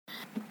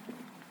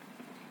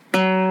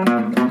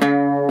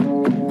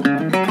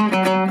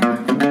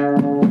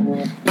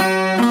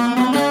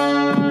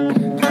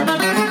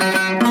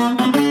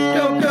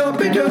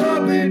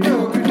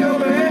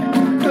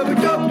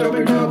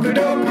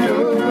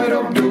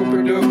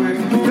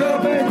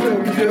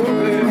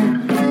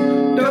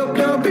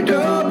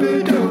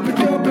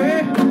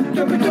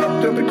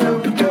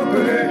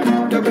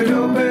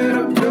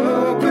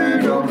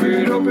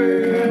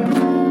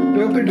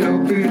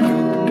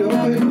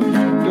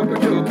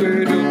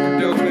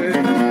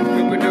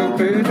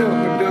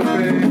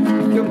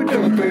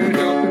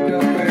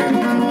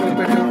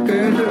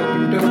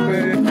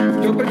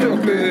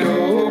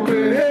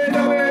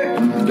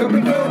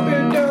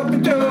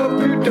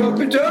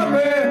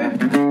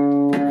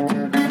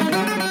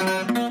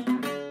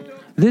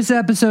This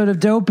episode of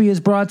Dopey is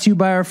brought to you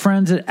by our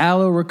friends at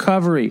Aloe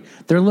Recovery.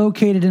 They're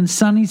located in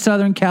sunny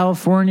Southern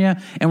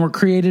California and were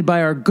created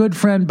by our good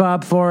friend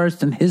Bob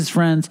Forrest and his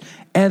friends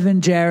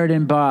Evan, Jared,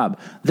 and Bob.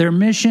 Their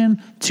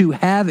mission, to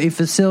have a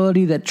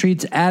facility that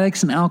treats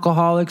addicts and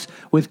alcoholics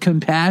with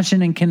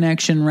compassion and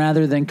connection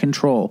rather than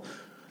control.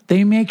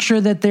 They make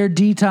sure that their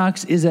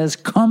detox is as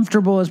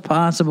comfortable as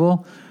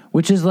possible,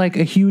 which is like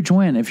a huge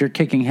win if you're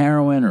kicking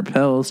heroin or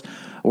pills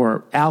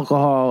or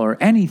alcohol or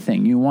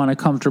anything. You want a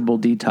comfortable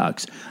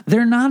detox.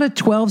 They're not a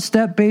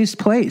 12-step based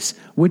place,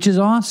 which is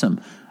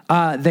awesome.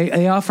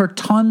 They offer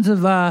tons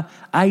of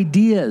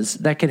ideas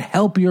that could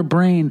help your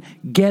brain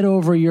get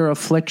over your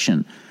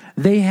affliction.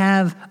 They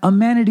have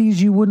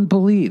amenities you wouldn't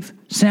believe.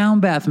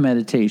 Sound bath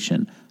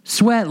meditation,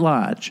 sweat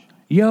lodge,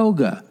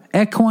 yoga,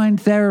 equine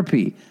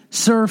therapy,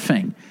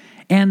 surfing.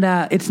 And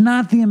it's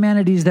not the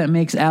amenities that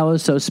makes Aloe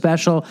so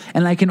special.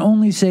 And I can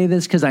only say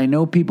this because I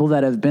know people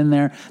that have been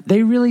there.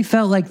 They really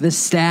felt like the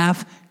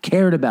staff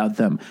cared about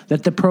them,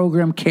 that the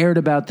program cared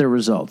about their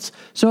results.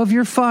 So if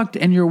you're fucked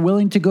and you're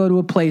willing to go to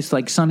a place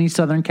like sunny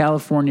Southern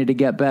California to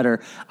get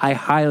better, I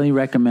highly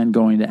recommend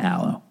going to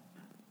Aloe.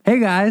 Hey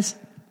guys,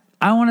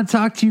 I want to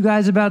talk to you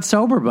guys about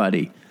Sober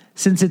Buddy,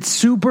 since it's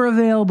super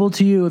available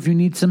to you if you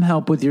need some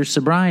help with your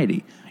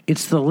sobriety.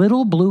 It's the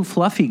little blue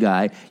fluffy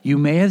guy you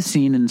may have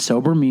seen in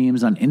sober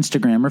memes on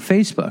Instagram or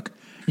Facebook.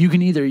 You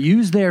can either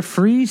use their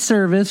free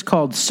service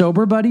called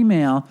Sober Buddy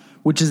Mail,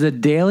 which is a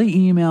daily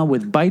email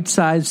with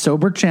bite-sized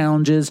sober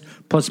challenges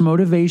plus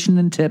motivation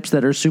and tips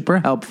that are super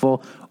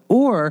helpful,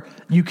 or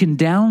you can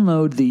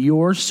download the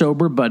Your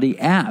Sober Buddy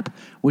app,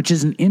 which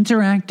is an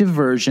interactive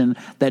version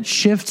that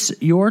shifts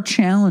your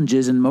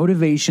challenges and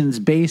motivations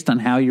based on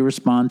how you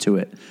respond to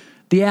it.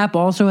 The app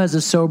also has a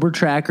sober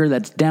tracker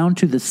that's down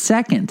to the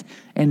second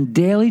and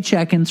daily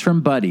check-ins from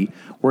Buddy,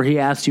 where he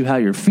asks you how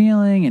you're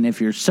feeling and if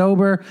you're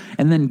sober,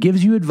 and then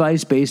gives you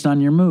advice based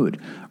on your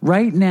mood.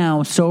 Right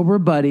now, Sober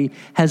Buddy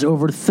has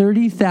over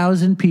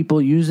 30,000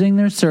 people using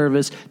their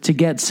service to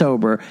get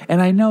sober,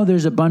 and I know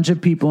there's a bunch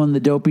of people in the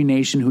Dopey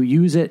Nation who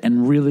use it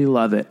and really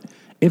love it.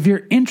 If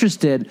you're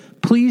interested,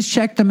 please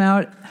check them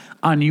out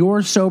on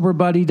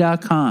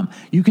yoursoberbuddy.com.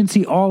 You can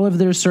see all of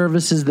their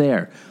services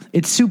there.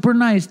 It's super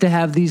nice to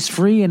have these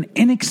free and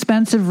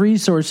inexpensive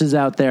resources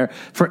out there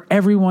for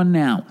everyone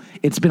now.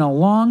 It's been a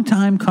long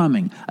time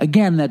coming.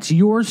 Again, that's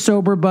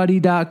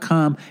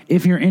yoursoberbuddy.com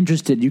if you're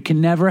interested. You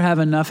can never have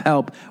enough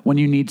help when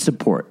you need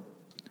support.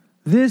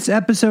 This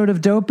episode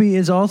of Dopey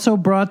is also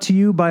brought to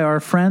you by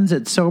our friends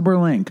at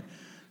SoberLink.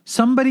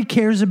 Somebody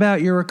cares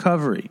about your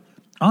recovery.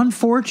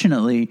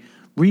 Unfortunately,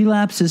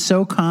 relapse is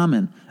so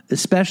common,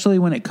 especially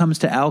when it comes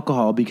to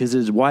alcohol, because it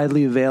is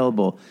widely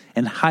available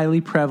and highly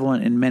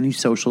prevalent in many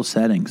social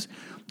settings.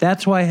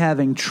 That's why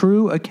having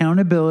true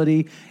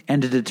accountability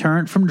and a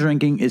deterrent from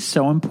drinking is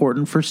so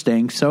important for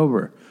staying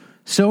sober.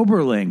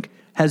 SoberLink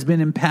has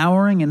been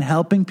empowering and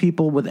helping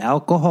people with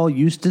alcohol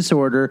use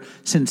disorder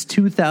since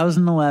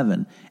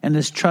 2011 and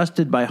is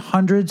trusted by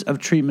hundreds of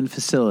treatment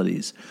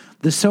facilities.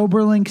 The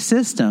SoberLink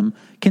system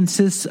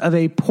consists of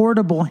a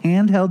portable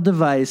handheld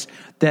device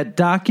that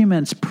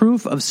documents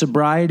proof of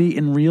sobriety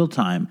in real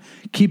time,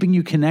 keeping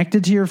you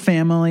connected to your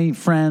family,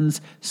 friends,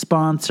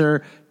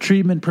 sponsor,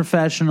 treatment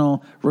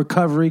professional,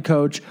 recovery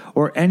coach,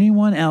 or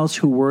anyone else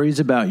who worries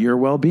about your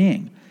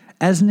well-being.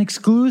 As an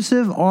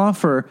exclusive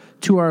offer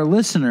to our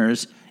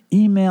listeners,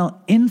 email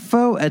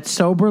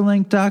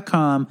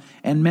info@soberlink.com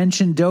and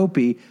mention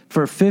Dopey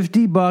for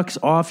 $50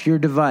 off your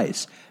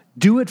device.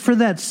 Do it for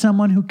that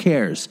someone who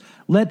cares.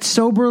 Let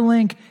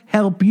SoberLink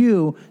help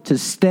you to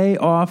stay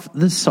off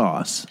the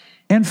sauce.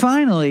 And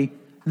finally,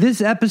 this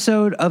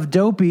episode of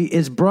Dopey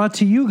is brought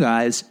to you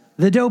guys,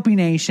 the Dopey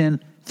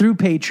Nation, through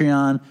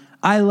Patreon.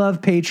 I love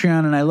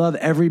Patreon, and I love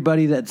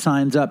everybody that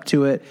signs up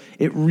to it.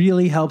 It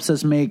really helps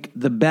us make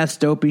the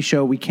best Dopey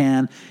show we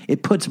can.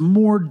 It puts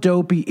more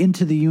Dopey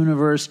into the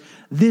universe.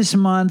 This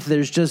month,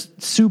 there's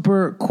just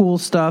super cool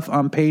stuff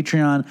on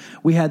Patreon.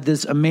 We had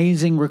this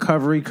amazing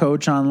recovery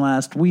coach on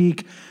last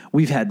week.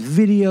 We've had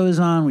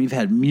videos on. We've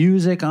had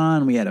music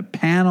on. We had a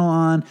panel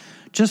on.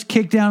 Just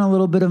kick down a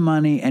little bit of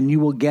money, and you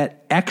will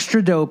get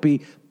extra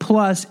Dopey.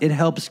 Plus, it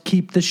helps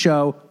keep the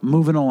show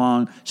moving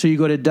along. So you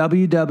go to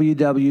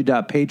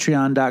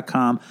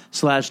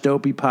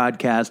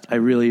www.patreon.com/dopeypodcast. I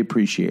really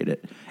appreciate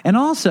it. And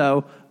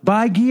also,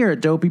 buy gear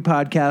at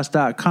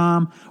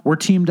dopeypodcast.com. We're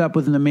teamed up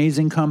with an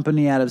amazing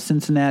company out of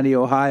Cincinnati,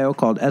 Ohio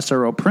called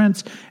SRO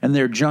Prints, and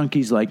they're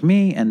junkies like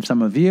me and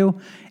some of you.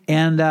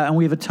 And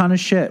we have a ton of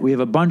shit. We have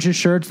a bunch of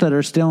shirts that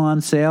are still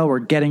on sale. We're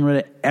getting rid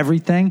of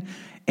everything.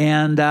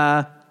 And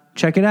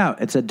check it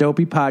out. It's at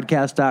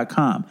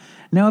dopeypodcast.com.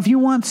 Now, if you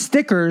want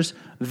stickers,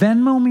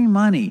 Venmo me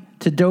money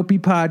to Dopey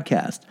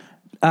Podcast.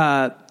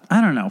 I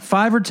don't know,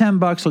 $5 or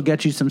 $10 will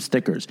get you some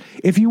stickers.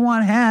 If you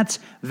want hats,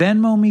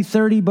 Venmo me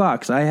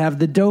 $30. I have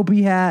the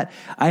Dopey hat.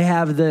 I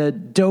have the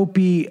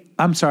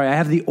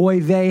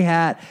Oy Vey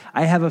hat.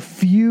 I have a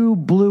few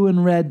blue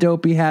and red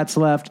Dopey hats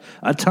left,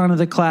 a ton of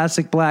the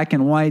classic black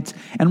and whites,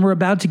 and we're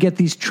about to get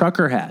these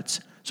trucker hats.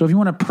 So if you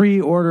want to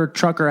pre-order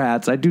trucker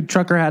hats, I do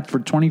trucker hats for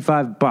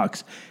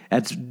 $25.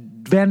 That's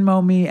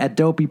Venmo me at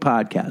Dopey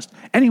Podcast.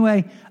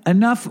 Anyway,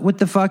 enough with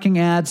the fucking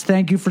ads.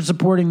 Thank you for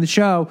supporting the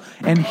show.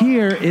 And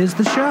here is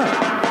the show.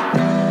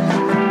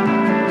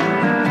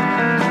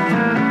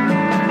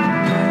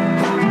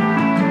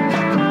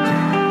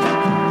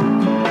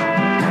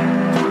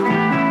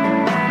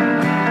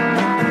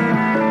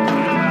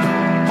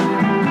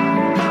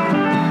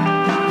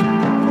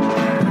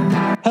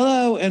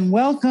 And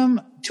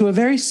welcome to a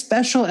very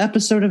special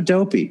episode of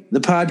Dopey, the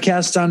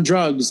podcast on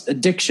drugs,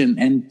 addiction,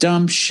 and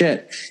dumb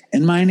shit.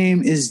 And my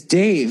name is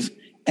Dave,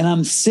 and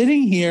I'm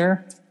sitting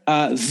here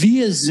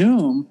via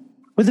Zoom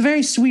with a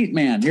very sweet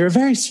man. You're a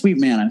very sweet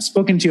man. I've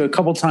spoken to you a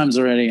couple times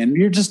already, and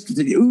you're just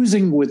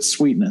oozing with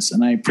sweetness,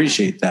 and I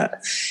appreciate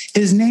that.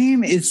 His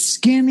name is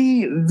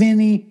Skinny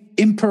Vinny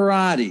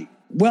Imperati.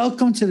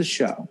 Welcome to the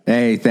show.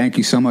 Hey, thank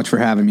you so much for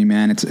having me,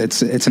 man.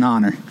 It's an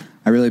honor.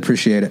 I really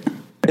appreciate it.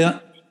 Yeah.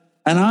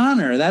 An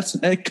honor. That's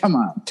come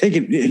on, take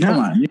it. Come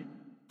on.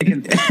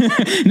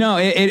 No,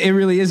 it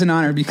really is an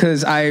honor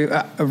because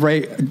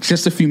right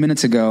just a few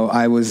minutes ago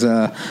I was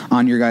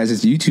on your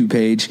guys' YouTube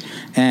page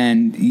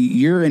and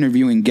you're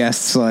interviewing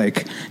guests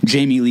like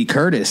Jamie Lee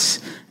Curtis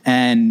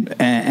and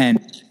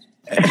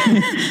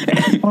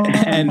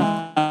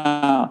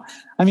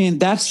I mean,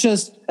 that's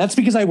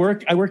because I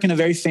work in a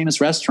very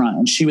famous restaurant,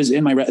 and she was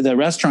in the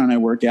restaurant I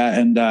work at,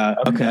 and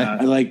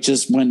I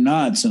just went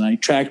nuts, and I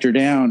tracked her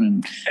down,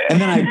 and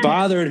then I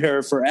bothered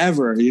her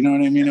forever. You know what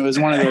I mean? It was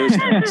one of those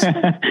things.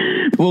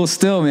 Well,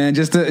 still, man,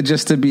 just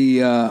to be,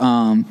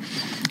 and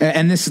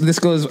this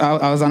goes.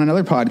 I was on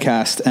another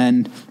podcast,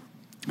 and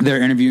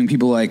they're interviewing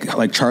people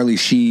like Charlie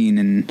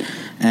Sheen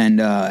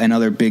and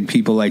other big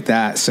people like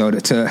that. So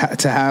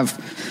to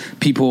have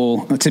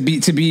people to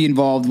be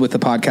involved with the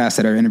podcast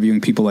that are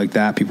interviewing people like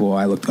that, people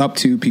I look up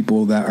to,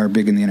 people that are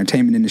big in the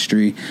entertainment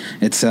industry,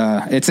 it's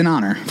an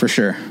honor for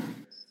sure.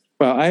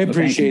 Well, I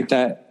appreciate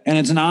that, and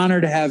it's an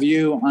honor to have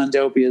you on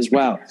Dopey as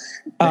well,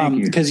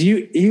 because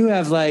you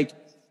have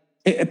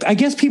I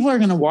guess people are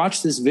going to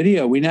watch this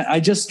video. I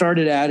just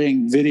started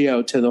adding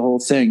video to the whole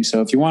thing.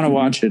 So if you want to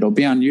watch it, it'll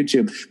be on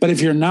YouTube. But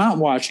if you're not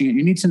watching it,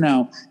 you need to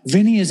know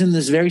Vinny is in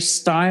this very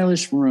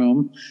stylish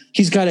room.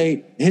 He's got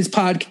his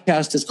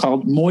podcast is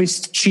called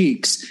Moist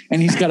Cheeks,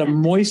 and he's got a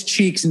Moist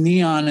Cheeks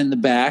neon in the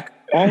back.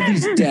 All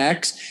these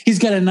decks. He's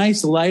got a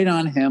nice light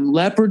on him,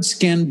 leopard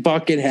skin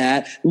bucket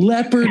hat,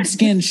 leopard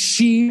skin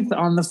sheath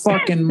on the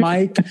fucking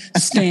mic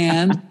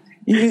stand.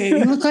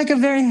 You look like a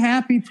very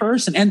happy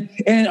person. And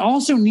it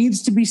also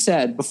needs to be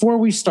said before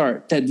we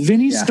start that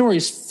Vinny's story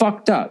is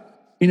fucked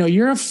up. You know,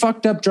 you're a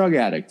fucked up drug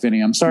addict, Vinny.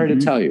 I'm sorry to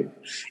tell you.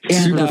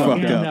 And, super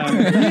fucked up.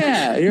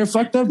 Yeah, you're a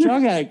fucked up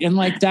drug addict. And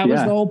that was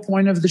the whole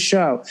point of the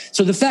show.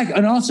 So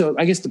and also,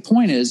 I guess the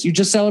point is you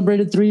just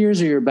celebrated 3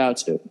 years or you're about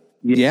to.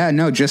 Yeah,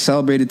 no, just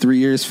celebrated 3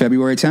 years,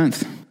 February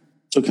 10th.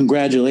 So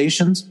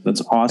congratulations.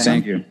 That's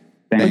awesome. Thank you.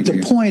 But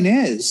the point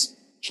is,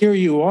 here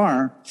you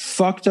are,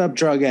 fucked up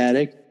drug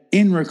addict,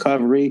 in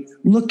recovery,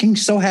 looking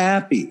so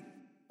happy.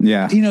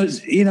 Yeah. You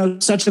know,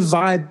 such a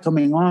vibe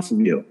coming off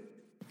of you.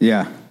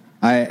 Yeah.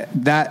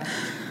 That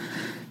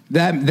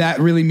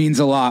really means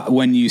a lot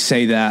when you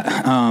say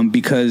that,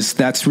 because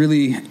that's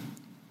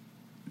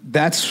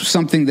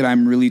something that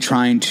I'm really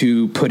trying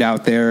to put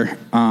out there,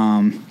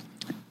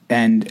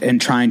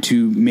 and trying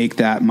to make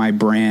that my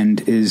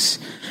brand is,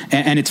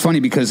 and it's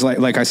funny because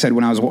like I said,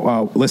 when I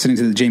was listening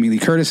to the Jamie Lee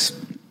Curtis,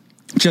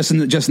 just in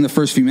the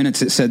first few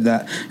minutes, it said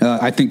that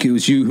I think it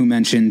was you who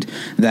mentioned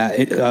that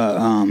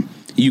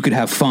you could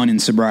have fun in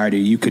sobriety.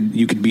 You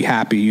could be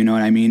happy. You know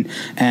what I mean?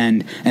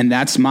 And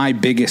that's my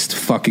biggest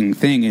fucking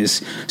thing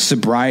is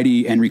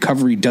sobriety and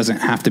recovery doesn't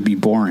have to be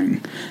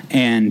boring.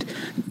 And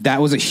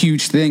that was a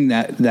huge thing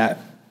that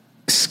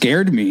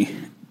scared me,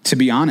 to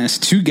be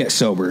honest, to get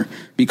sober,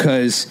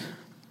 because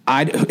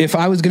if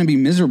I was going to be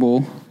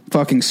miserable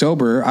fucking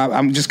sober,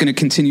 I'm just going to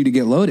continue to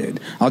get loaded.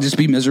 I'll just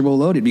be miserable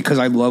loaded because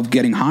I love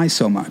getting high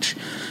so much.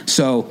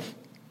 So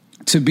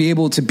to be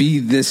able to be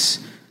this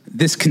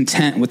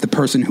content with the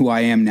person who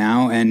I am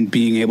now, and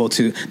being able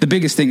to, the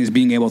biggest thing is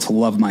being able to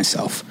love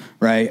myself,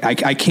 right?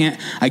 I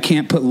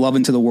can't put love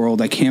into the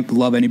world. I can't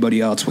love anybody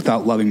else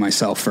without loving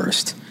myself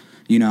first,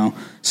 you know?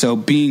 So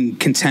being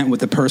content with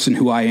the person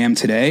who I am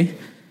today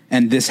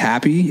and this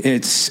happy,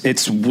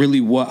 it's really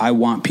what I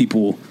want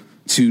people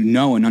to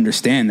know and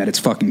understand, that it's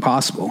fucking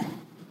possible.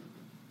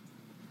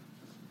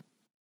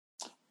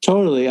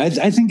 Totally.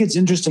 I think it's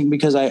interesting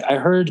because I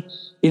heard,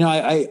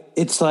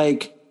 it's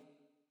like,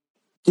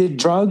 did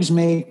drugs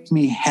make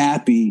me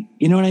happy?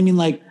 You know what I mean?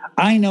 Like,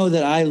 I know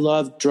that I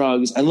loved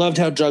drugs. I loved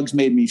how drugs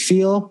made me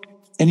feel.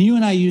 And you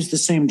and I use the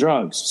same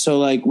drugs. So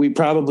like, we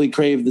probably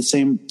crave the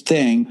same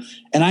thing.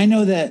 And I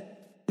know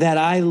that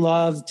I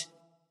loved,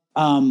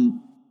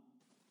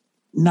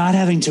 not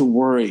having to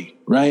worry,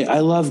 right? I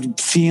loved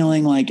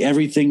feeling like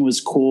everything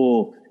was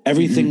cool.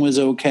 Everything was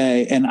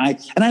okay. And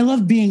I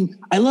loved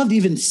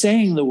even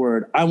saying the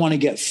word, I want to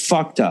get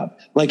fucked up,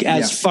 like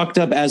as fucked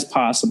up as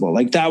possible.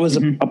 Like that was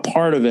a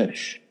part of it.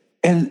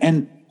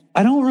 And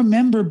I don't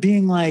remember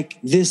being like,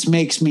 this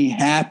makes me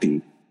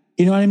happy.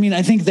 You know what I mean?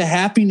 I think the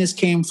happiness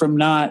came from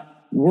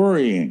not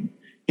worrying.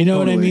 You know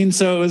what I mean?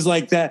 So it was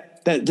like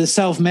that the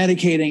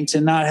self-medicating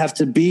to not have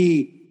to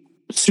be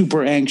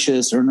super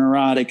anxious or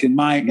neurotic in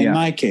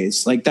my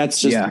case. Like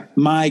that's just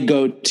my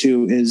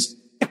go-to is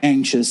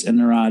anxious and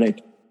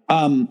neurotic.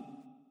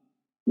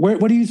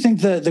 What do you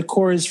think the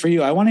core is for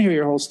you? I want to hear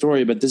your whole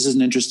story, but this is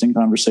an interesting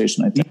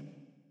conversation, I think.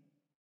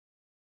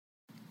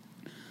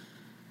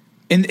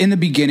 In the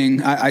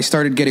beginning, I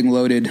started getting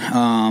loaded,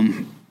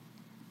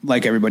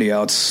 like everybody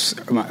else.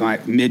 My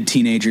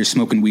mid-teenager,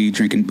 smoking weed,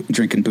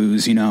 drinking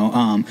booze, you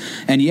know.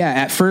 And yeah,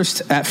 at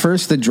first,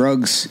 the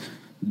drugs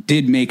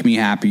did make me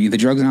happy. The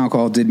drugs and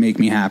alcohol did make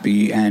me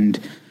happy, and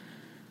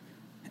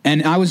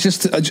I was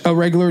just a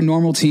regular,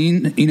 normal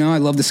teen. You know, I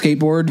love the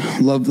skateboard,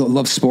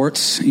 love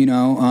sports. You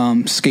know,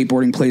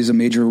 skateboarding plays a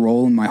major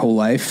role in my whole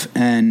life,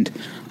 but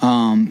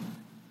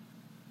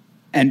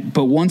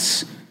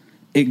once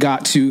it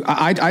got to,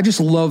 I just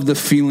love the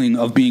feeling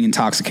of being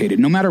intoxicated,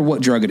 no matter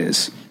what drug it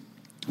is.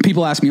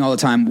 People ask me all the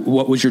time,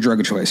 what was your drug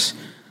of choice?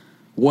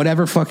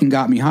 Whatever fucking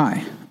got me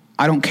high.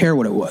 I don't care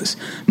what it was.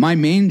 My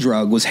main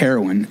drug was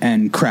heroin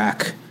and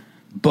crack.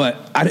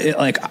 But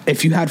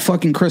if you had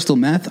fucking crystal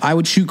meth, I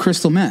would shoot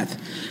crystal meth.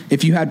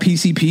 If you had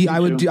PCP, I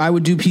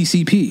would do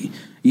PCP.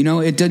 You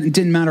know, it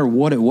didn't matter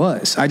what it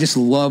was. I just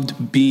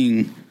loved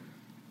being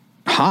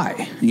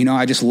high. You know,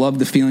 I just loved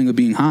the feeling of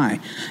being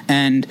high.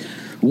 And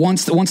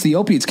once the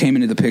opiates came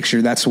into the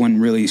picture, that's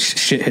when really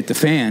shit hit the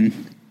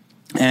fan.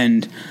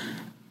 And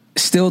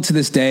still to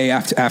this day,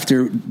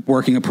 after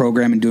working a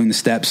program and doing the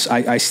steps,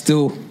 I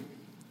still,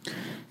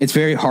 it's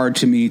very hard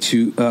for me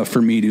to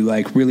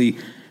like really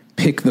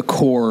pick the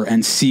core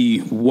and see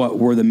what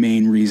were the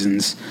main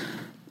reasons.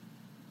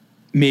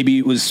 Maybe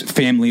it was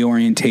family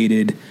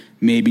orientated.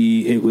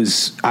 Maybe it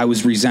was, I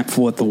was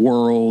resentful at the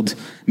world.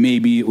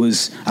 Maybe it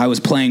was, I was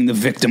playing the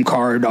victim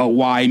card. Oh,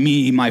 why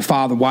me, my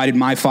father? Why did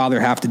my father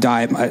have to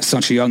die at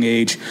such a young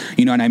age?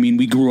 You know what I mean?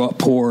 We grew up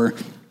poor.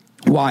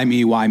 Why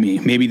me? Why me?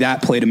 Maybe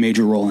that played a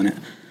major role in it.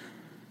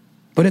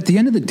 But at the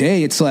end of the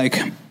day, it's like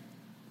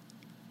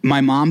my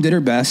mom did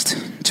her best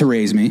to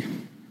raise me.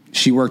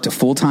 She worked a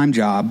full-time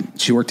job.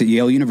 She worked at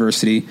Yale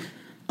University.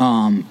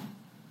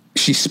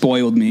 She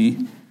spoiled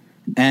me.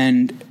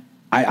 And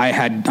I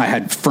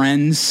had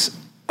friends.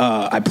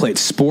 I played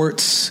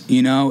sports,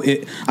 you know,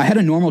 I had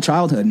a normal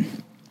childhood,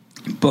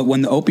 but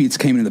when the opiates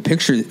came into the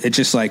picture, it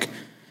just like,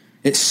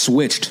 it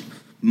switched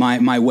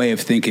my way of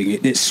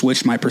thinking. It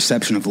switched my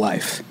perception of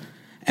life.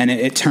 And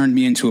it turned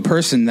me into a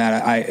person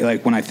that I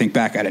like, when I think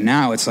back at it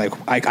now, it's like,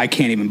 I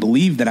can't even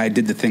believe that I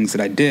did the things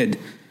that I did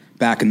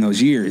back in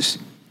those years.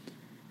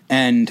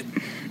 And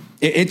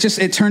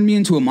it turned me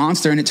into a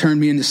monster, and it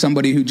turned me into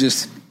somebody who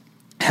just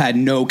had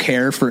no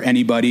care for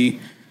anybody,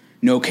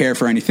 no care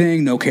for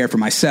anything, no care for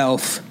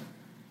myself,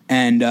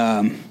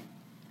 and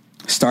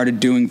started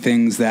doing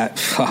things that,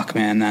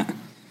 that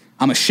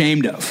I'm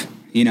ashamed of,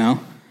 you know?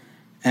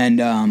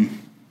 And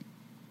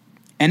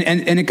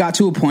it got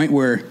to a point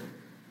where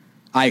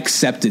I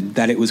accepted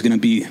that that's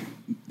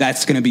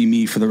going to be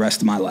me for the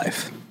rest of my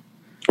life.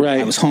 Right.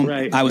 I was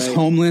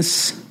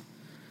homeless,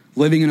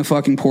 living in a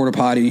fucking porta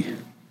potty,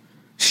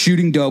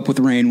 shooting dope with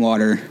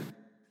rainwater.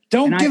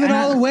 Don't give it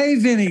all away,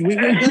 Vinny.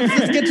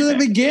 Let's get to the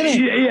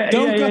beginning.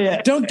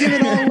 Don't give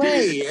it all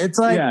away. It's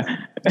like,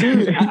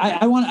 dude,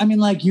 I mean,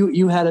 like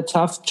you had a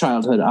tough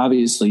childhood.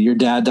 Obviously, your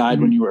dad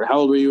died when you were. How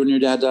old were you when your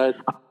dad died?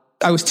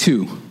 I was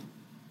 2.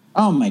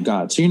 Oh my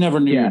God! So you never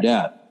knew your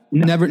dad?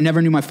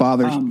 Never knew my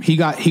father. He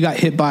got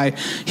hit by.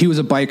 He was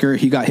a biker.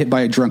 He got hit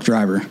by a drunk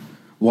driver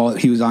while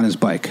he was on his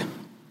bike.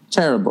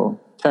 Terrible.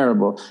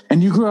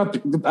 And you grew up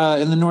in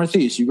the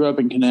Northeast. You grew up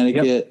in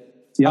Connecticut.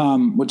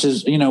 Yep. Which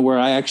is, you know,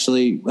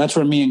 that's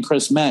where me and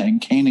Chris met, in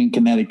Canaan,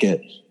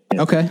 Connecticut.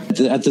 Okay.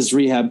 At this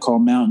rehab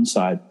called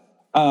Mountainside.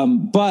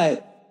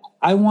 But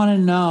I want to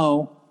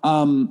know,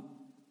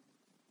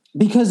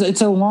 because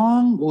it's a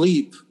long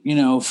leap, you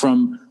know,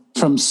 from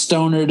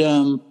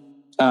stonerdom,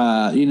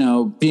 you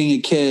know, being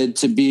a kid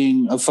to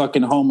being a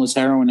fucking homeless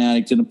heroin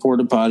addict in a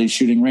porta potty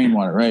shooting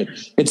rainwater, right?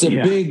 It's a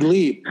big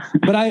leap.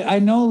 But I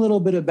know a little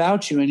bit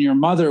about you, and your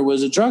mother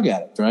was a drug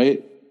addict,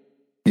 right?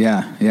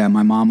 Yeah.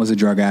 My mom was a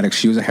drug addict.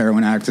 She was a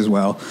heroin addict as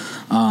well.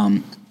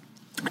 And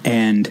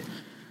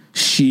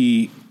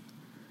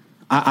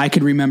I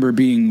could remember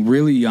being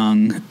really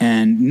young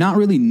and not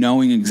really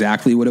knowing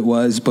exactly what it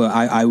was, but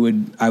I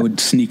would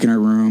sneak in her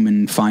room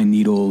and find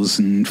needles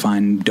and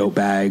find dope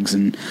bags.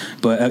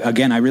 But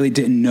again, I really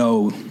didn't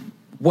know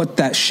what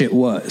that shit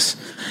was.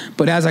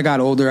 But as I got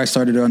older, I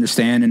started to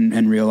understand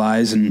and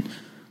realize, and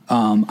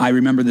I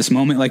remember this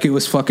moment like it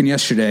was fucking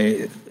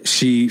yesterday.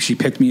 She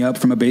picked me up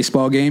from a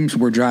baseball game.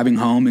 We're driving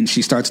home, and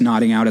she starts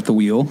nodding out at the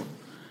wheel,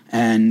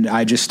 and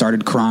I just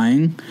started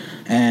crying.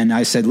 And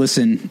I said,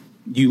 "Listen,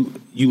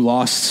 we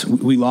lost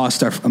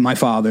my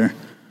father.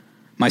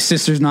 My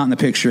sister's not in the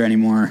picture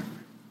anymore.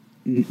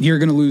 You're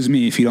gonna lose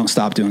me if you don't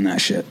stop doing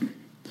that shit."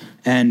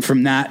 And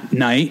from that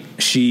night,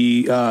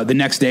 the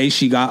next day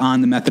she got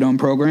on the methadone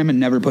program and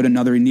never put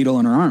another needle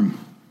in her arm.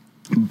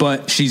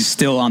 but she's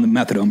still on the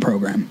methadone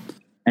program.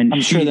 And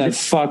I'm sure that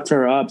fucked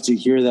her up to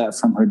hear that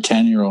from her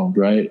 10-year-old,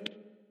 right?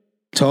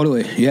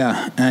 Totally,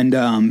 yeah.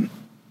 And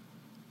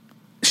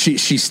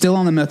she's still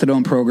on the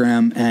methadone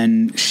program,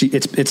 and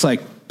it's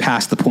like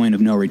past the point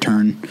of no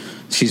return.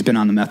 She's been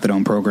on the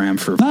methadone program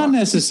for not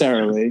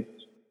necessarily.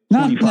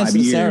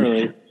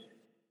 Years.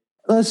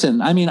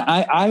 Listen, I mean,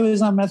 I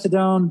was on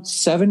methadone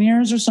 7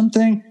 years or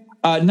something.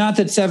 Not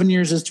that 7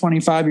 years is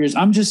 25 years.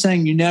 I'm just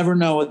saying you never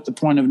know what the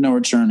point of no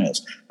return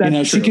is.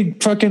 That's true.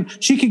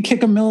 She could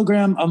kick a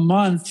milligram a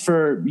month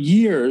for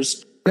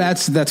years.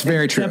 That's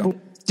very true.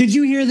 Did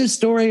you hear this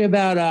story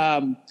about,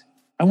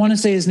 I want to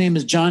say his name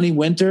is Johnny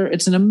Winter.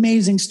 It's an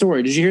amazing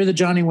story. Did you hear the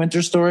Johnny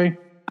Winter story?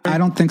 I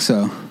don't think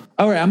so.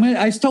 All right.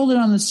 I told it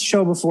on this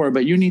show before,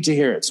 but you need to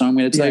hear it. So I'm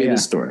going to tell you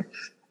this story.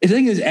 I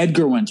think it was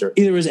Edgar Winter.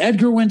 Either it was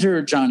Edgar Winter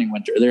or Johnny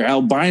Winter. They're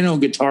albino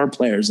guitar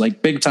players,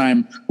 like big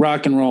time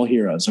rock and roll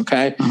heroes.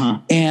 Okay. Uh-huh.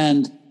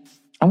 And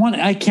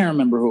I can't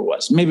remember who it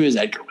was. Maybe it was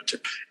Edgar Winter.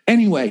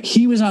 Anyway,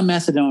 he was on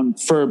methadone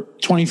for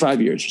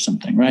 25 years or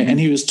something. Right. Mm-hmm.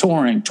 And he was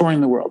touring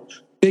the world,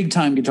 big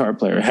time guitar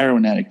player,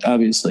 heroin addict,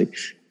 obviously.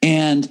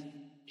 And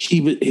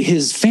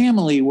his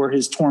family were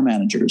his tour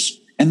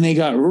managers, and they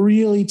got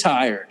really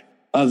tired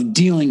of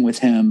dealing with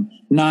him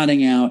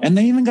nodding out. And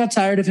they even got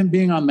tired of him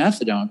being on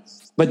methadone.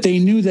 But they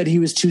knew that he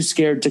was too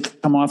scared to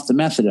come off the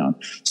methadone.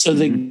 So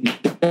the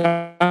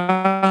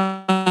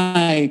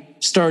guy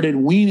started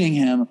weaning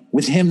him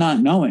with him not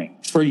knowing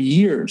for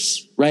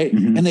years, right?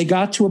 Mm-hmm. And they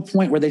got to a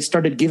point where they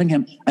started giving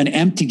him an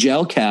empty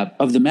gel cap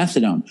of the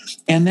methadone.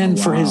 And then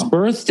for his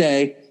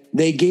birthday,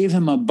 they gave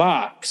him a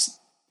box.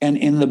 And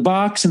in the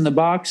box,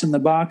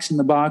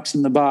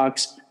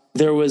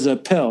 there was a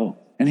pill.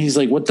 And he's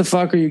like, what the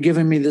fuck are you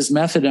giving me this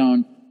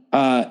methadone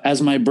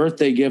as my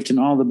birthday gift in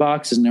all the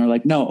boxes? And they were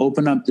like, no,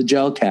 open up the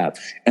gel cap.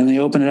 And they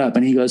open it up,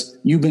 and he goes,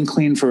 you've been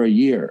clean for a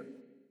year.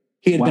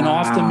 He had been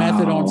off the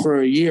methadone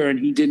for a year, and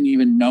he didn't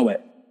even know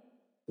it.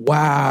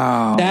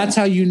 Wow. That's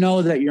how you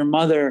know that your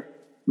mother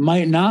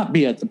might not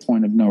be at the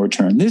point of no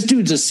return. This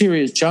dude's a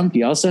serious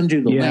junkie. I'll send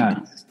you the link.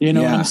 You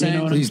know what I'm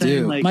saying? Please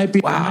do. Like, it might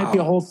be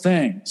a whole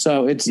thing.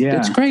 So it's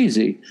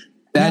crazy.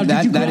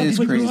 That is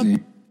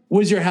crazy.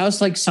 Was your house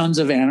like Sons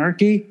of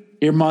Anarchy?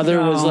 Your mother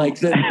was like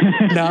the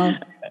no.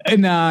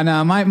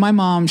 No. My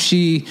mom,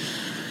 she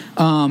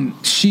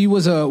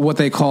was what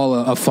they call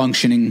a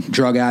functioning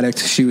drug addict.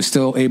 She was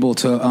still able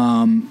to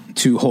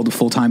hold a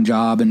full-time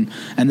job, and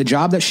the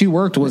job that she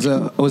worked was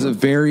a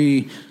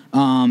very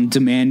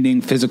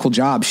demanding physical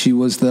job. She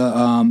was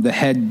the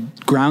head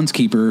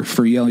groundskeeper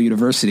for Yale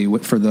University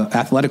for the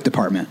athletic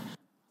department.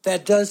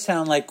 That does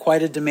sound like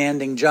quite a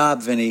demanding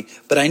job, Vinny,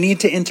 but I need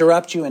to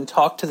interrupt you and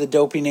talk to the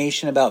Dopey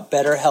Nation about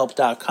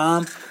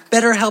BetterHelp.com.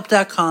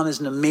 BetterHelp.com is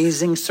an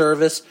amazing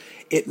service.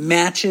 It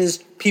matches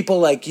people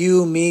like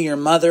you, me, your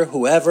mother,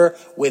 whoever,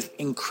 with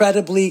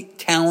incredibly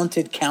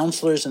talented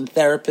counselors and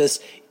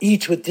therapists,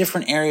 each with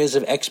different areas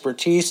of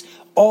expertise.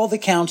 All the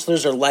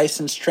counselors are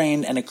licensed,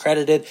 trained, and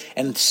accredited,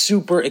 and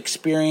super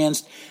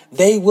experienced.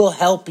 They will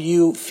help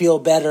you feel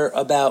better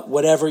about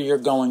whatever you're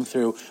going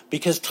through,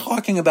 because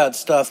talking about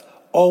stuff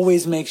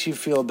always makes you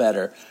feel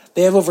better.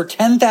 They have over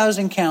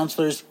 10,000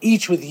 counselors,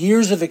 each with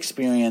years of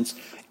experience.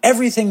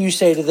 Everything you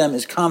say to them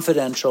is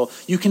confidential.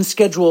 You can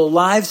schedule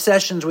live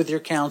sessions with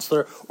your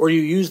counselor, or you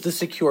use the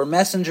secure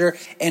messenger.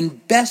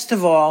 And best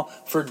of all,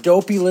 for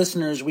Dopey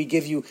listeners, we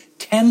give you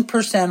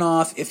 10%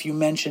 off if you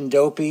mention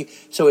Dopey.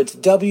 So it's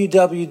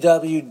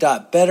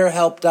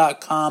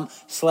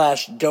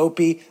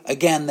www.betterhelp.com/Dopey.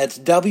 Again, that's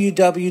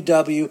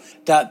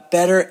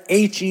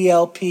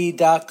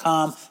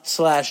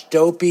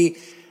www.betterhelp.com/Dopey.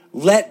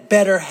 Let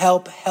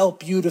BetterHelp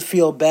help you to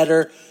feel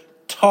better.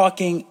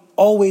 Talking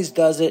always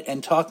does it,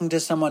 and talking to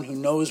someone who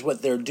knows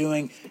what they're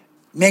doing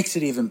makes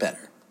it even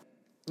better.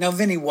 Now,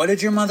 Vinny, what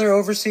did your mother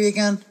oversee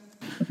again?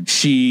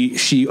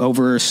 She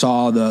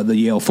oversaw the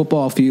Yale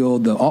football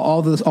field,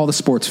 all the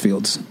sports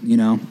fields,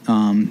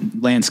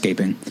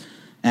 landscaping,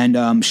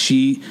 and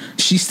she's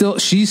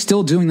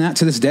still doing that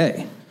to this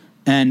day.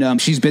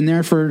 And she's been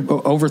there for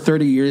over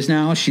 30 years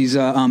now. She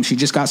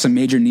just got some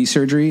major knee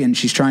surgery, and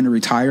she's trying to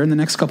retire in the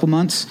next couple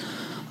months.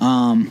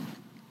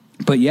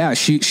 But yeah,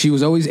 she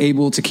was always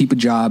able to keep a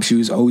job. She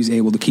was always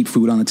able to keep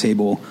food on the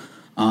table.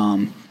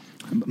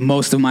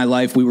 Most of my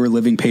life, we were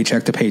living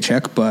paycheck to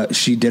paycheck, but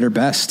she did her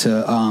best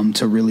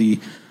to really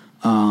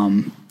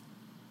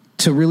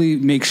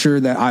make sure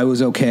that I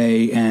was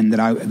okay, and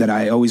that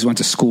I always went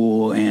to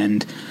school.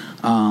 And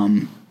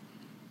I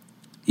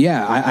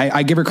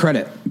give her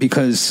credit,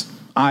 because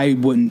I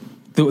wouldn't,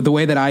 the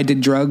way that I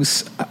did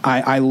drugs,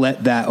 I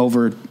let that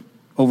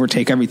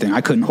overtake everything.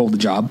 I couldn't hold a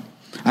job.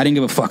 I didn't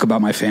give a fuck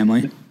about my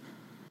family.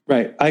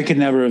 Right. I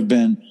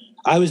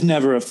was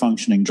never a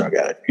functioning drug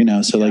addict,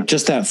 so like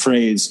just that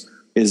phrase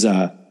is,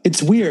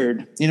 it's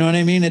weird. You know what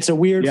I mean? It's a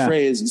weird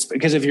phrase. It's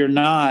because if you're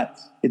not,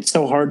 it's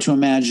so hard to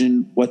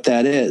imagine what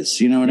that is.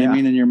 You know what I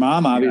mean? And your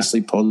mom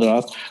obviously pulled it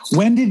off.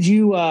 When did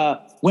you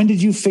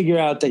figure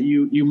out that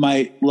you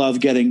might love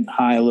getting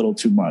high a little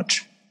too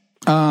much?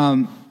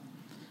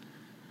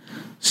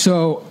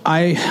 So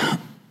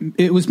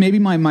it was maybe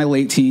my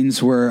late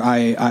teens where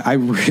I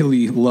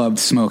really loved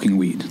smoking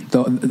weed.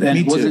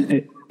 Me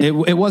too.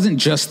 It wasn't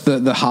just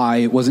the high.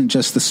 It wasn't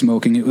just the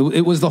smoking.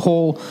 It was the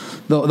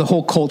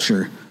whole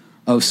culture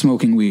of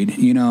smoking weed,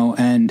 you know,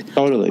 and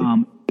totally.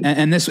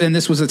 And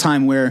this was a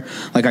time where,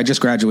 like, I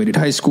just graduated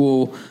high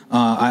school.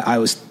 I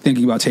was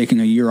thinking about taking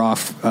a year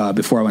off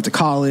before I went to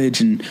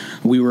college, and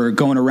we were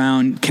going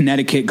around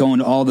Connecticut, going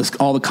to all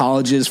the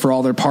colleges for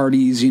all their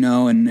parties, you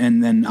know.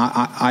 And then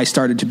I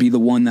started to be the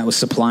one that was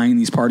supplying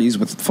these parties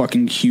with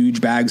fucking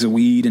huge bags of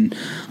weed, and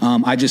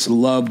I just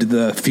loved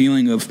the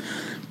feeling of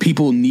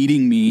people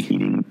needing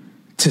me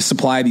to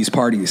supply these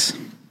parties.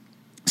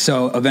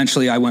 So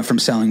eventually, I went from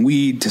selling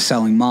weed to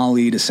selling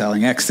Molly to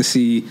selling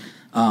ecstasy.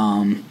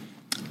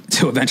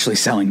 To eventually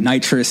selling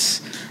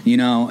nitrous, you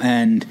know,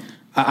 and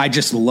I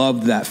just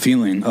loved that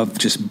feeling of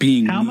just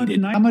being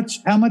needed.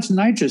 How much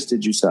nitrous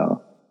did you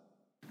sell?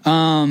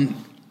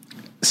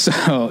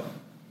 So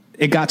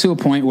it got to a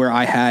point where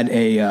I had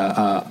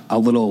a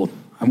little,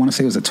 I want to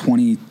say it was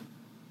a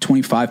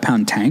 25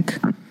 pound tank,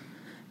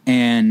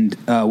 and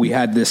we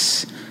had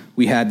this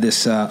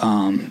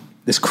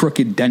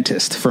crooked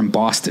dentist from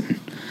Boston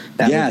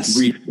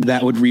that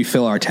would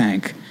refill our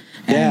tank,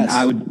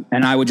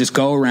 and I would just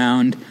go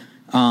around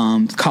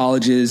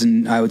colleges,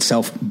 and I would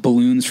sell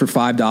balloons for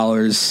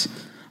 $5,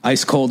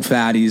 ice cold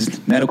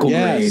fatties, medical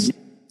grade for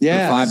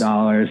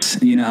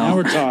 $5. You know, now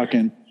we're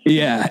talking.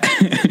 Yeah.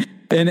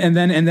 And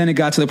then it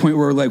got to the point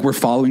where, like, we're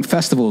following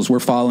festivals, we're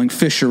following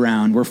Fish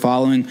around, we're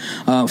following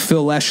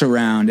Phil Lesh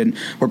around, and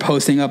we're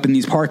posting up in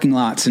these parking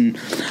lots, and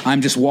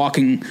I'm just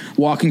walking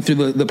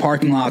through the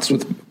parking lots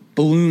with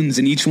balloons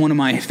in each one of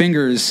my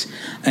fingers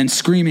and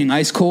screaming,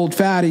 ice cold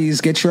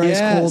fatties, get your ice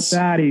cold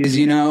fatties,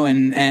 you know,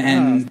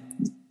 and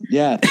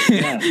yeah.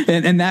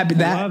 and that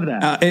I love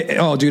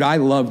that. Dude, I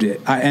loved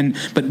it.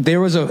 But there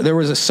was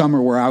a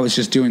summer where I was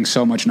just doing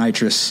so much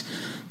nitrous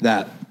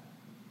that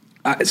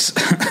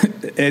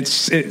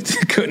it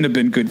couldn't have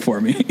been good for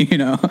me, you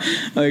know.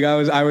 Like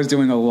I was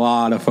doing a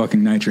lot of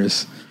fucking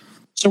nitrous.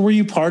 So were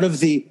you part of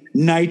the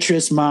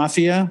Nitrous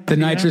Mafia? The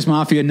Nitrous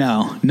Mafia?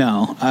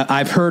 No.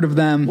 I've heard of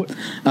them.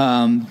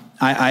 I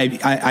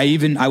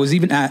was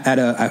even at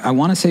I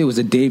want to say it was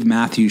a Dave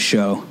Matthews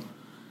show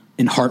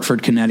in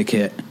Hartford,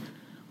 Connecticut,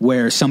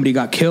 where somebody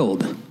got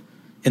killed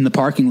in the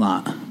parking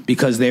lot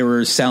because they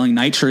were selling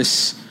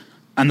nitrous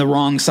on the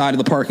wrong side of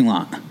the parking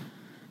lot.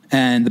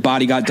 And the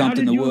body got dumped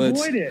in the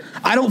woods. Avoid it?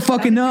 I don't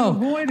fucking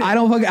know.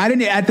 I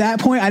didn't at that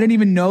point. I didn't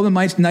even know the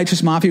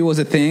Nitrous Mafia was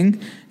a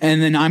thing. And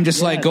then I'm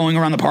just like going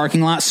around the parking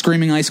lot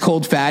screaming ice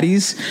cold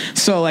fatties.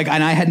 So like,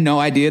 and I had no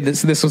idea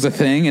this was a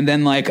thing. And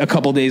then like a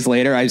couple days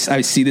later, I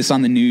see this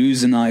on the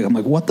news, and I'm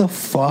like, what the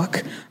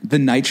fuck? The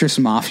Nitrous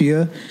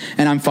Mafia?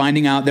 And I'm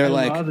finding out they're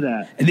I love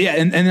that. Yeah,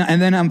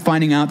 and then I'm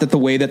finding out that the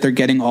way that they're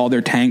getting all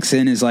their tanks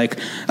in is like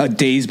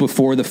days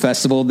before the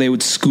festival, they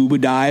would scuba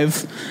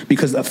dive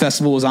because the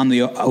festival was on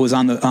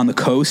the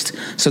coast.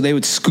 So they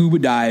would scuba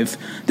dive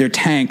their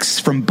tanks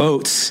from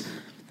boats,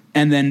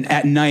 and then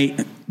at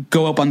night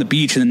go up on the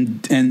beach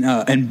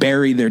and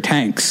bury their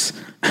tanks.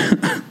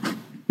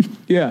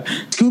 Yeah.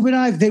 Scuba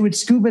dive. They would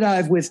scuba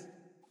dive with,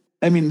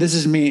 I mean, this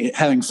is me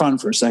having fun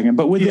for a second,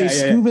 but would they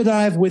scuba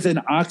dive with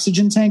an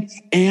oxygen tank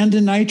and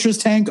a nitrous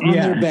tank on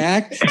their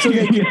back so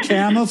they could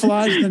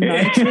camouflage the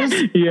nitrous?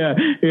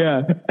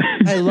 Yeah.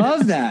 I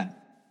love that.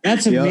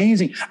 That's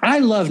amazing. I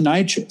love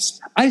nitrous.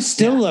 I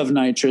still love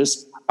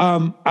nitrous.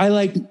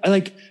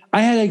 I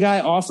had a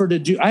guy offer to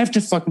do, I have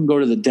to fucking go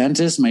to the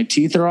dentist. My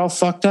teeth are all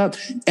fucked up.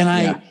 And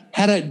I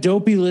had a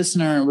Dopey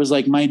listener. It was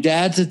like, my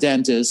dad's a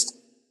dentist.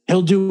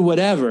 He'll do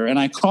whatever. And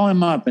I call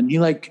him up, and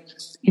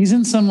he's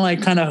in some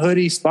like kind of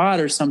hoodie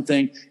spot or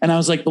something. And I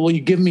was like, well, will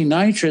you give me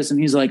nitrous? And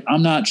he's like,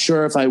 I'm not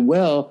sure if I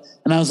will.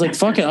 And I was like,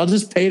 fuck it. I'll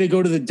just pay to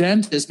go to the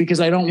dentist because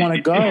I don't want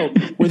to go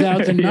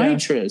without the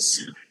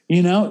nitrous.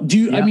 You know,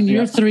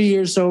 you're 3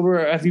 years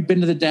sober. Have you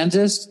been to the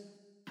dentist?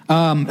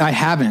 I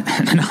haven't,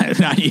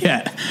 not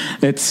yet.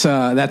 It's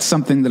that's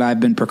something that I've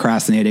been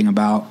procrastinating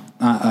about.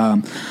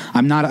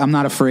 I'm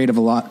not afraid of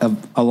a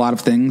lot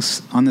of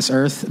things on this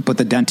earth, but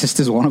the dentist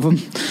is one of them.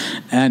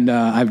 And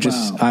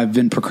I've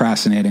been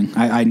procrastinating.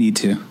 I need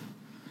to.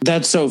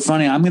 That's so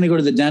funny. I'm going to go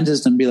to the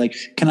dentist and be like,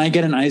 can I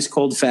get an ice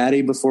cold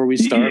fatty before we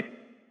start?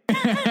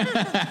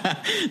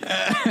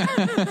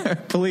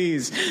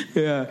 Please.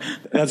 Yeah.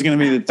 That's going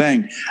to be the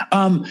thing.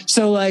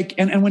 So like,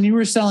 and when you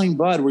were selling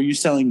bud, were you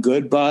selling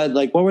good bud?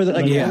 Like what were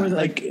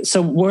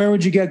so where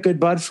would you get good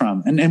bud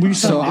from? And were you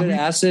selling good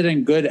acid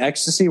and good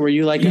ecstasy? Were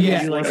you like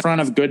in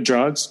front of good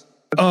drugs?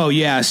 Oh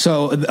yeah.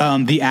 So,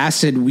 the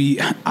acid,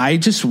 I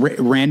just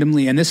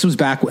randomly, and this was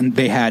back when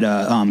they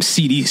had,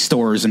 CD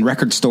stores and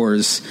record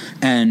stores,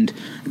 and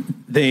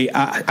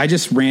I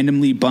just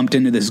randomly bumped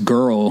into this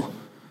girl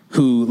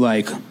who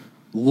looked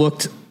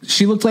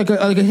like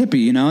a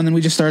hippie, you know, and then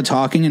we just started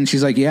talking, and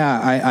she's like, yeah,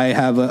 I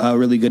have a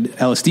really good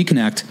LSD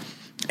connect.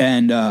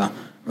 And, we're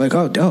like,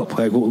 oh, dope.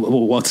 Like,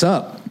 well, what's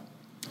up?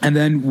 And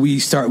then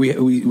we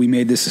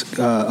made this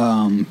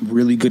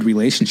really good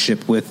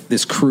relationship with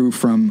this crew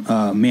from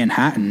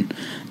Manhattan,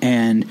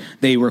 and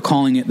they were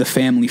calling it the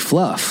Family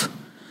Fluff.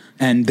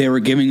 And they were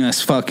giving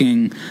us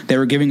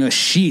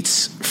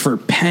sheets for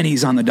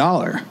pennies on the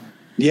dollar.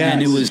 Yeah,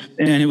 and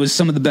it was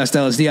some of the best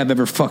LSD I've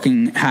ever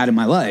fucking had in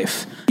my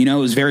life. You know,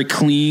 it was very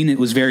clean. It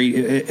was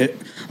very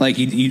like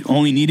you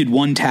only needed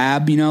one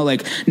tab. You know,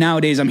 like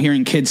nowadays I'm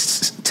hearing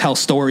kids tell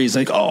stories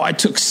like, "Oh, I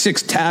took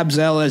 6 tabs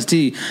of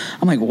LSD."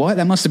 I'm like, "What?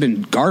 That must have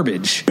been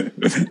garbage."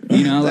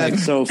 You know,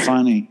 that's so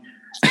funny.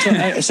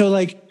 So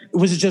like,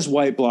 was it just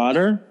white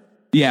blotter?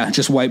 Yeah,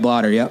 just white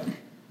blotter. Yep.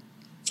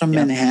 From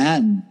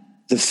Manhattan,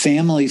 the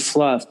Family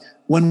Fluff.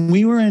 When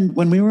we were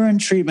in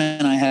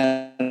treatment, I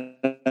had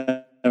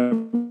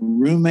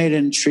roommate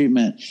in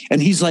treatment,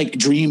 and he's like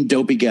dream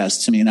dopey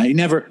guest to me, and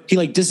he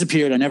like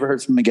disappeared. I never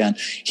heard from him again.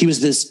 He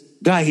was this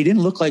guy. He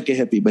didn't look like a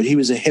hippie, but he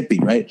was a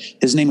hippie, right?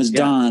 His name was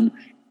Don,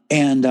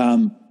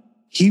 and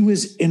he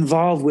was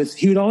involved with,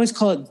 he would always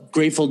call it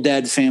Grateful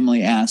Dead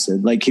family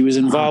acid. Like he was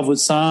involved with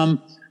some,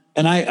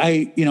 and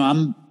I I'm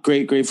a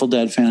great Grateful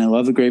Dead fan. I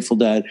love the Grateful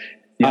Dead.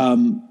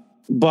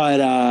 But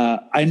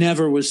I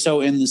never was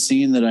so in the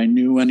scene that I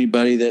knew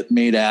anybody that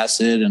made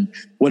acid and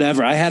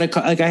whatever. I had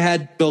I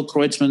had Bill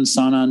Kreutzmann's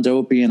son on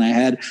Dopey, and I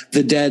had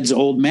the Dead's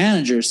old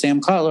manager,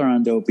 Sam Cutler,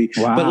 on Dopey.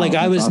 Wow, but like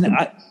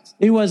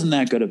he wasn't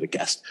that good of a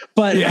guest,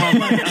 but it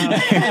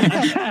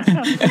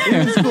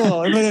was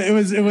cool.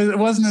 It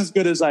wasn't as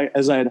good as I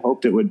had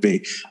hoped it would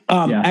be.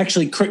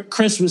 Actually,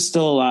 Chris was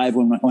still alive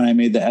when I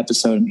made the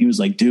episode, and he was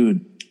like,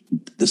 "Dude,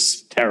 this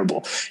is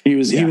terrible." He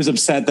was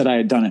upset that I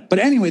had done it. But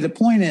anyway, the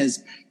point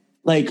is,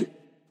 like,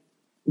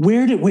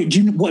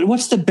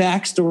 what's the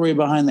backstory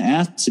behind the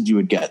acid you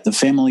would get, the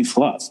Family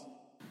Fluff?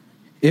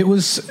 It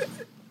was,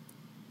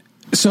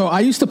 so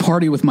I used to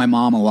party with my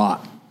mom a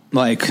lot.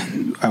 Like,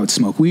 I would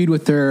smoke weed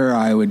with her.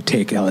 I would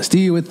take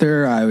LSD with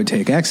her. I would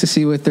take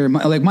ecstasy with her.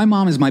 My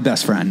mom is my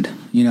best friend,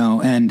 you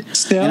know, and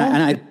still,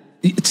 and I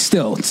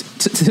still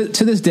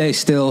to this day,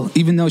 still,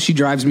 even though she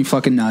drives me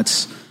fucking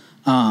nuts,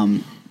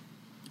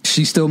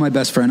 she's still my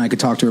best friend. I could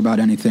talk to her about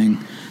anything.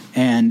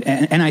 And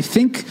I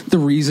think the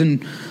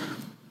reason,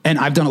 and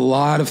I've done a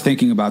lot of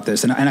thinking about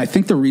this, and I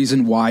think the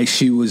reason why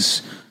she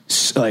was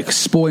like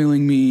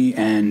spoiling me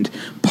and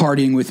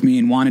partying with me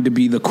and wanted to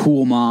be the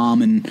cool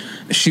mom, and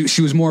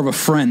she was more of a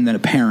friend than a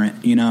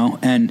parent, you know,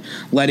 and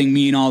letting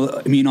me and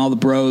all the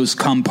bros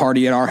come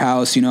party at our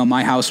house. You know,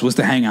 my house was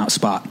the hangout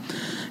spot.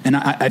 And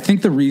I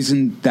think the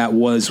reason that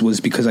was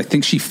because I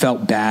think she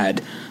felt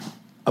bad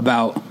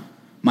about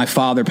my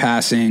father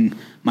passing,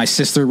 my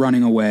sister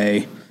running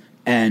away,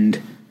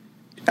 and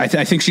I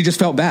think she just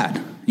felt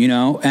bad, you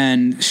know,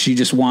 and she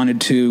just wanted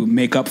to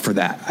make up for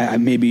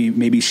that.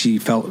 Maybe she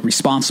felt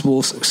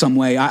responsible some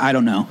way. I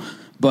don't know.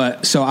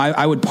 But so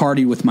I would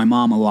party with my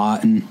mom a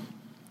lot, and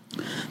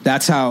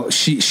that's how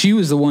she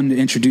was the one to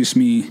introduce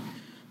me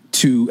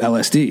to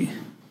LSD.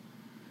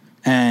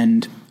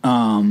 And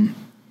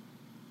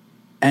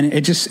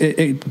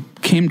it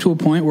came to a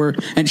point where,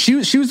 and she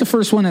was the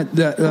first one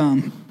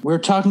that we're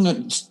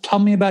talking. Tell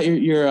me about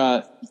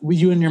your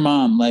you and your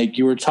mom. Like,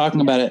 you were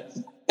talking about it.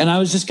 And I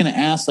was just going to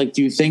ask, like,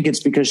 do you think it's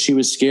because she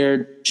was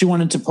scared? She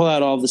wanted to pull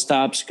out all the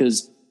stops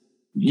because,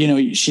 you know,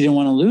 she didn't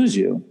want to lose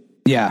you.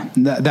 Yeah,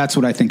 that's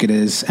what I think it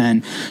is.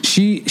 And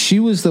she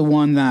was the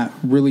one that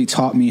really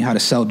taught me how to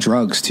sell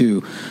drugs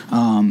too.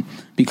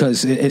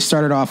 Because it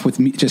started off with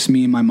me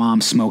and my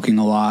mom smoking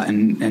a lot.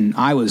 And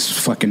I was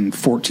fucking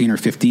 14 or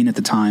 15 at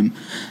the time,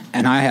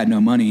 and I had no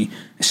money.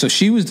 So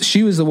she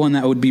was the one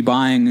that would be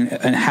buying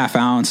a half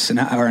ounce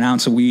or an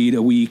ounce of weed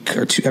a week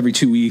or every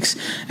 2 weeks,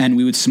 and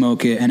we would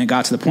smoke it. And it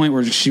got to the point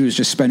where she was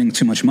just spending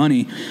too much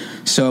money.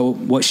 So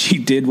what she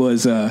did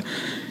was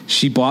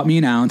she bought me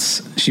an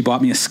ounce, she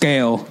bought me a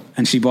scale,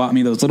 and she bought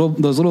me those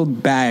little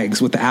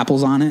bags with the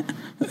apples on it.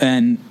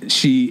 And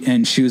she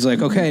was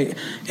like, "Okay,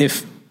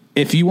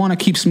 if you want to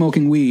keep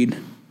smoking weed,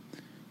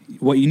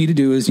 what you need to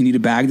do is you need to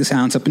bag this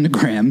ounce up into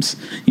grams.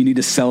 You need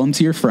to sell them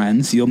to your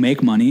friends. You'll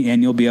make money,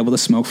 and you'll be able to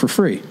smoke for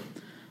free."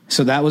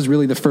 So that was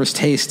really the first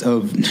taste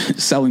of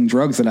selling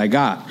drugs that I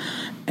got.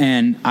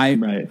 And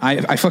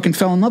I fucking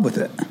fell in love with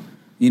it.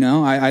 You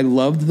know, I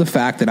loved the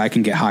fact that I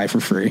can get high for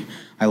free.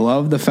 I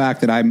love the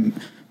fact that I'm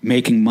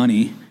making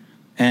money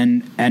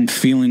and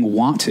feeling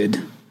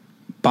wanted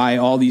by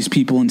all these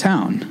people in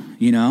town,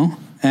 you know?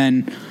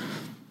 And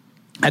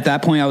at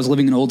that point I was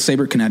living in Old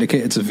Saybrook,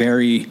 Connecticut. It's a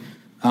very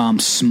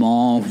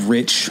small,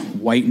 rich,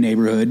 white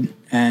neighborhood.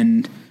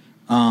 And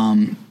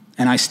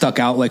I stuck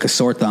out like a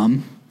sore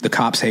thumb. The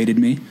cops hated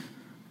me.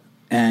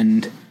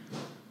 And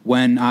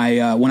when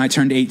I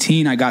turned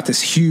 18, I got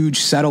this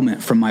huge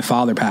settlement from my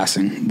father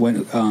passing.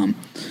 It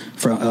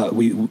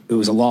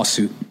was a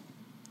lawsuit,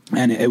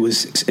 and it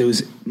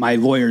was my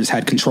lawyers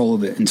had control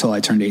of it until I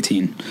turned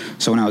 18.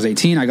 So when I was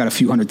 18, I got a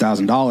few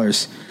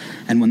 $100,000,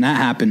 and when that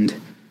happened,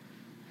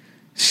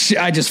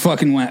 I just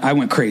fucking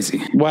went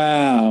crazy.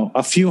 Wow,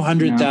 a few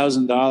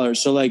 $100,000.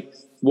 So like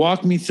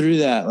walk me through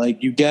that.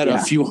 Like you get a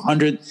few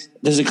hundred.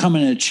 Does it come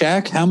in a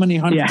check? How many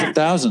hundreds of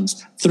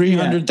thousands?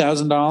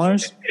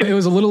 $300,000? It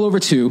was a little over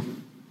 $2.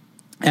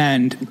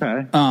 And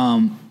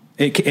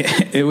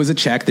it was a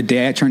check. The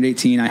day I turned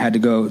 18, I had to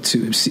go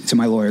to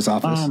my lawyer's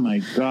office. Oh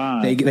my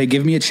God. They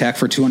give me a check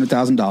for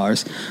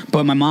 $200,000.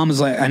 But my mom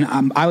was like,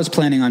 and I was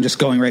planning on just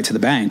going right to the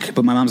bank.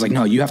 But my mom's like,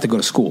 no, you have to go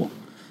to school.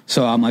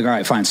 So I'm like, all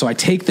right, fine. So I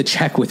take the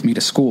check with me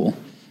to school.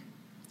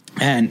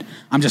 And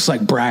I'm just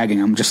like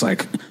bragging. I'm just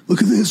like,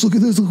 look at this,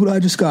 look what I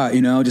just got,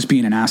 just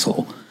being an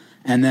asshole.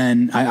 And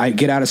then I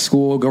get out of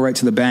school, go right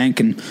to the bank.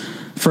 And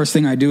first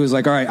thing I do is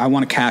like, all right, I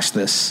want to cash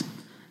this.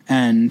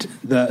 And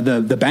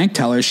the bank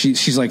teller,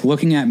 she's like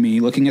looking at me,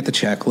 looking at the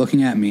check,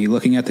 looking at me,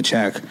 looking at the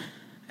check.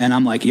 And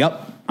I'm like,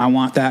 yep, I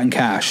want that in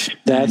cash.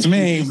 That's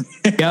me.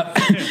 Yep.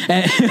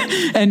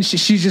 And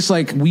she's just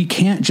like, we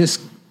can't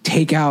just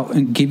take out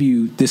and give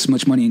you this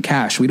much money in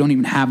cash. We don't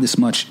even have this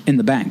much in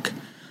the bank.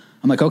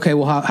 I'm like, okay,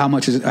 well, how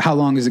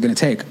long is it going to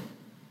take?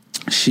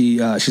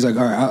 She's like,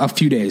 all right, a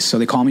few days. So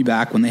they call me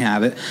back when they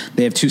have it.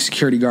 They have 2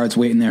 security guards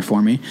waiting there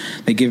for me.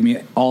 They give me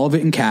all of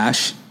it in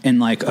cash in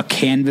like a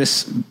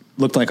canvas,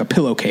 looked like a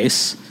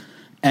pillowcase.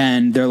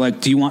 And they're like,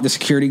 do you want the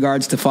security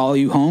guards to follow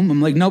you home?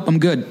 I'm like, nope, I'm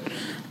good.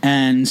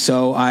 And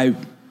so I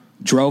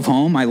drove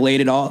home. I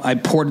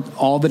poured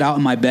all of it out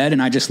in my bed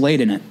and I just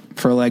laid in it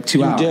for like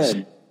 2 hours. You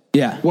did?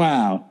 Yeah.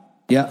 Wow.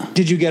 Yeah.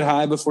 Did you get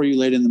high before you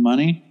laid in the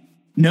money?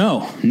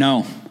 No,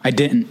 I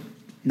didn't.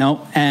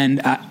 No. And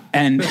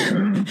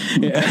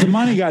the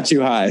money got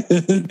you high.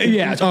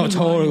 Yeah. Oh,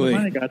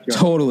 totally.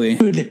 Totally.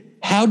 Dude,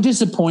 how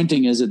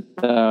disappointing is it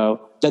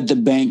though that the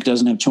bank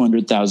doesn't have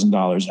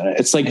 $200,000 in it?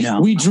 It's like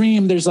we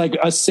dream there's like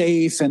a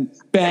safe and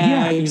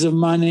bags of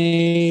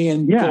money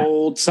and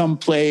gold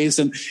someplace,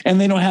 and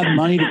they don't have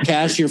money to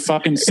cash your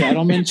fucking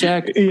settlement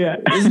check. Yeah,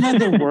 isn't that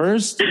the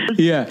worst?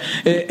 Yeah,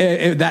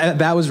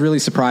 that was really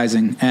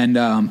surprising,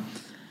 and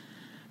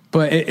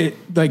but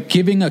it like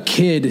giving a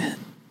kid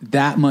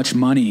that much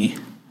money,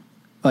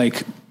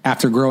 like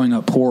after growing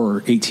up poor,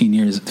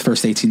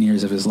 first 18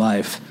 years of his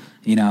life,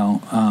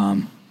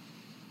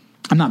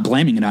 I'm not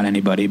blaming it on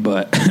anybody,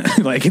 but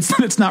like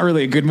it's not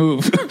really a good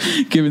move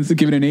giving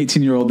an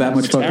 18-year-old that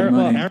much fucking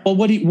money. Well,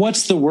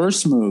 what's the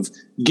worst move?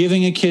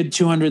 Giving a kid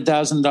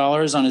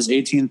 $200,000 on his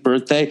 18th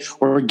birthday,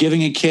 or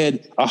giving a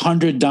kid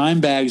 100 dime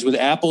bags with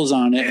apples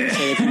on it and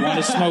say, if you want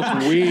to smoke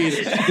weed,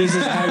 this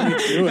is how you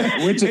do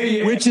it.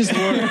 Which is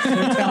worse? You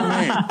tell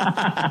me.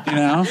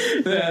 Yeah,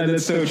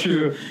 that's so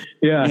true.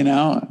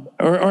 Yeah.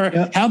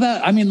 Or how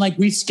about, I mean, like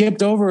we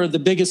skipped over the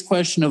biggest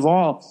question of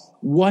all.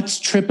 What's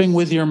tripping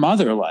with your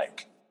mother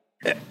like?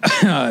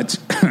 I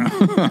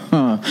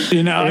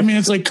mean,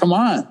 it's like, come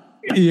on.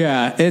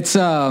 Yeah, it's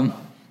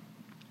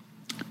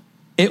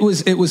it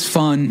was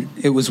fun.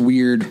 It was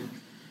weird.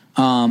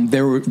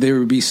 There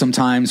would be some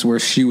times where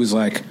she was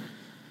like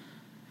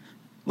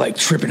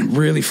tripping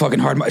really fucking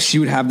hard. She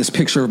would have this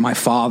picture of my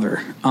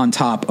father on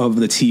top of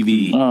the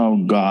TV.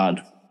 Oh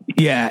God.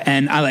 Yeah,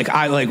 and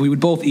I we would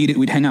both eat it.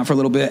 We'd hang out for a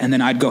little bit, and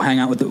then I'd go hang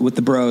out with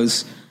the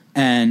bros.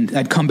 And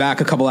I'd come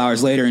back a couple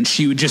hours later and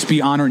she would just be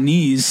on her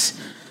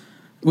knees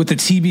with the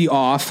TV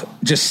off,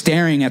 just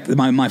staring at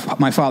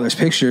my father's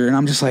picture. And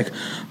I'm just like,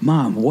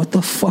 Mom, what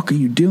the fuck are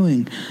you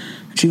doing?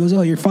 And she goes,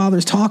 oh, your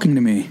father's talking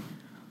to me.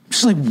 I'm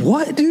just like,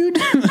 what, dude?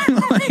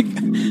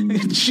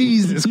 Like,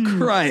 Jesus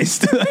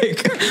Christ.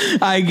 Like,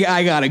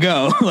 I gotta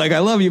go. Like, I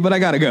love you, but I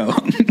gotta go.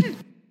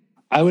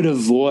 I would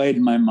avoid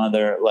my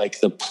mother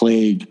like the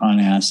plague on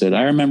acid.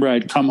 I remember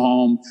I'd come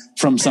home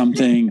from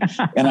something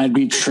and I'd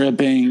be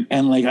tripping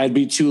and like I'd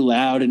be too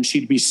loud and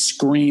she'd be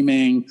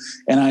screaming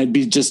and I'd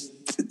be just,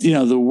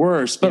 the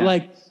worst. But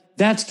like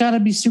that's got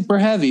to be super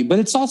heavy, but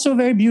it's also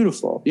very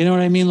beautiful. You know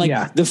what I mean?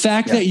 Like the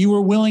fact that you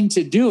were willing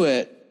to do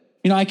it,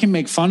 I can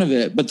make fun of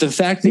it, but the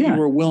fact that you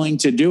were willing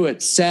to do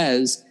it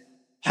says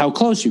how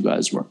close you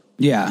guys were.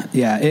 Yeah.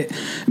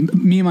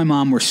 Me and my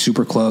mom were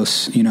super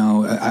close.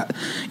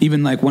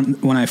 Even like when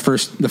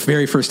the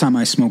very first time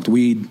I smoked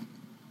weed,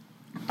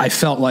 I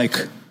felt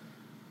like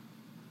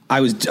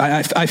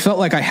I felt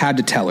like I had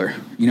to tell her.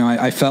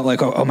 I felt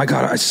like, oh my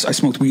God, I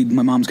smoked weed.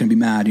 My mom's gonna be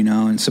mad.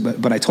 And so,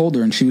 but I told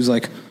her, and she was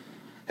like,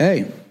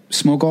 "Hey,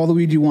 smoke all the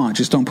weed you want.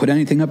 Just don't put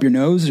anything up your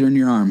nose or in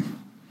your arm."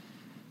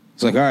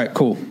 It's like, all right,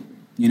 cool.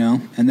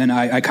 And then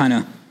I kind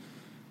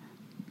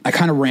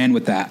of ran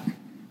with that,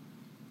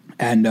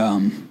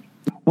 and.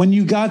 When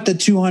you got the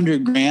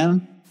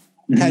 $200,000,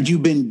 had you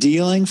been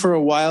dealing for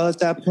a while at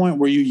that point?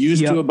 Were you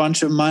used to a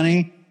bunch of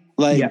money?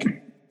 Like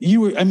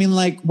you were, I mean,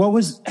 like what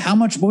was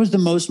the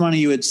most money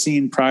you had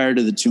seen prior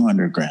to the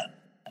 $200,000?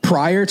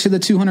 Prior to the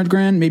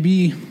 $200,000,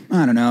 maybe,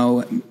 I don't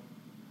know,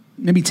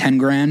 maybe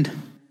 $10,000.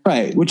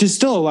 Right. Which is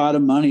still a lot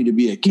of money to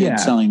be a kid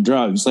selling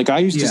drugs. Like I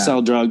used to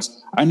sell drugs.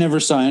 I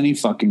never saw any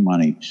fucking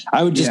money.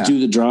 I would just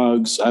do the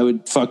drugs. I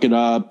would fuck it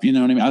up. You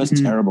know what I mean? I was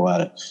terrible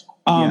at it.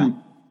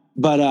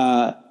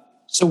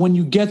 So when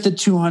you get the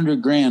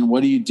 $200,000,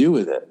 what do you do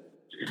with it?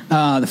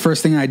 The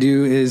first thing I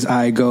do is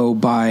I go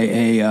buy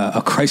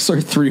a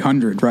Chrysler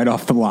 300 right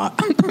off the lot.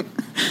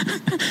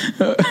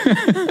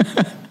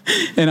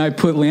 and I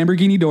put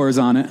Lamborghini doors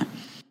on it.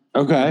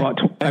 Okay.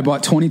 I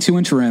bought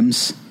 22-inch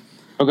rims.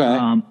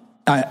 Okay.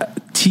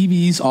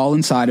 TVs all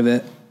inside of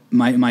it.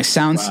 My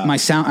sound. I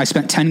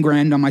spent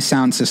 $10,000 on my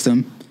sound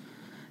system,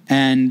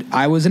 and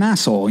I was an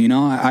asshole. You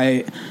know,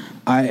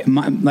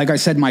 like I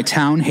said, my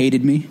town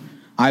hated me.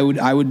 I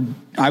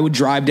would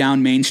drive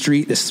down Main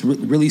Street, this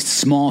really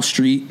small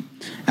street.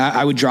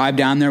 I would drive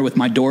down there with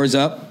my doors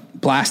up,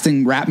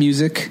 blasting rap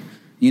music.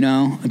 You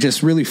know,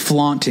 just really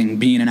flaunting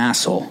being an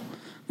asshole.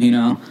 You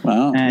know,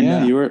 wow. And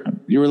yeah,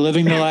 you were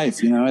living the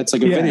life. You know, it's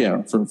like a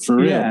video for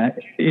real.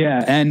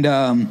 Yeah. And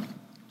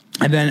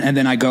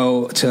then I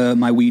go to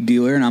my weed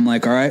dealer and I'm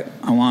like, all right,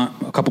 I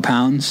want a couple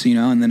pounds, you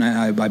know, and then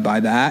I buy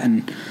that,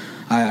 and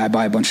I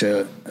buy a bunch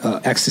of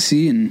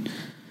ecstasy, and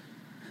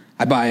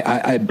I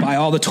buy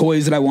all the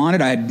toys that I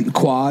wanted. I had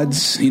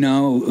quads, you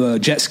know,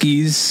 jet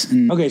skis.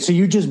 And okay, so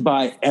you just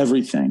buy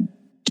everything.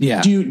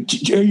 Yeah. Are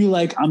you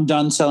like, I'm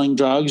done selling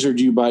drugs, or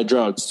do you buy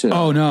drugs too?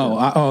 Oh no.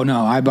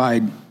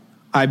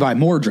 I buy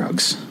more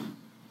drugs.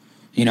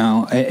 You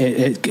know,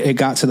 it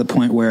got to the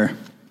point where,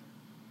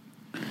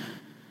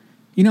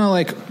 you know,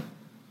 like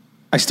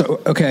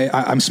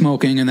I'm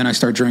smoking, and then I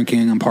start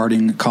drinking, I'm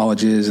partying at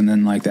colleges, and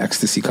then like the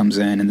ecstasy comes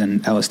in, and then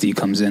LSD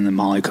comes in, and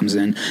Molly comes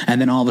in, and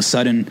then all of a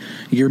sudden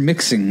you're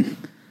mixing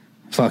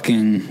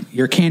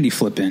you're candy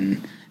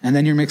flipping, and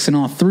then you're mixing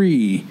all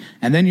three,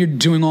 and then you're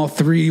doing all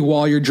three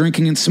while you're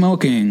drinking and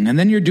smoking, and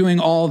then you're doing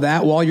all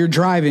that while you're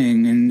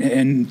driving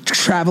and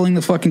traveling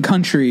the fucking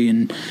country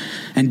and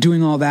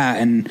doing all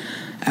that. And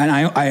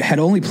I had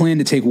only planned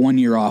to take 1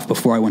 year off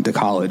before I went to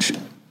college.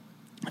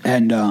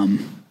 And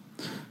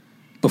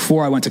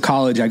before I went to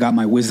college, I got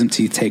my wisdom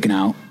teeth taken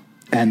out,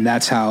 and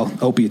that's how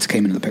opiates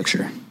came into the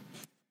picture.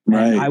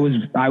 Right. I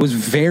was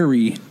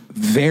very,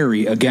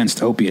 very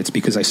against opiates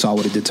because I saw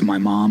what it did to my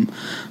mom.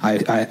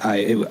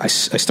 I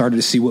started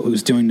to see what it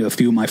was doing to a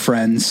few of my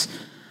friends.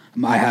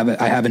 I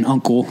have an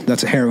uncle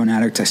that's a heroin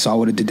addict. I saw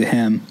what it did to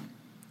him.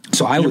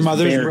 So I was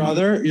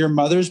your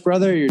mother's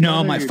brother.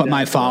 No,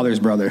 my father's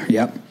brother.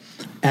 Yep.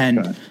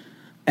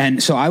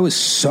 And so I was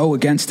so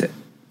against it.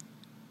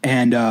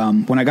 And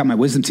when I got my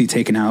wisdom teeth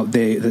taken out,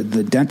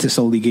 the dentist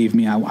only gave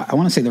me, I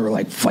want to say they were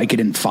like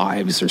Vicodin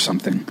 5s or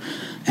something.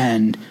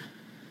 And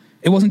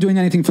it wasn't doing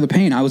anything for the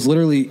pain. I was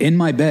literally in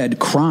my bed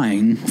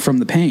crying from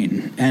the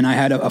pain. And I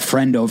had a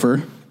friend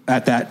over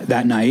at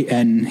that night,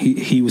 and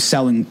he was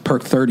selling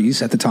Perk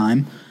 30s at the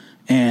time.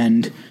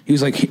 And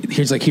he's like,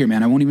 here,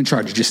 man, I won't even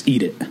charge you. Just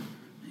eat it.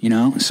 You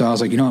know? So I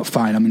was like, you know what?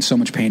 Fine. I'm in so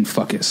much pain.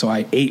 Fuck it. So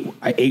I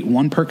ate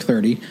one Perk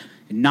 30.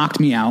 It knocked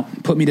me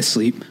out, put me to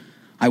sleep.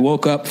 I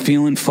woke up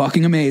feeling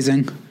fucking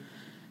amazing.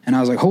 And I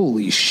was like,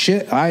 holy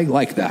shit, I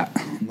like that.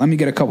 Let me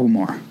get a couple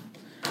more.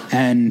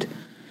 And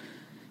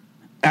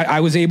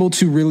I was able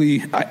to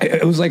really,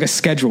 it was like a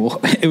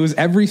schedule. It was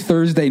every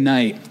Thursday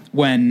night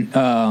when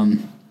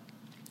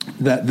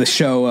the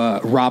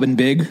show Robin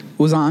Big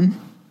was on.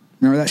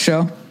 Remember that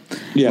show?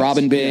 Yes.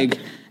 Robin Big.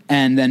 Yeah.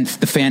 And then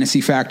the Fantasy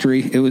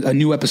Factory. It was a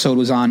new episode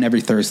was on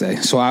every Thursday.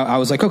 So I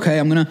was like, okay,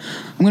 I'm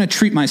gonna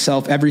treat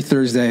myself every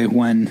Thursday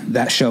when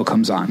that show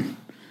comes on.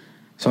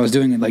 So I was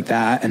doing it like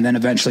that, and then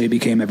eventually it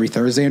became every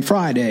Thursday and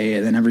Friday,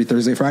 and then every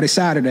Thursday, Friday,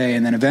 Saturday,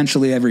 and then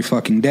eventually every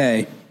fucking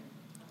day.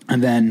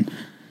 And then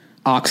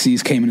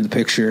oxys came into the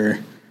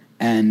picture,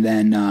 and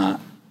then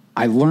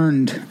I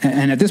learned,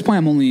 and at this point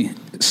I'm only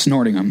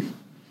snorting them.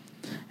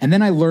 And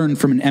then I learned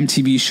from an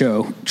MTV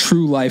show,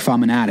 True Life,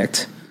 I'm an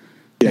Addict,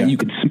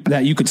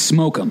 that you could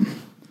smoke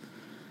them.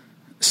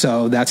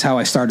 So that's how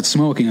I started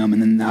smoking them.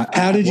 And then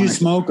how did you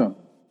smoke them?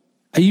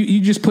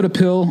 You just put a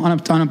pill on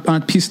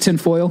a piece of tin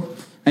foil,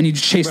 and you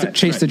chase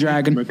the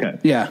dragon. Okay.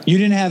 Yeah. You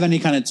didn't have any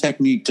kind of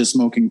technique to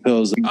smoking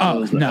pills.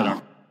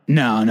 No.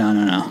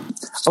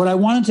 What I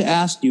wanted to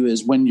ask you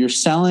is, when you're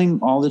selling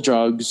all the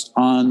drugs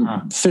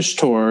on Fish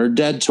Tour or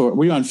Dead Tour,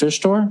 were you on Fish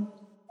Tour?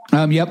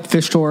 Yep,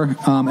 Fish Tour.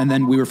 And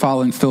then we were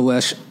following Phil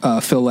Lesh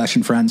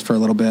and Friends for a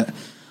little bit.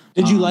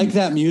 Did you like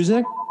that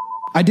music?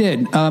 I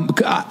did.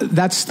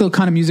 That's the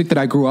kind of music that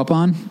I grew up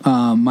on.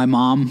 My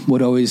mom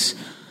would always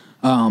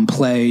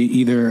play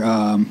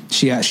either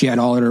she had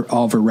all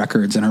of her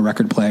records in her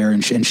record player,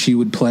 and she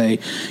would play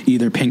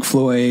either Pink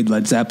Floyd,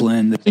 Led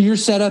Zeppelin. So you're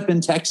set up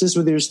in Texas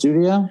with your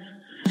studio?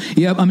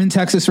 Yep, I'm in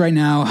Texas right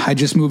now. I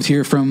just moved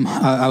here from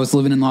I was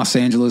living in Los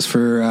Angeles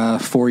for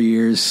 4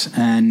 years,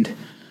 and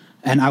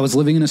I was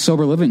living in a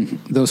sober living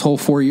those whole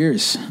 4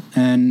 years,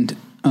 and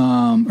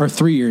or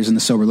 3 years in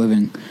the sober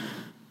living.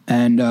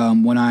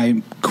 And when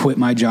I quit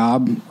my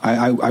job,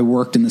 I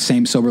worked in the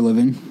same sober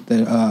living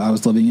that I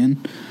was living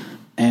in.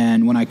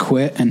 And when I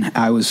quit and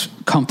I was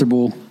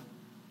comfortable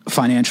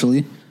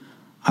financially,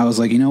 I was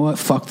like, you know what?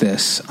 Fuck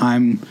this.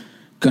 I'm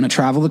going to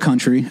travel the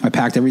country. I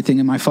packed everything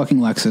in my fucking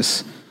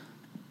Lexus,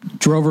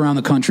 drove around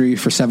the country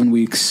for 7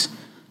 weeks,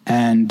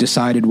 and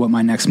decided what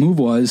my next move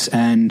was.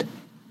 And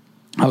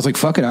I was like,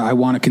 fuck it. I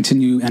want to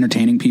continue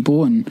entertaining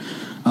people. And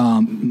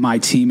my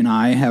team and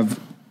I have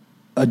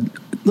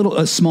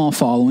a small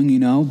following, you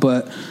know,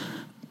 but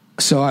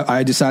so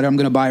I decided I'm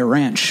going to buy a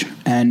ranch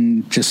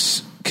and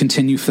just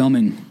continue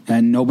filming,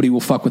 and nobody will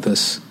fuck with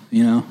us,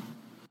 you know?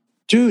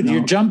 Dude,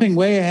 you're jumping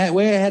way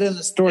ahead in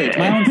the story. It's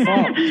my own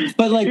fault.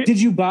 But like,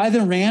 did you buy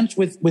the ranch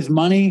with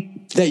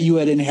money that you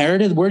had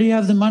inherited? Where do you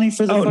have the money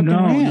for the fucking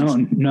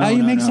ranch? No, how do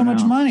you make so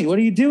much money? What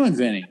are you doing,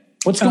 Vinny?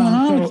 What's going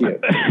on with you?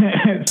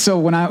 So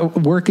when I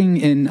working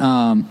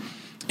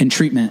in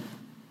treatment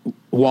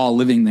while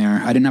living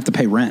there, I didn't have to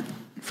pay rent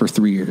for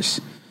 3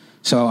 years.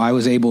 So I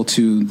was able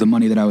to, the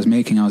money that I was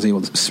making, I was able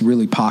to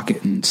really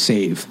pocket and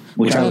save,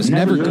 which I was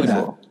never good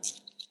at.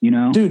 You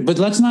know, dude, but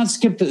let's not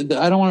skip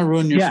I don't want to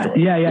ruin your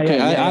story.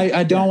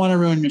 I don't want to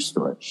ruin your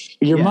story.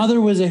 Your mother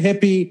was a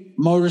hippie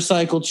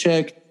motorcycle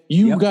chick.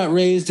 You got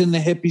raised in the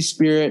hippie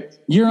spirit.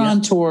 You're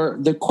on tour.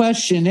 The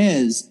question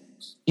is,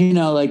 you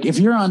know, like if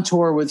you're on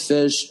tour with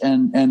Fish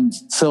and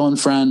Phil and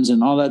friends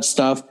and all that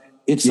stuff,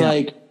 it's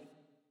like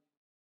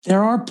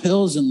there are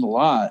pills in the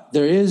lot.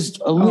 There is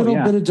a little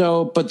bit of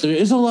dope, but there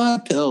is a lot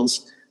of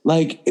pills.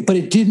 Like, but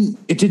it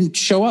didn't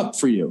show up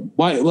for you.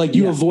 Why? Like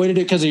you avoided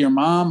it because of your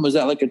mom? Was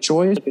that like a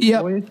choice?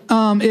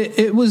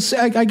 It was,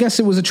 I guess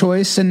it was a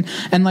choice. And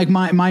like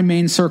my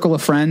main circle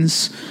of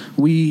friends,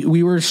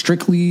 we were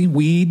strictly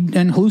weed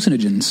and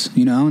hallucinogens,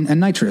 you know,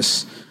 and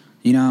nitrous,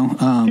 you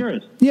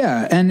know,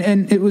 yeah.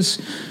 And it was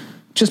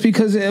just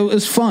because it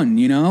was fun,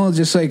 you know,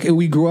 just like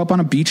we grew up on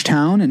a beach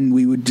town and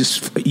we would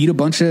just eat a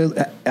bunch of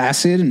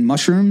acid and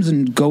mushrooms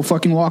and go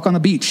fucking walk on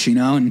the beach, you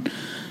know,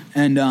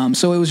 and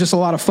so it was just a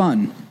lot of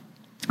fun.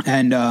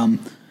 And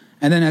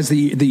then as the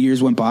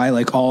years went by,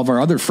 like all of our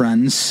other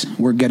friends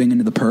were getting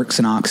into the perks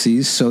and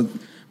oxys. So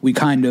we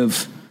kind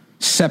of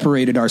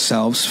separated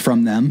ourselves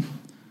from them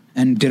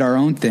and did our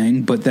own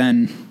thing. But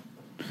then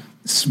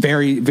it's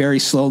very, very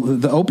slow.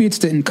 The opiates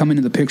didn't come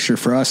into the picture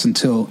for us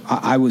until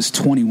I was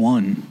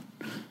 21.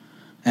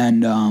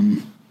 And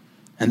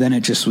then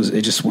it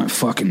just went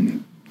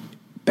fucking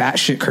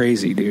batshit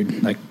crazy,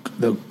 dude. Like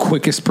the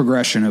quickest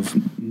progression of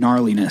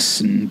gnarliness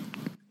and.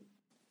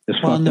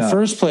 Well, in the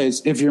first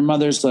place, if your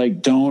mother's like, I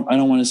don't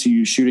want to see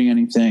you shooting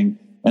anything,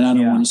 and I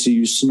don't want to see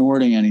you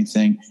snorting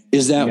anything,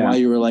 is that why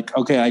you were like,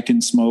 okay, I can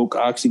smoke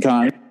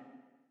OxyContin?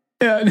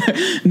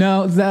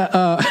 No, that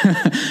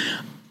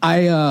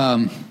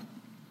I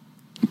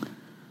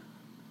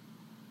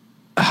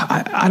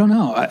don't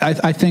know.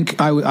 I think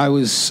I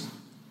was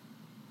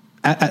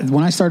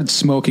when I started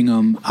smoking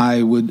them,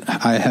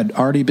 I had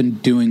already been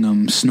doing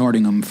them,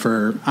 snorting them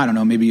for, I don't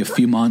know, maybe a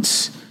few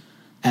months,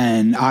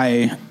 and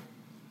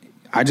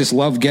I just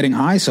love getting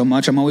high so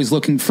much. I'm always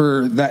looking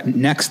for that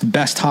next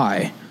best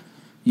high,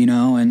 you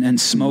know, and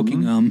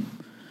smoking them.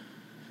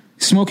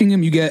 Smoking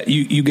them, you get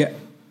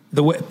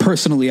the way,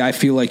 personally, I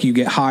feel like you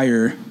get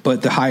higher,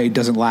 but the high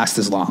doesn't last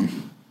as long.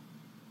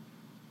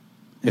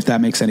 If that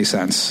makes any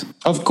sense.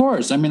 Of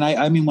course. I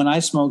mean, when I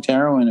smoked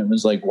heroin, it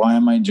was like, why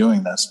am I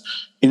doing this?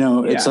 You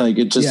know, it's like,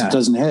 it just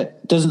doesn't hit,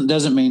 it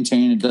doesn't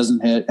maintain, it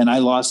doesn't hit. And I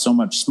lost so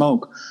much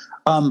smoke.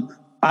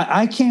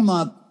 I came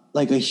up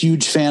like a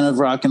huge fan of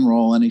rock and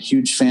roll and a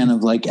huge fan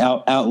of like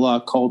outlaw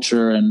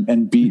culture and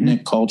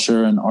beatnik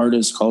culture and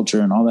artist culture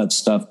and all that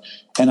stuff.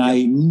 And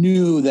I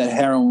knew that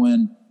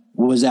heroin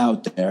was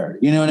out there,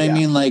 you know what I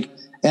mean? Like,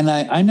 and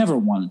I never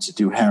wanted to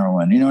do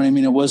heroin, you know what I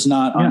mean? It was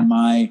not on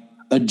my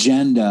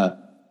agenda,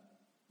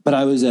 but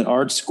I was at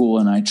art school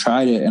and I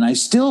tried it and I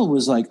still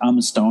was like, I'm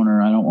a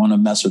stoner. I don't want to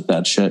mess with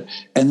that shit.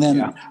 And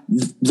then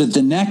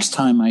the next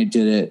time I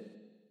did it,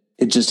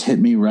 it just hit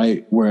me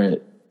right where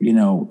it, you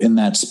know, in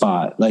that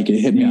spot, like it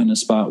hit me in a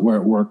spot where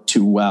it worked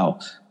too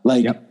well.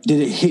 Like,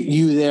 did it hit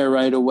you there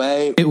right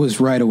away? It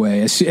was right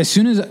away. As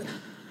soon as,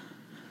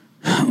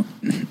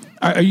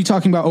 are you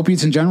talking about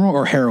opiates in general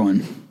or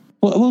heroin?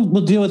 Well,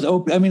 we'll deal with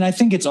opiates. I mean, I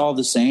think it's all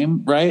the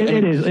same, right?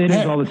 It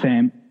is all the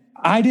same.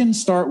 I didn't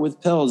start with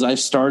pills. I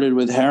started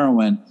with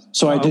heroin.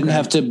 So I didn't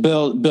have to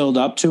build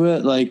up to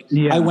it. Like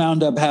I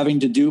wound up having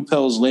to do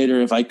pills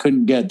later if I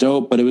couldn't get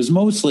dope, but it was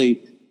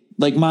mostly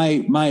like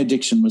my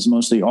addiction was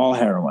mostly all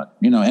heroin,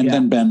 you know, and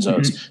then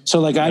benzos. So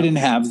like I didn't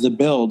have the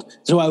build.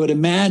 So I would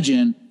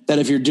imagine that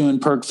if you're doing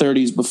perk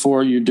 30s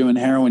before you're doing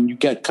heroin, you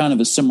get kind of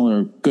a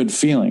similar good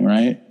feeling,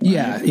 right?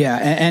 Yeah.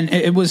 And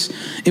it was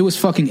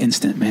fucking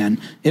instant, man.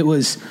 It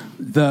was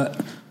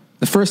the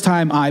first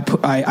time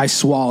I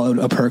swallowed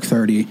a perk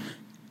 30,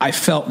 I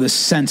felt this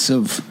sense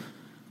of,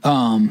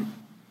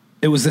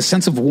 it was the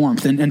sense of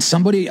warmth, and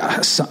somebody,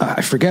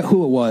 I forget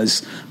who it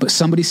was, but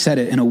somebody said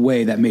it in a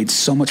way that made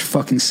so much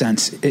fucking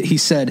sense. He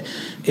said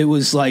it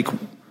was like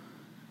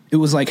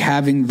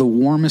having the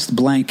warmest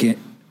blanket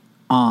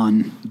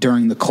on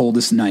during the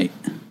coldest night.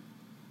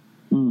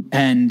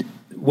 And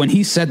when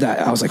he said that,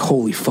 I was like,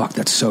 holy fuck,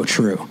 that's so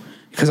true.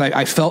 Because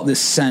I felt this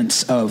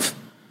sense of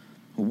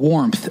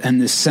warmth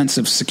and this sense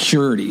of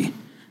security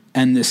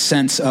and this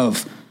sense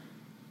of,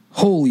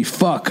 holy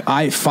fuck,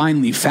 I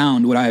finally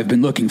found what I've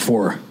been looking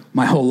for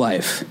my whole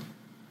life,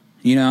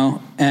 you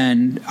know?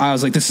 And I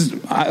was like,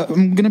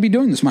 I'm going to be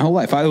doing this my whole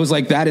life. I was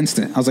like that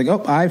instant. I was like,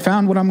 oh, I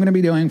found what I'm going to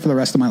be doing for the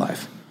rest of my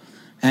life.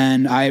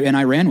 And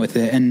I ran with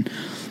it.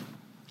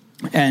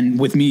 And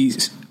with me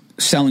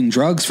selling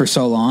drugs for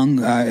so long,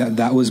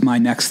 that was my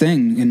next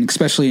thing. And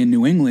especially in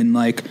New England,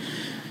 like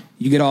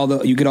you get all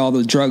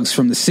the drugs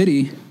from the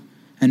city,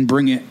 and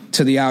bring it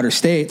to the outer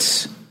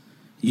states,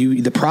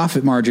 the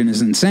profit margin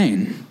is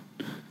insane.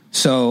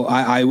 So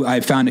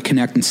I found a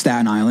Connect in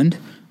Staten Island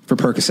for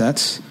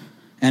Percocets,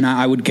 and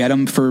I would get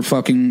them for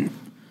fucking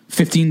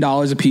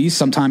 $15 a piece,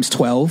 sometimes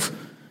 $12,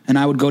 and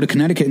I would go to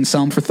Connecticut and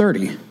sell them for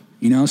 $30.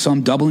 You know, so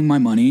I'm doubling my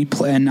money,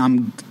 and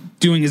I'm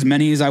doing as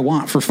many as I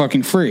want for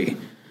fucking free.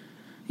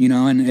 You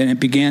know, and it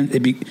became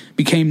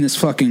this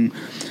fucking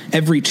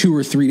every 2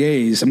 or 3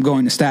 days I'm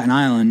going to Staten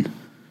Island,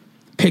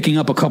 picking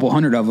up a couple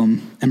hundred of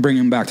them and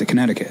bringing them back to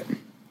Connecticut.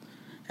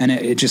 And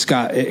it just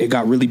got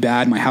really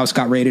bad. My house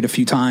got raided a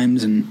few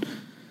times, and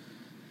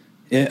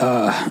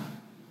and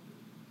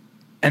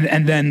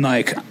then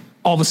like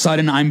all of a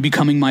sudden I'm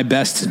becoming my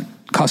best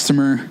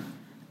customer,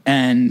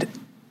 and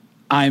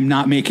I'm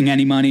not making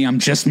any money. I'm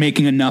just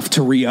making enough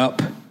to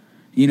re-up,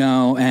 you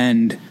know,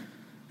 and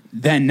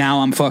then now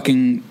I'm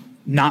fucking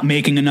not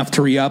making enough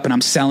to re-up, and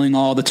I'm selling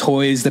all the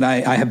toys that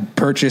I have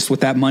purchased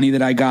with that money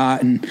that I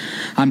got. And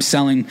I'm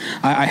selling,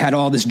 I had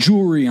all this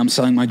jewelry. I'm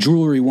selling my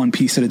jewelry one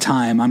piece at a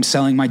time. I'm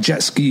selling my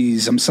jet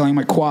skis. I'm selling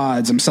my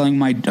quads.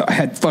 I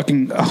had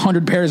fucking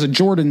 100 pairs of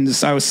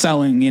Jordans I was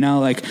selling, you know,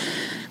 like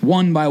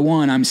one by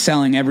one, I'm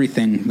selling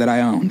everything that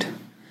I owned.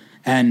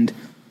 And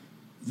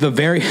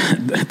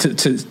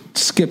to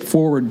skip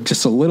forward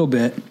just a little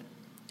bit,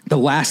 the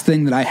last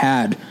thing that I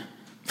had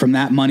from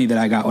that money that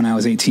I got when I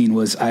was 18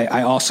 was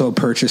I also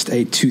purchased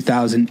a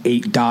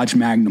 2008 Dodge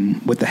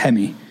Magnum with the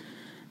Hemi,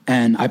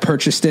 and I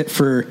purchased it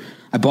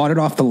I bought it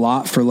off the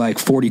lot for like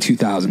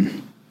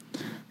 $42,000,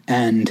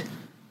 and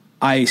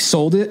I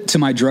sold it to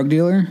my drug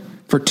dealer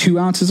for 2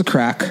 ounces of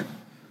crack,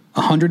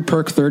 100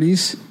 perk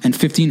 30s, and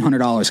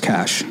 $1,500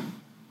 cash.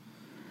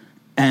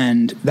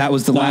 And that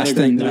was the last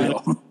thing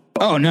that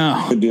oh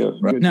no, good deal.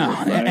 Right. No.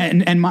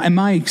 Right. And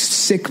my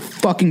sick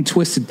fucking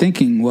twisted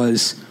thinking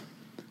was,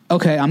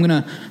 okay, I'm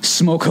going to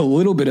smoke a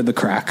little bit of the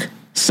crack,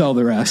 sell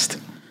the rest,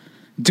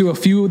 do a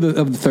few of the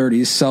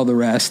 30s, sell the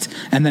rest.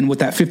 And then with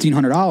that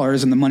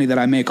 $1,500 and the money that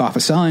I make off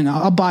of selling,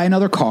 I'll buy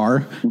another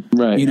car.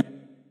 Right. You know,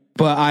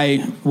 but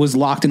I was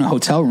locked in a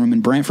hotel room in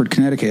Brantford,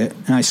 Connecticut,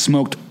 and I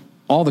smoked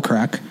all the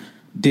crack,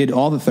 did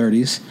all the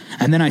 30s.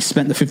 And then I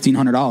spent the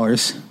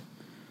 $1,500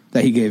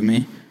 that he gave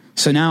me.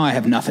 So now I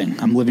have nothing.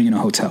 I'm living in a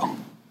hotel,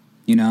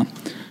 you know,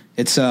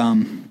 it's,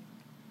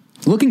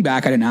 looking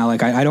back at it now,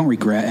 like I don't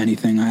regret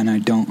anything, and I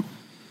don't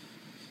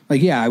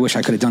like, yeah, I wish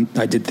I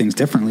did things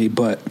differently,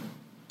 but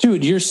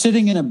dude, you're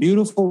sitting in a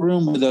beautiful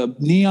room with a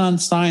neon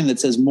sign that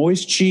says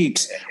moist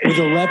cheeks with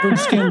a leopard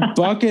skin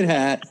bucket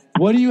hat.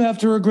 What do you have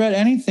to regret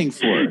anything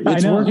for?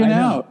 It's working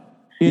out,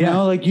 you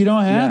know, like you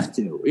don't have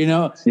to, you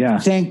know,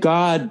 thank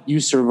God you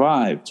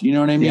survived. You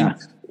know what I mean? Yeah.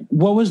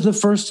 What was the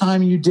first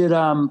time you did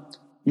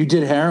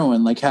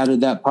heroin? Like, how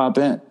did that pop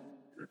in?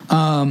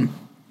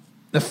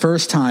 The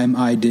first time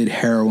I did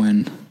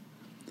heroin,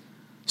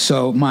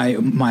 so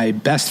my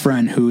best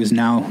friend, who is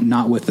now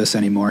not with us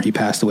anymore, he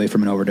passed away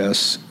from an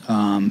overdose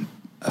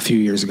a few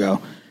years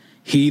ago.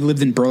 He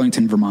lived in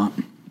Burlington,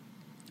 Vermont,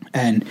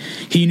 and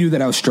he knew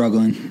that I was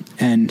struggling,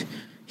 and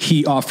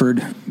he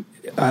offered,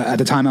 at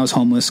the time I was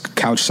homeless,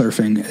 couch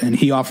surfing, and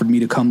he offered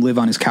me to come live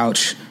on his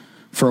couch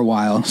for a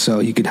while so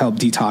he could help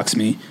detox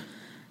me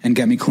and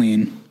get me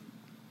clean.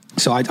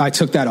 So I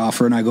took that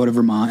offer, and I go to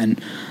Vermont,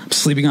 and I'm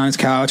sleeping on his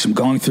couch. I'm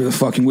going through the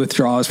fucking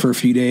withdrawals for a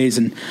few days,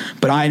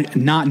 but I,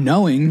 not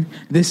knowing,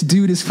 this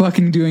dude is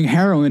fucking doing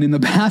heroin in the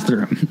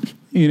bathroom,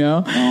 you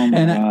know? Oh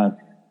my God.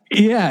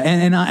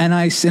 And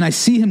I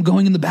see him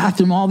going in the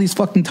bathroom all these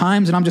fucking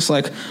times, and I'm just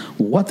like,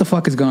 what the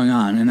fuck is going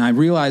on? And I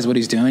realize what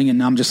he's doing,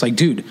 and I'm just like,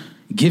 dude,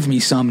 give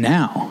me some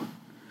now.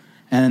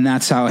 And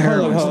that's how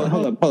heroin.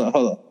 Hold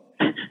up.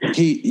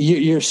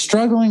 You're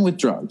struggling with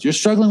drugs. You're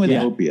struggling with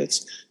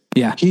opiates.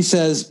 Yeah. He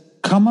says,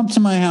 come up to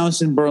my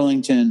house in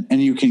Burlington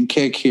and you can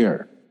kick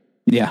here.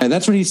 Yeah. Okay,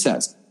 that's what he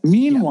says.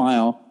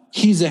 Meanwhile,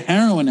 he's a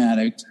heroin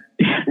addict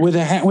with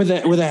a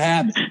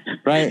habit,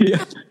 right?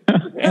 Yeah.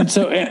 And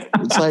so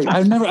it's like,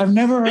 I've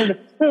never heard,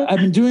 I've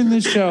been doing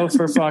this show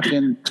for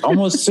fucking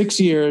almost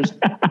 6 years.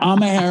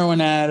 I'm a heroin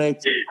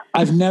addict.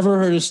 I've never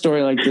heard a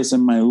story like this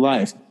in my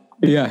life.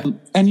 Yeah.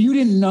 And you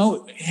didn't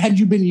know, had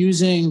you been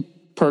using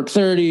perk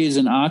 30s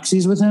and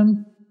oxys with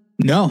him?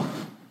 No.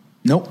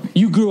 Nope.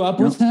 You grew up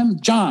with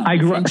him? John. I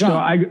grew up.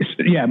 John.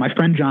 My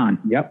friend John.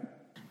 Yep.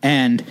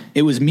 And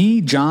it was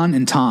me, John,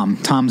 and Tom.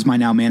 Tom's my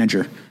now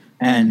manager.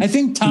 And I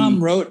think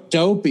Tom wrote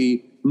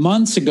Dopey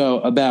months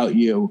ago about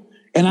you.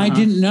 And I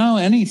didn't know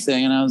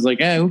anything. And I was like,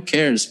 hey, who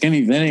cares?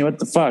 Skinny Vinny, what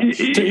the fuck?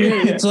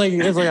 It's like,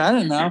 I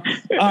don't know.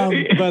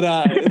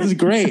 But it was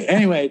great.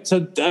 Anyway,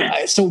 so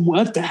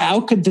how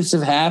could this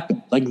have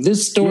happened? Like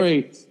this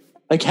story,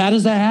 like how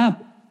does that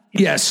happen?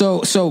 Yeah,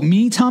 so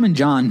me, Tom, and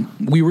John,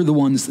 we were the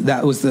ones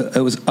it was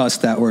us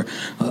that were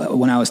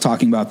when I was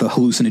talking about the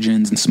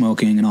hallucinogens and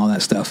smoking and all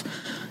that stuff.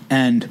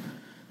 And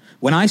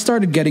when I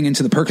started getting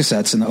into the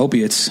Percocets and the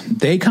opiates,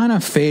 they kind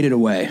of faded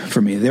away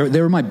from me.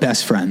 They were my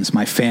best friends,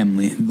 my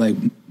family. Like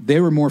they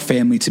were more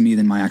family to me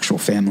than my actual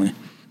family.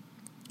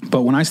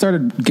 But when I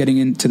started getting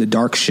into the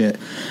dark shit,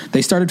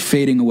 they started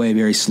fading away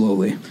very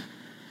slowly.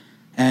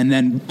 And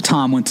then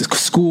Tom went to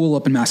school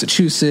up in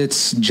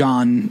Massachusetts.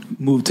 John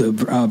moved to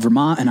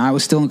Vermont, and I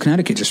was still in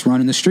Connecticut, just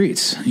running the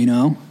streets, you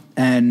know?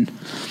 And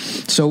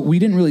so we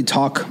didn't really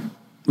talk.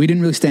 We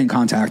didn't really stay in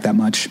contact that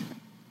much.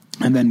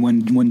 And then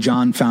when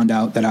John found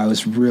out that I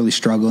was really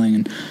struggling,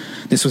 and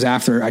this was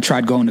after I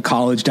tried going to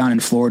college down in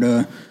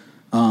Florida,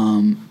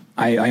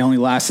 I only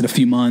lasted a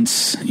few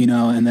months, you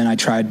know, and then I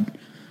tried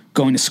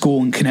going to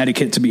school in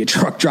Connecticut to be a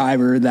truck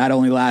driver. That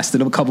only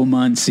lasted a couple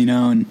months, you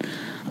know,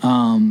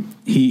 and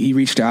he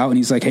reached out and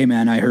he's like, hey,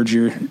 man, I heard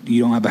you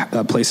don't have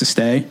a place to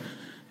stay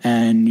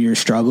and you're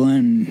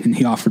struggling, and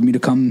he offered me to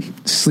come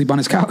sleep on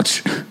his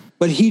couch.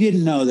 But he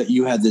didn't know that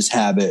you had this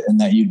habit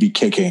and that you'd be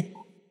kicking.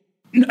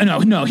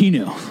 No, he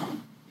knew.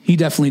 He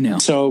definitely knew.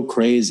 So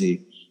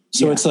crazy.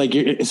 So it's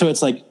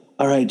like,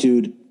 all right,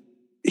 dude,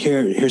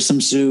 here's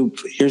some soup.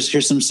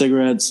 Here's some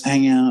cigarettes.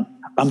 Hang out.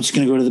 I'm just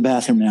going to go to the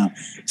bathroom now.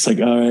 It's like,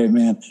 all right,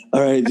 man.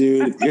 All right,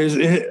 dude.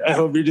 I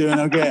hope you're doing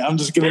okay. I'm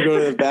just going to go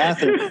to the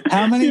bathroom.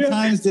 How many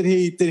times did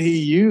he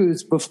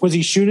use? Was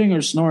he shooting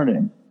or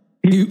snorting?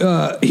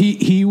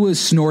 He was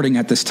snorting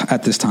at this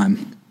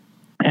time.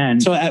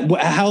 And so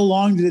how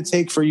long did it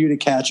take for you to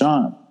catch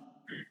on?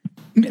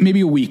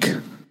 Maybe a week.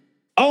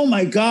 Oh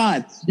my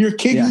God. You're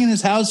kicking in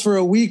his house for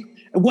a week.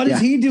 What is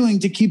he doing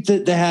to keep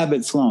the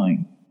habit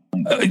flowing?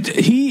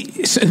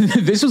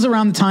 This was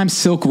around the time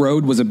Silk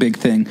Road was a big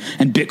thing,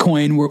 and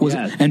Bitcoin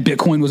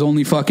was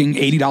only fucking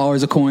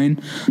 $80 a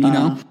coin, you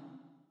know?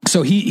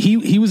 So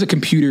he was a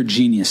computer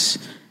genius.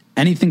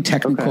 Anything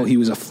technical, he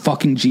was a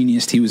fucking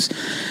genius. He was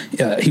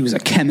a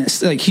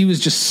chemist. Like, he was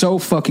just so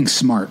fucking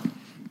smart.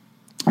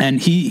 And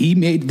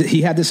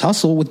he had this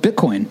hustle with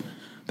Bitcoin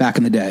back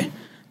in the day.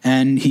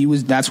 And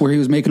that's where he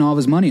was making all of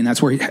his money. And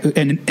that's where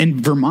and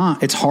in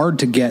Vermont, it's hard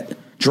to get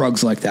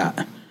drugs like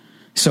that.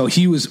 So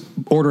he was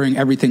ordering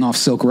everything off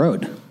Silk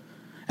Road,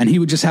 and he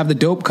would just have the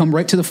dope come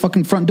right to the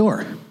fucking front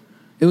door.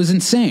 It was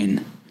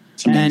insane.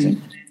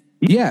 And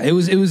yeah, it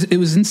was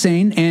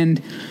insane.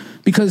 And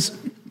because,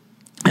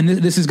 and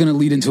this is going to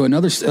lead into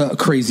another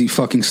crazy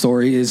fucking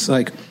story, is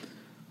like,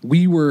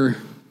 when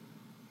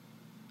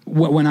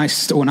I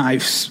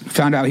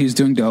found out he was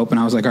doing dope, and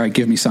I was like, all right,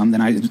 give me some.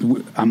 Then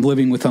I'm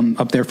living with him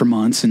up there for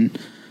months, and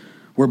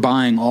we're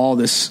buying all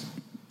this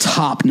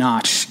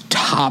top-notch,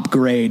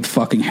 top-grade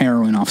fucking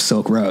heroin off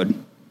Silk Road.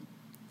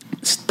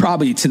 It's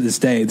probably, to this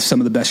day, some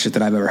of the best shit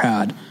that I've ever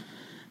had.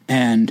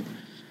 And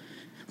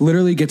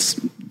literally gets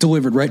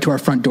delivered right to our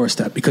front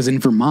doorstep, because in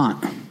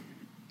Vermont,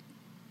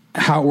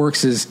 how it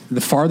works is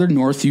the farther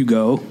north you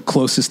go,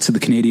 closest to the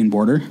Canadian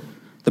border,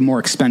 the more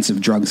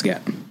expensive drugs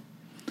get.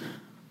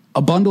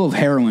 A bundle of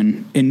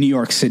heroin in New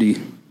York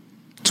City,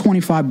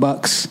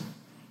 $25,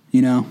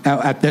 you know,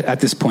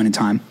 at this point in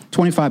time,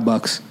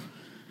 $25.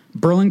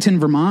 Burlington,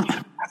 Vermont.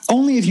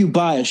 Only if you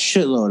buy a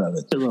shitload of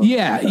it.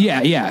 Yeah.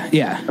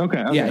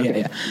 Okay.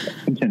 Yeah.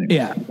 Continue.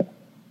 Yeah.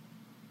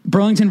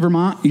 Burlington,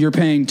 Vermont, you're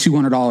paying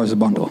 $200 a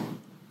bundle.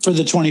 For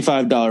the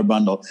 $25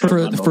 bundle.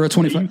 For a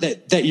 25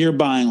 that you're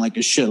buying like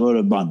a shitload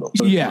of bundles.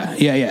 Yeah.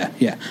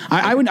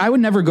 I would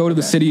never go to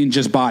the city and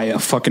just buy a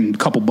fucking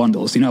couple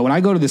bundles. You know, when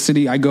I go to the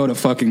city, I go to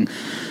fucking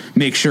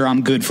make sure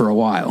I'm good for a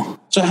while.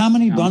 So how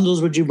many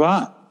bundles would you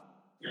buy?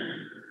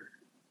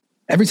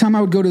 Every time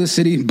I would go to the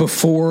city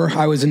before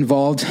I was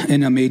involved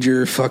in a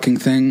major fucking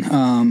thing,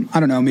 I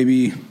don't know,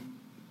 maybe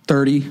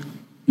 30,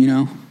 you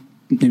know,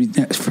 maybe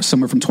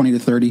somewhere from 20 to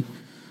 30.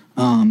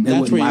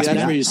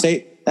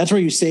 That's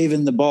where you save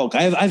in the bulk.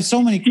 I have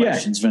so many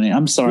questions, Vinny.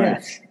 I'm sorry.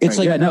 Yeah. It's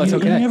like, it's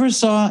okay.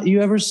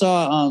 You ever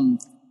saw, I'm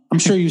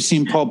sure you've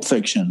seen Pulp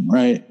Fiction,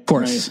 right? Of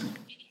course. Right?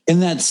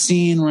 In that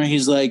scene where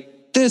he's like,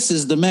 this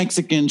is the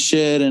Mexican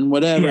shit and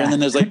whatever. Yeah. And then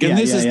there's like, and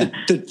this is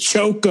the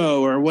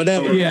Choco or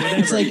whatever. Yeah.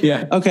 It's like,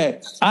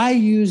 okay, I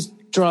used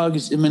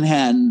drugs in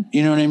Manhattan.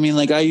 You know what I mean?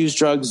 Like, I used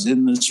drugs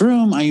in this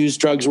room. I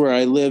used drugs where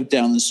I lived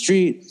down the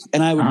street,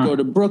 and I would go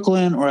to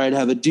Brooklyn, or I'd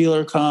have a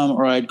dealer come,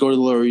 or I'd go to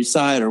the Lower East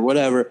Side or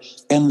whatever.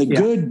 And the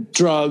good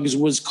drugs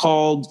was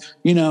called,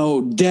 you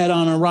know, Dead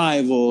on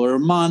Arrival or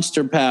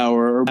Monster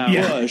Power or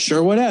Bush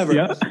or whatever.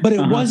 Yeah. But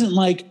it wasn't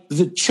like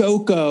the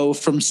Choco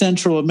from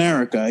Central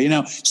America, you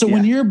know? So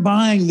when you're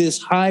buying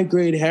this high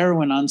grade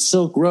heroin on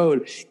Silk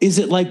Road, is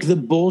it like the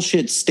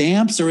bullshit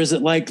stamps, or is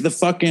it like the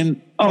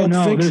fucking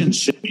fiction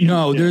shit?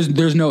 No,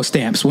 there's no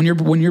stamps. When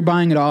you're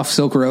buying it off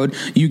Silk Road,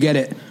 you get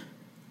it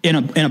in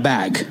a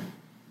bag,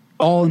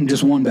 all in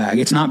just one bag.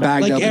 It's not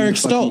bagged like up. Eric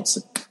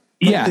Stoltz.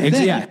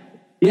 Yeah.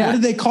 What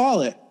did they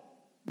call it?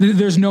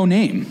 There's no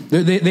name.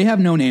 They have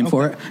no name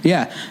for it.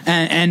 Yeah,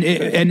 and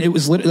it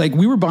was like,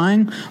 we were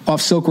buying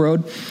off Silk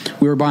Road.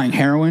 We were buying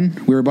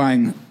heroin. We were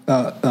buying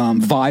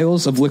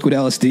vials of liquid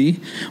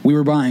LSD. We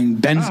were buying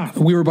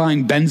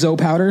benzo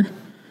powder.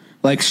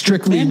 Like,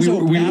 strictly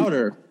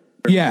powder.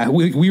 Yeah,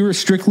 we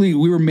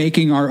were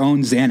making our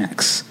own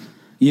Xanax,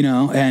 you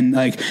know,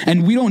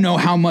 and we don't know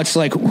how much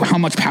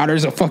powder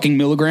is a fucking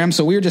milligram.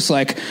 So we were just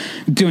like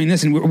doing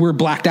this, and we're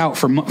blacked out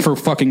for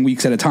fucking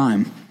weeks at a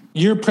time.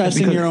 You're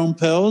pressing your own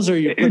pills, or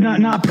you're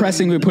not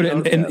pressing. We put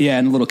it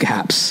in little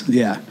caps.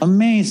 Yeah.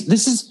 Amazing.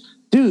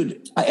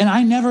 Dude, and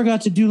I never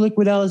got to do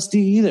liquid LSD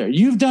either.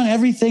 You've done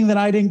everything that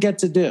I didn't get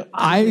to do.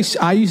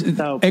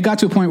 It got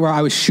to a point where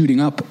I was shooting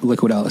up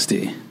liquid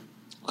LSD.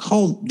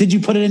 Oh, did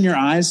you put it in your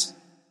eyes?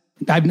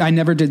 I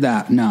never did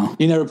that. No,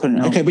 you never put it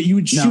in. Okay, but you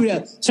would shoot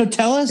it. So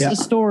tell us a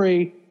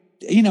story.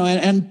 You know,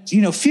 and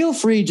feel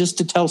free just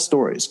to tell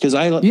stories because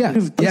this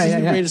is the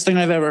greatest thing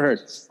I've ever heard.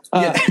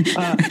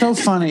 So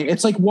funny.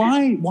 It's like,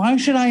 why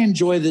should I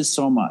enjoy this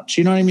so much?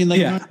 You know what I mean?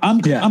 Like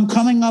I'm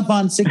coming up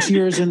on 6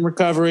 years in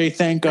recovery.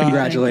 Thank God.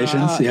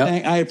 Congratulations.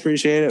 I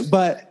appreciate it.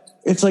 But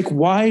it's like,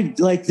 why,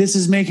 like, this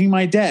is making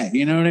my day.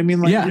 You know what I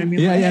mean? Like,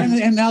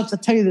 And I'll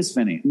tell you this,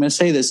 Vinny, I'm going to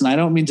say this, and I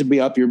don't mean to be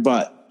up your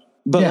butt,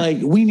 but like,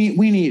 we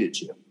needed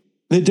you.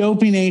 The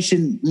Dopey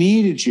Nation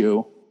needed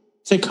you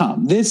to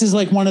come. This is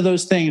like one of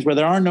those things where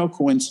there are no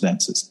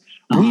coincidences.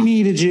 We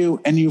needed you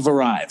and you've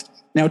arrived.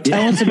 Now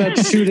tell us about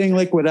shooting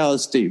liquid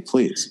LSD,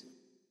 please.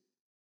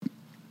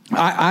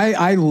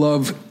 I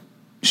love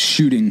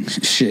shooting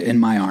shit in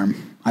my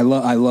arm. I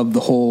love the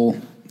whole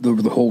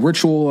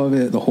ritual of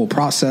it, the whole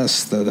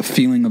process, the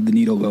feeling of the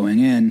needle going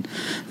in,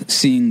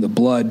 seeing the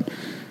blood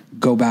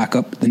go back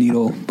up the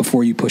needle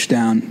before you push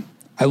down.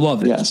 I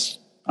love it. Yes.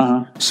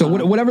 So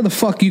whatever the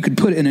fuck you could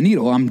put in a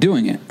needle, I'm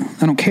doing it.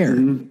 I don't care.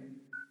 Mm-hmm.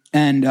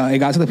 And it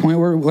got to the point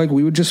where like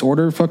we would just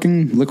order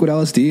fucking liquid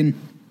LSD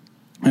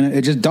and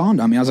it just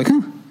dawned on me. I was like,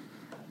 I'm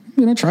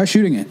going to try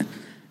shooting it.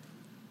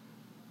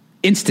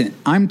 Instant.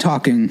 I'm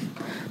talking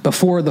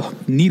before the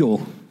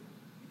needle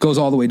goes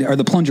all the way down, or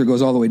the plunger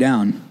goes all the way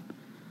down.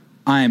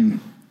 I'm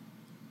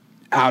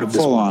out of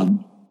this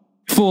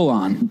full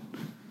on.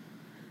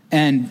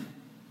 And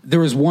there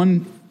was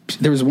one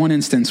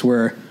instance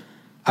where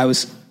I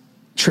was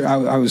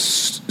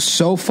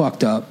so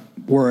fucked up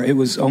where it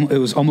was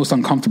almost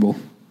uncomfortable.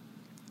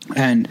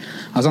 And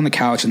I was on the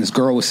couch and this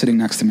girl was sitting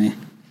next to me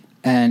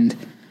and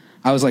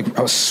I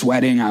was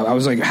sweating. I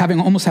was like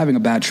almost having a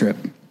bad trip.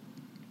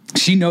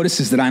 She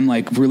notices that I'm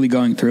like really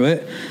going through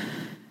it.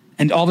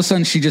 And all of a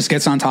sudden she just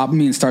gets on top of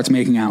me and starts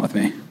making out with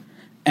me.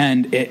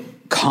 And it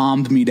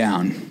calmed me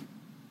down.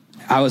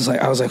 I was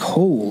like,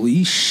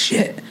 holy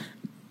shit,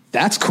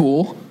 that's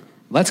cool.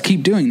 Let's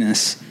keep doing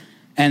this.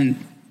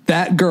 And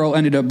that girl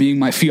ended up being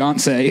my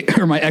fiance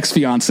or my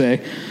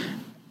ex-fiance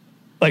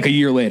like a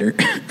year later.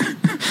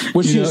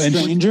 Was she a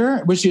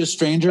stranger? Was she a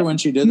stranger when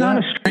she did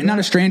that? Not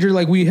a stranger.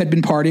 Like we had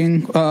been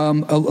partying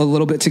a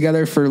little bit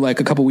together for like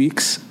a couple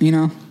weeks, you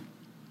know?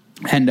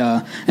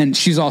 And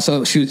she's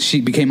also,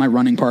 she became my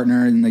running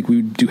partner and like we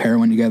would do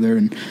heroin together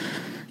and,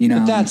 you know.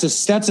 But that's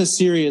a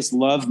serious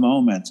love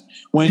moment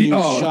when you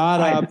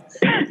shot up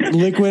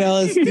liquid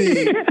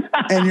LSD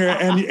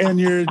and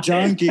you're a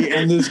junkie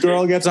and this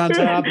girl gets on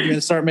top of you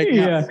and start making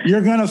out.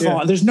 You're going to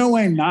fall. There's no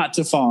way not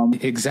to fall.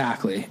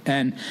 Exactly.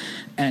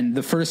 And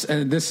the first,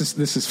 this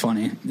is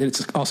funny.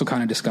 It's also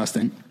kind of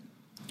disgusting,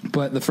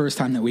 but the first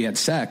time that we had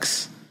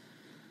sex,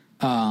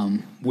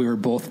 we were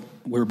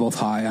both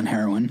high on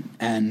heroin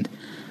and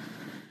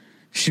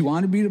she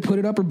wanted me to put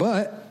it up her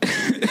butt.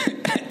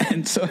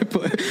 And so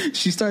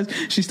she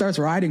starts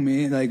riding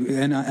me like,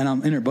 and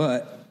I'm in her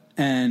butt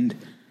and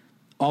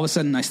all of a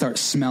sudden I start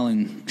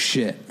smelling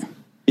shit.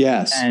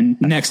 Yes. And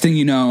next thing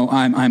you know,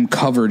 I'm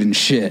covered in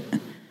shit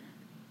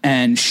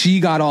and she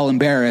got all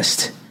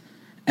embarrassed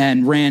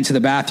and ran to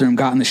the bathroom,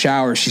 got in the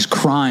shower. She's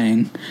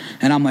crying.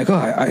 And I'm like,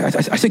 I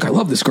think I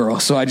love this girl.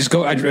 So I just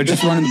run in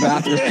the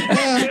bathroom.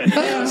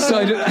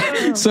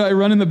 So I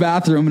run in the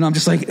bathroom and I'm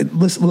just like,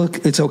 listen,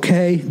 look, it's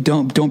okay.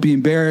 Don't be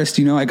embarrassed.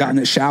 You know, I got in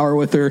the shower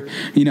with her,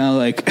 you know,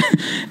 like,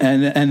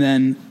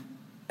 and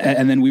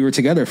then we were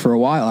together for a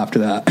while after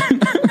that.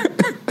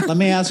 Let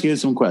me ask you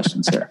some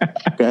questions here.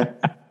 Okay.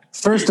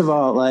 First of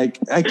all, like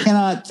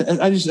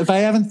if I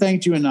haven't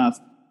thanked you enough,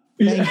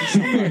 thank you so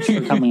much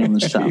for coming on the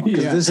show.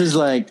 Because this is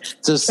like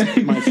just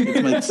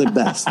it's the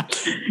best.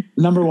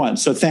 Number one,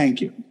 so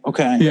thank you.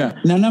 Okay. Yeah.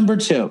 Now, number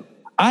two,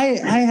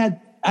 I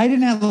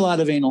didn't have a lot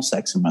of anal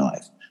sex in my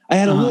life. I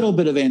had a little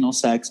bit of anal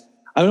sex.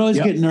 I would always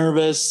get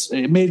nervous.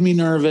 It made me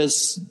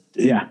nervous.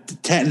 Yeah.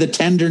 The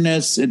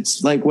tenderness.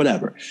 It's like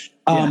whatever.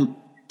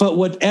 But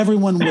what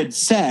everyone would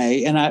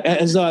say, and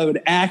as though I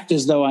would act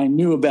as though I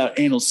knew about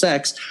anal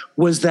sex,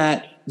 was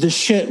that the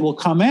shit will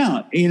come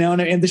out, you know,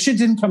 and the shit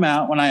didn't come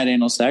out when I had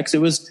anal sex. It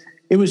was,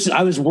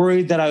 I was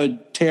worried that I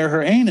would tear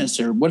her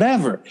anus or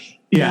whatever.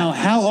 Yeah. Now,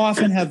 how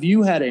often have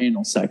you had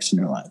anal sex in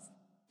your life?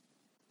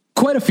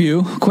 Quite a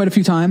few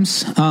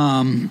times.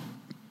 I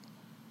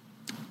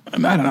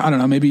don't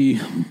know,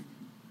 maybe,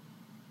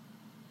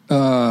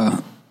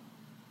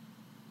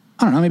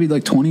 maybe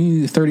like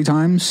 20 to 30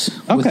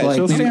 times. Okay. Like,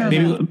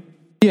 so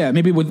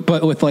maybe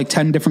with like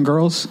 10 different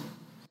girls.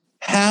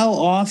 How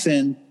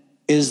often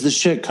is the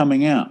shit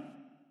coming out?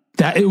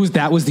 That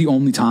was the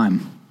only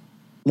time.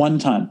 One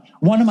time.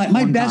 One of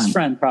my best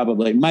friend,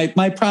 probably my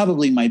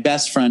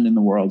best friend in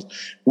the world,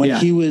 when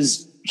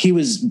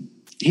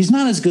he's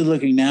not as good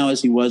looking now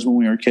as he was when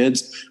we were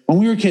kids. When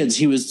we were kids,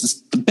 he was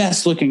just the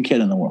best looking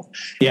kid in the world.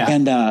 Yeah.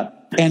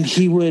 And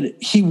he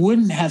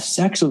wouldn't have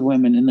sex with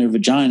women in their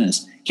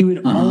vaginas. He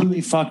would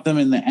only fuck them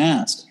in the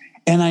ass.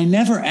 And I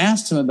never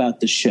asked him about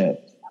the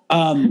shit.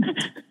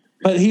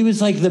 But he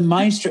was like the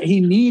maestro.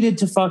 He needed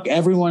to fuck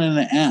everyone in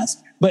the ass.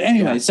 But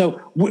anyway, so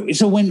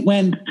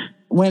when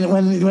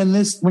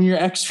your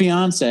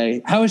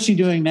ex-fiance, how is she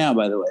doing now,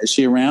 by the way? Is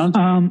she around?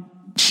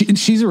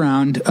 She's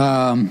around.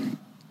 The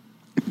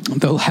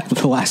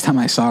last time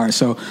I saw her.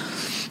 So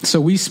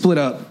we split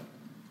up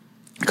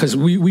because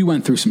we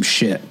went through some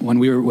shit when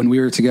we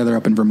were together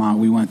up in Vermont.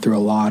 We went through a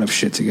lot of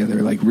shit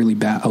together, like really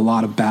bad, a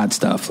lot of bad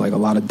stuff, like a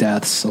lot of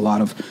deaths, a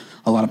lot of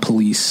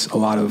police, a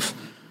lot of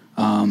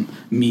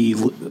me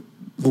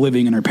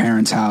living in her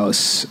parents'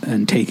 house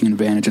and taking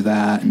advantage of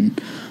that,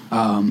 and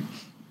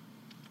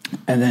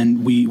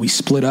then we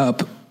split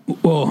up.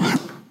 Well,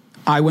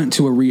 I went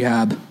to a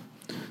rehab.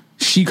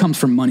 She comes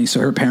from money, so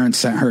her parents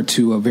sent her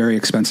to a very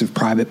expensive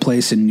private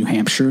place in New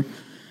Hampshire,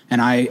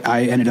 and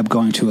I ended up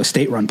going to a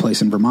state-run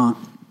place in Vermont,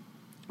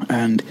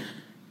 and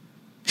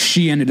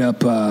she ended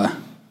up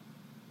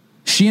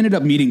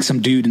meeting some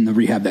dude in the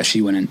rehab that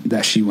she went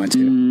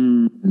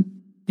to.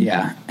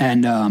 Yeah,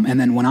 and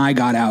then when I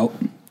got out,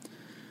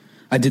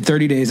 I did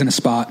 30 days in a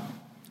spot.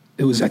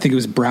 I think it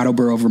was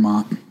Brattleboro,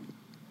 Vermont.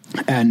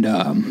 And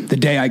the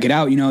day I get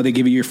out, they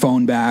give you your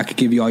phone back,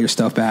 give you all your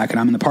stuff back. And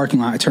I'm in the parking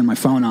lot. I turn my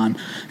phone on,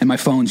 and my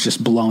phone's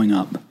just blowing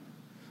up.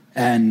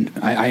 And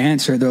I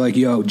answer. They're like,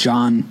 "Yo,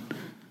 John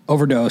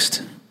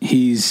overdosed.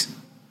 He's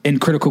in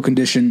critical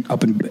condition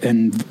up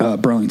in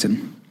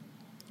Burlington."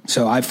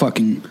 So I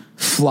fucking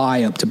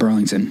fly up to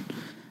Burlington,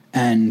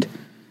 and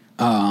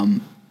I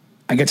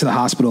get to the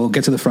hospital,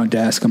 get to the front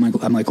desk.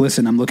 I'm like,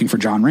 "Listen, I'm looking for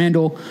John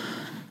Randall.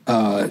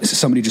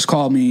 Somebody just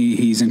called me.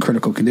 He's in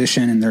critical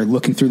condition," and they're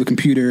looking through the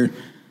computer,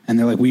 and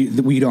they're like,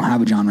 we don't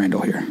have a John Randall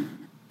here.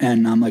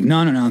 And I'm like,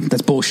 no,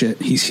 that's bullshit.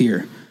 He's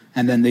here.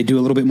 And then they do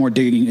a little bit more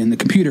digging in the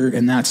computer,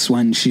 and that's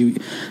when she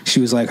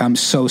was like, "I'm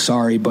so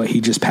sorry, but he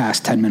just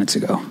passed 10 minutes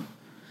ago."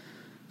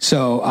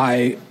 So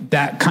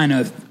that kind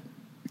of,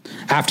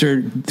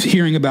 after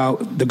hearing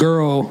about the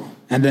girl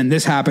and then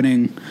this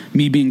happening,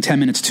 me being 10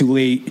 minutes too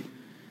late,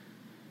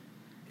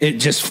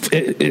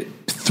 it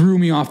threw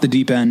me off the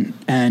deep end,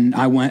 and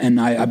I went and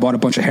I bought a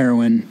bunch of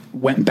heroin,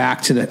 went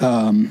back to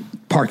the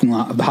parking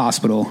lot of the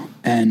hospital,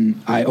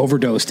 and I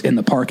overdosed in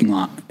the parking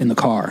lot in the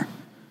car.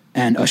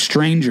 And a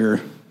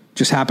stranger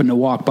just happened to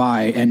walk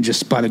by, and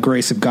just by the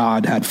grace of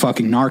God had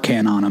fucking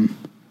Narcan on him,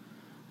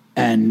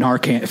 and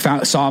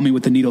saw me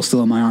with the needle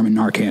still in my arm and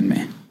Narcan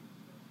me.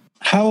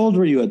 How old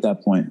were you at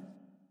that point?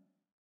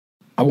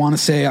 I want to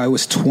say I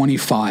was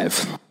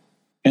 25.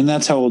 And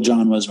that's how old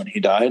John was when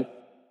he died?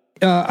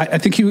 I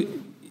think he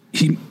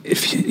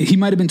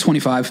might have been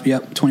 25.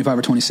 Yep. 25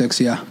 or 26.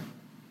 Yeah.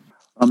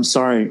 I'm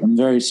sorry. I'm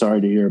very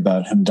sorry to hear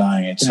about him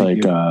dying. It's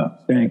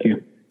Thank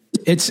you.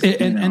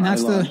 And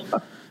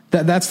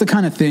that's the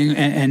kind of thing.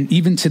 And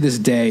even to this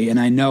day, and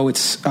I know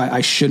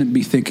I shouldn't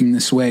be thinking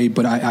this way,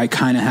 but I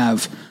kind of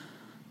have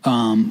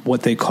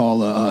what they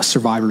call a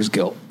survivor's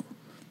guilt,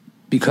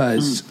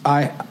 because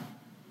I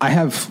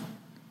have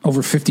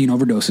over 15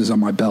 overdoses on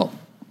my belt,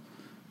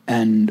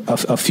 and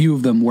a few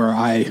of them where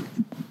I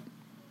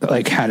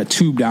like had a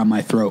tube down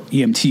my throat,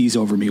 EMTs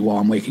over me while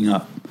I'm waking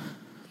up.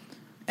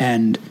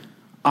 And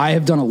I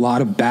have done a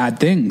lot of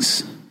bad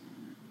things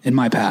in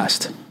my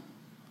past,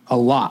 a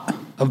lot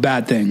of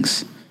bad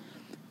things.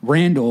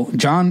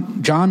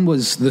 John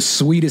was the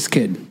sweetest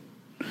kid,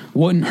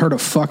 wouldn't hurt a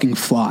fucking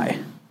fly.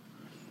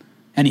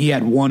 And he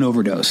had one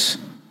overdose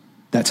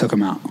that took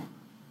him out.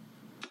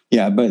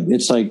 Yeah, but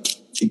it's like,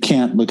 you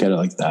can't look at it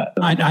like that.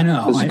 I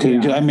know.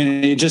 I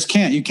mean, you just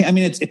can't. You can't. I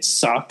mean, it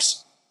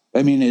sucks.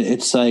 I mean,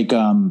 it's like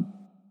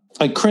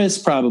Chris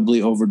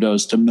probably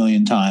overdosed a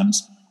million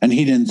times, and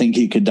he didn't think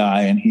he could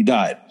die, and he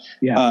died.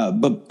 Yeah.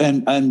 But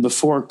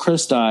before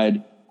Chris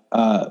died,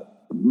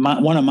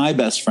 one of my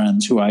best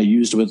friends, who I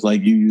used with,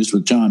 like you used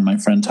with John, my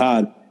friend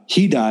Todd,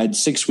 he died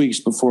 6 weeks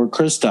before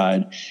Chris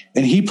died,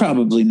 and he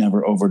probably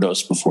never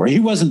overdosed before. He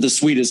wasn't the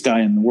sweetest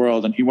guy in the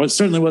world, and he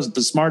certainly wasn't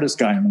the smartest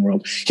guy in the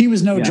world. He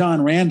was no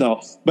John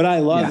Randall, but I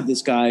loved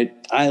this guy.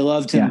 I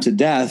loved him to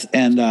death.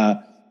 And,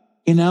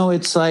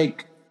 it's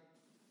like,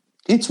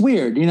 it's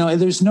weird.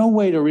 There's no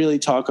way to really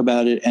talk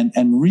about it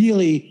and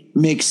really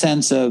make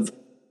sense of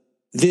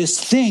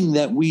this thing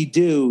that we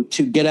do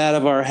to get out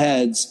of our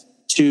heads,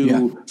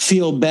 to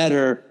feel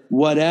better,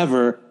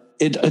 whatever.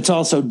 It's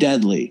also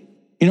deadly.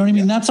 You know what I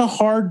mean? That's a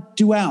hard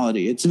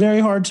duality. It's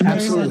very hard to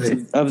make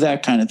sense of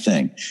that kind of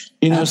thing.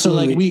 So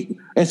like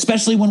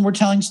especially when we're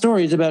telling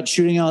stories about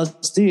shooting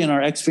LSD and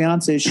our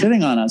ex-fiance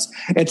shitting on us,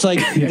 it's like,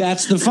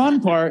 that's the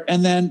fun part.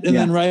 And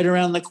then right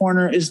around the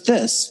corner is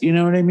this, you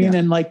know what I mean?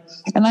 Yeah.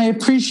 And I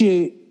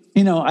appreciate,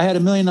 I had a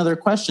million other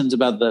questions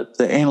about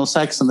the anal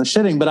sex and the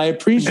shitting, but I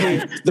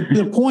appreciate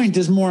the point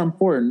is more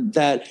important,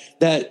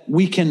 that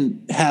we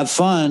can have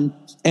fun.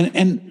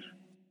 And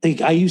like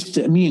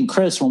me and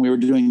Chris, when we were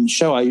doing the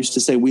show, I used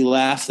to say, we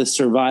laugh, the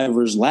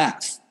survivors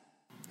laugh.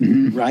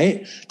 Mm-hmm.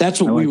 Right?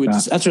 That's what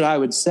that's what I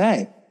would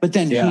say. But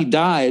then he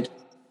died,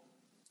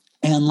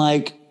 and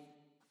like,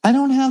 I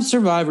don't have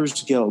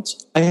survivor's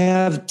guilt. I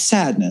have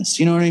sadness.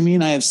 You know what I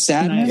mean? I have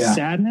sadness,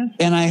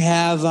 and I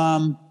have,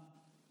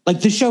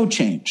 like, the show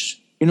changed.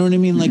 You know what I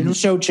mean? Like the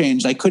show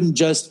changed. I couldn't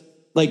just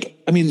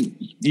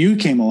you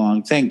came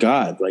along, thank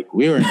God. Like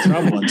we were in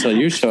trouble until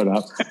you showed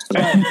up.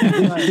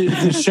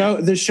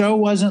 The show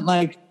wasn't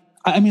like,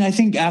 I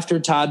think after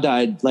Todd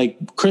died,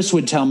 like Chris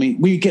would tell me,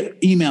 we get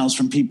emails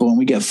from people and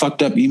we get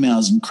fucked up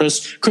emails, and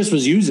Chris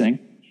was using,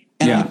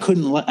 and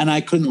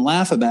I couldn't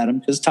laugh about him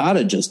because Todd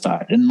had just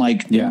died,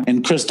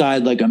 and Chris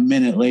died like a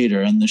minute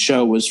later, and the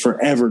show was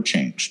forever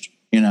changed,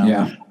 you know?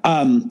 Yeah.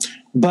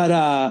 But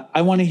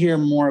I want to hear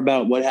more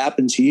about what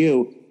happened to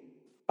you.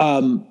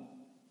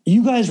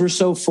 You guys were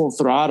so full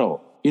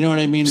throttle. You know what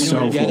I mean?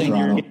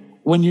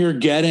 When you're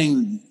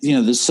getting,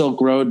 the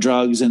Silk Road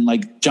drugs, and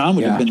like John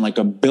would have been like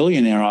a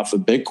billionaire off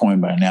of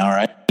Bitcoin by now,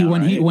 right?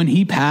 When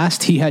he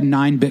passed, he had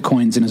 9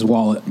 Bitcoins in his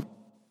wallet.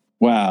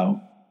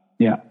 Wow.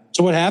 Yeah.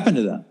 So what happened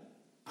to them?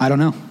 I don't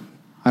know.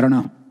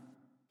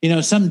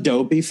 Some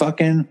Dopey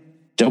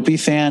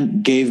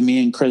fan gave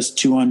me and Chris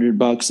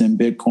 $200 in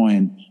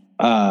Bitcoin.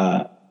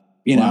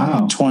 In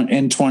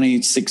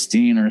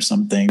 2016 or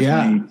something,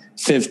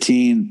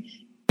 2015.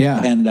 Yeah.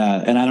 And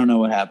I don't know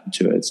what happened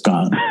to it. It's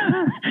gone.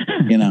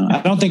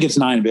 I don't think it's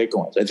 9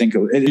 Bitcoins. I think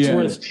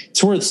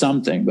it's worth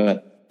something,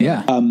 but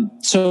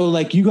so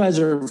like you guys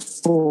are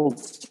full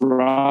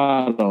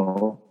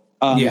throttle.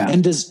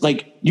 And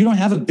you don't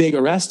have a big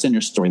arrest in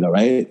your story though,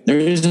 right? There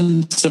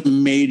isn't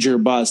some major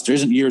bust. There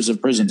isn't years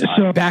of prison time.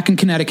 So back in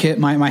Connecticut,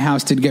 my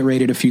house did get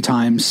raided a few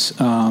times,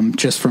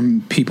 just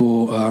from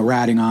people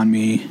ratting on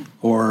me,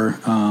 or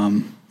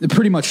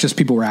pretty much just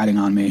people ratting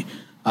on me.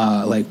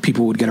 Like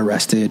people would get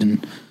arrested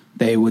and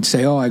they would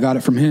say, "Oh, I got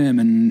it from him,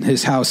 and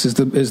his house is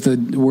the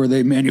where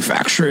they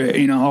manufacture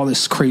it." All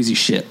this crazy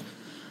shit.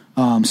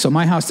 So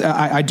my house,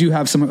 I do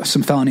have some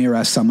felony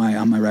arrests on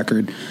my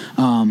record.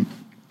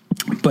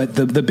 But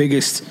the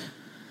biggest,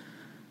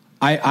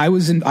 I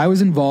was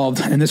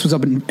involved, and this was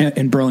up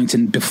in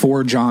Burlington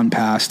before John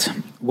passed.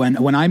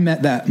 When I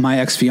met my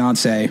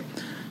ex-fiance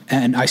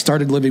and I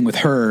started living with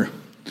her,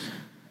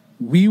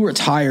 we were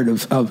tired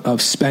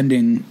of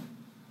spending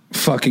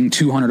fucking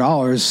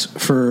 $200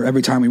 for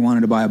every time we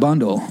wanted to buy a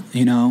bundle,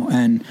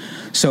 and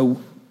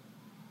so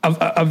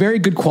a very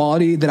good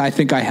quality that I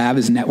think I have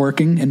is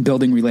networking and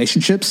building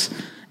relationships.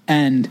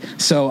 And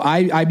so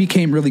I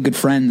became really good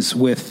friends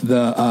with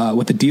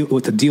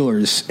the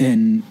dealers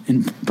in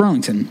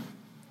Burlington,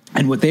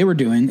 and what they were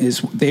doing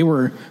is they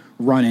were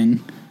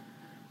running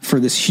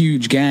for this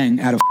huge gang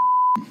out of,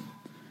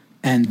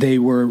 and they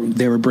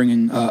were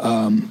bringing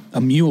a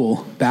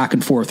mule back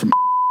and forth from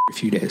a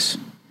few days,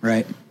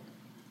 right?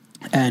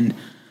 And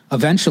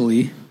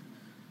eventually,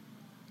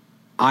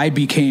 I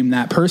became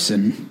that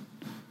person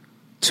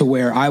to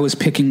where I was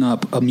picking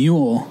up a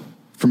mule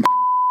from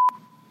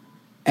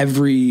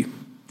every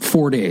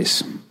 4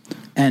 days.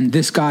 And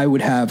this guy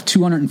would have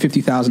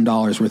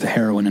 $250,000 worth of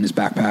heroin in his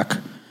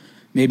backpack,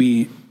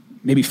 maybe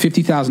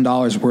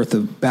 $50,000 worth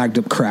of bagged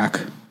up crack,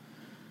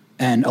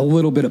 and a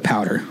little bit of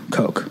powder,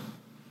 coke.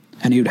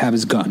 And he would have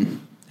his gun.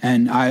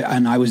 And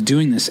I was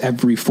doing this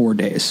every 4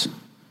 days.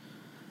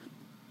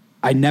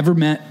 I never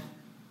met,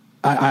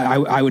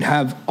 I would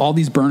have all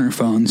these burner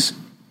phones,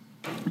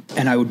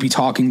 and I would be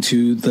talking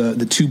to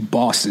the two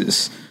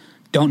bosses.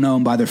 Don't know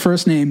them by their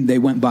first name.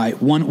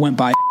 One went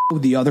by,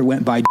 the other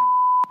went by,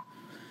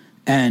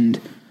 and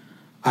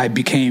I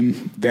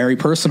became very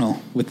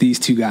personal with these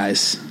two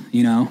guys,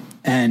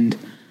 and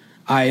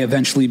I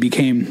eventually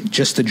became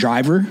just the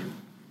driver,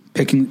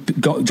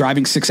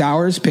 driving 6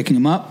 hours, picking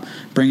them up,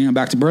 bringing them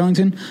back to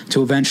Burlington,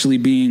 to eventually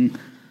being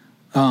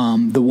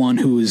the one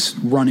who was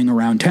running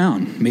around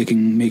town,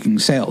 making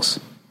sales.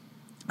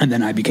 And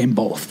then I became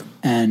both.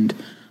 And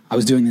I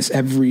was doing this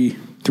every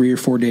 3 or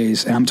 4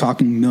 days, and I'm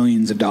talking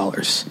millions of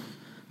dollars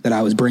that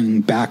I was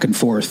bringing back and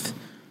forth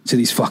to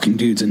these fucking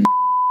dudes. And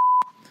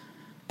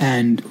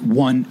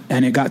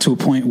it got to a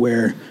point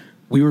where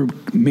we were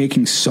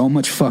making so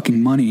much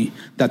fucking money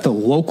that the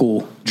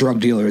local drug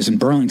dealers in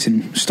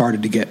Burlington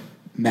started to get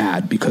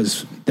mad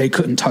because they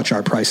couldn't touch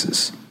our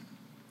prices.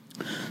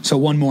 So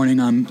one morning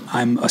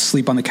I'm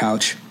asleep on the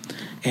couch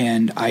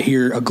and I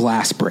hear a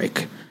glass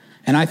break.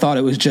 And I thought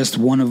it was just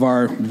one of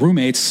our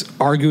roommates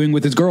arguing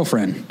with his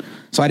girlfriend.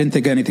 So I didn't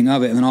think anything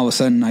of it. And then all of a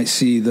sudden I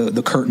see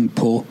the curtain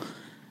pull,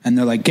 and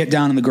they're like, "Get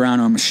down on the ground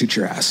or I'm gonna shoot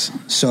your ass."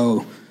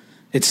 So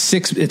it's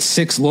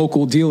six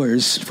local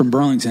dealers from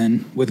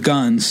Burlington with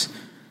guns.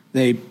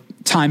 They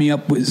tie me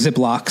up with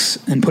Ziplocs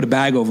and put a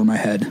bag over my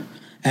head.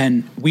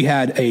 And we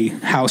had a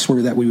house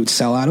that we would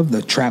sell out of,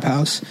 the trap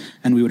house,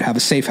 and we would have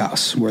a safe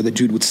house where the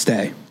dude would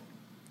stay.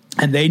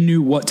 And they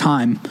knew what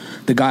time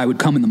the guy would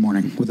come in the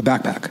morning with a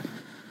backpack.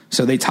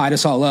 So they tied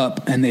us all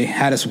up and they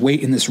had us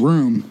wait in this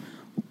room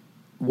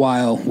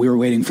while we were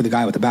waiting for the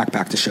guy with the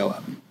backpack to show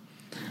up.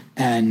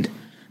 And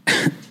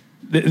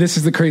this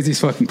is the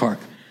craziest fucking part.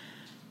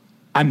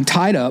 I'm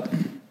tied up.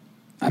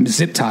 I'm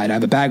zip tied. I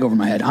have a bag over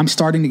my head. I'm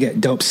starting to get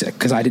dope sick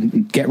because I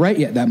didn't get right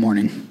yet that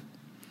morning.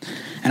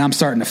 And I'm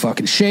starting to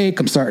fucking shake.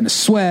 I'm starting to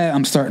sweat.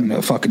 I'm starting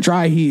to fucking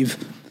dry heave.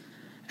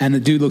 And the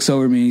dude looks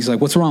over at me. He's like,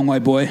 "What's wrong,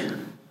 white boy?"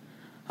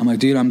 I'm like,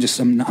 "Dude, I'm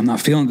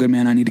not feeling good,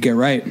 man. I need to get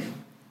right."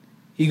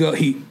 He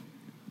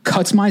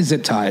cuts my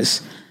zip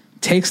ties,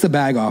 takes the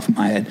bag off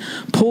my head,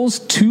 pulls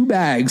 2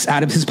 bags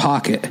out of his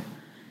pocket.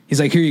 He's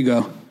like, here you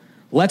go.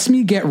 Lets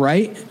me get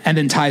right, and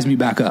then ties me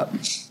back up.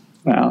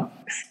 Wow.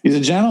 He's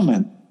a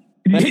gentleman.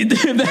 He's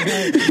a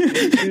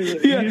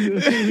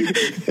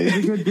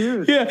good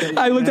dude. Yeah,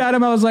 I looked at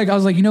him. I was like,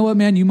 you know what,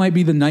 man? You might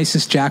be the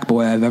nicest jack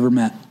boy I've ever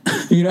met.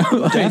 You know,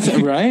 like,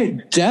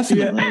 right?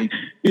 Definitely.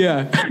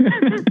 Yeah.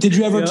 Did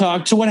you ever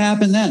talk to what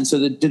happened then? So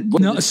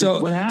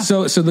what happened?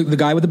 So the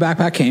guy with the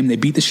backpack came. They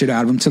beat the shit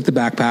out of him. Took the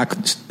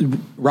backpack,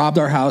 robbed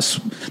our house.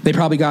 They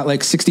probably got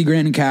like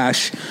 $60,000 in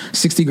cash,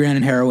 $60,000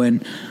 in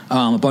heroin,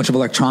 a bunch of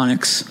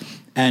electronics,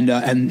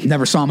 and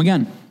never saw him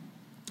again.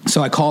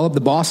 So I call up the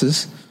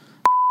bosses.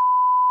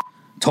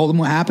 Told them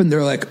what happened.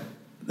 They're like,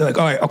 all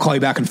right, I'll call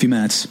you back in a few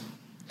minutes.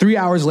 3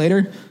 hours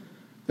later,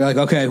 they're like,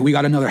 okay, we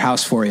got another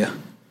house for you.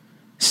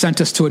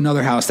 Sent us to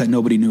another house that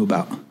nobody knew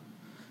about.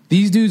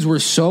 These dudes were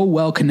so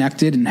well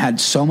connected and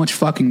had so much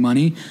fucking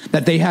money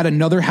that they had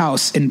another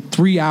house in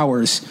 3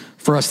 hours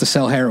for us to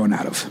sell heroin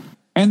out of.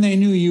 And they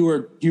knew you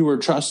were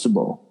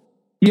trustable.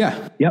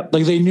 Yeah. Yep.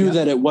 Like they knew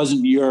that it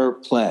wasn't your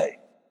play.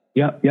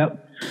 Yep.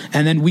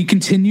 And then we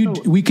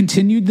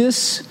continued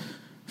this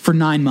for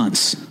 9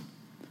 months.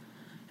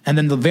 And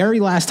then the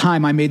very last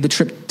time I made the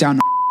trip down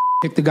to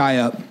pick the guy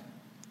up,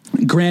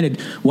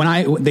 granted,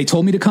 they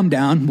told me to come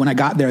down, when I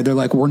got there, they're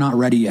like, we're not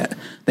ready yet.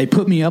 They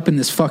put me up in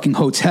this fucking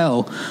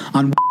hotel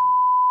on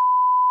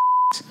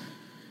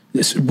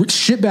this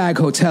shitbag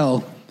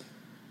hotel.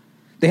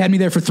 They had me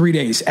there for 3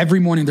 days. Every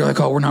morning they're like,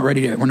 oh, we're not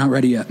ready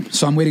yet.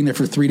 So I'm waiting there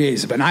for 3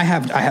 days. But I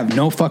have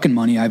no fucking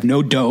money. I have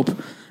no dope.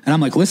 And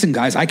I'm like, listen,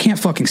 guys, I can't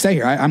fucking stay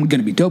here. I'm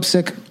going to be dope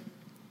sick.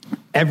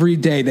 Every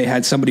day they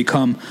had somebody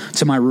come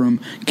to my room,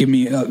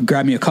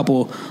 grab me a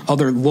couple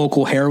other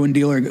local heroin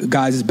dealer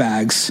guys'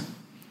 bags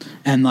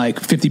and like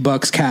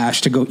 $50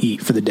 cash to go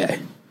eat for the day.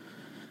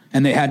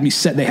 And they had me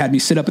sit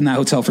up in that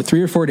hotel for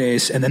 3 or 4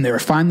 days. And then they were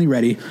finally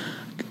ready.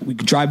 We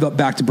could drive up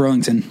back to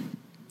Burlington.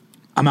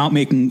 I'm out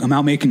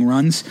making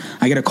runs.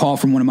 I get a call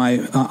from one of my,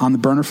 on the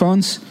burner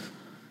phones,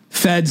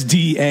 feds,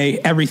 DEA,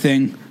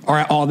 everything are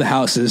at all the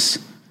houses.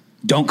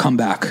 Don't come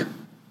back.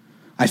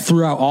 I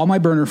threw out all my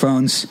burner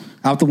phones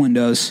out the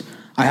windows.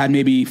 I had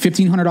maybe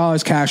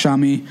 $1,500 cash on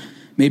me,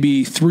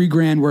 maybe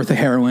 $3,000 worth of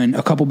heroin,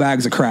 a couple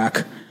bags of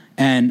crack,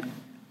 and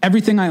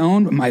everything I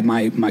owned,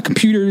 my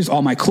computers,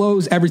 all my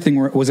clothes, everything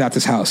was at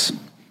this house.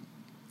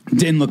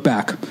 Didn't look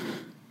back.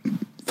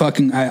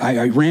 Fucking,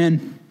 I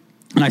ran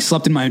and I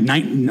slept in my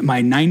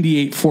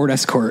 98 Ford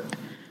Escort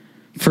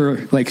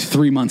for like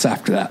 3 months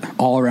after that,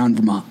 all around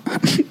Vermont.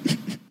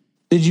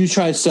 Did you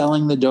try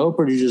selling the dope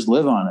or did you just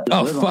live on it?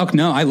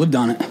 No, I lived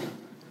on it.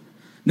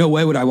 No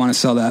way would I want to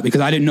sell that because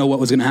I didn't know what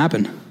was going to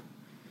happen.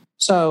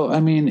 So, I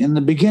mean, in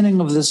the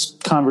beginning of this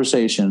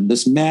conversation,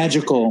 this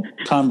magical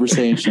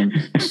conversation,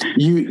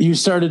 you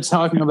started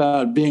talking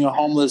about being a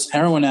homeless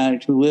heroin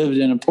addict who lived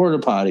in a porta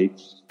potty.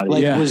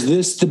 Was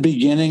this the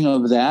beginning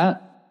of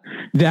that?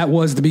 That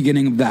was the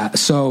beginning of that.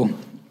 So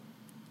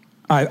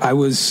I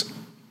was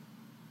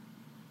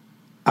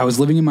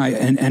living in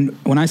and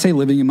when I say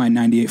living in my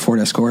 98 Ford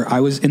Escort, I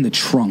was in the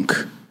trunk,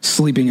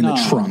 sleeping in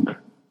the trunk.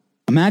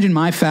 Imagine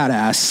my fat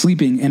ass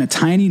sleeping in a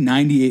tiny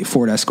 98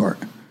 Ford Escort,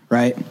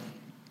 right?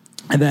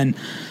 And then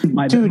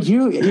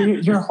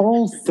your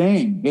whole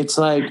thing, it's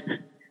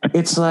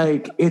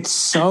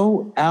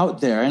so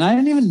out there. And I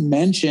didn't even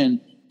mention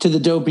to the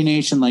Dopey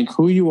Nation, like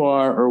who you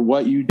are or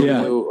what you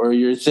do or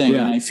your thing.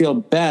 Yeah. And I feel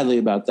badly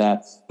about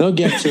that. They'll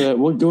get to it.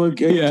 We'll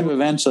get to it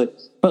eventually.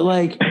 But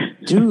like,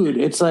 dude,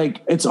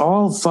 it's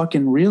all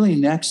fucking really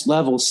next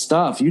level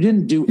stuff. You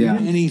didn't do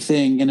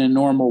anything in a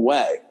normal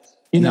way.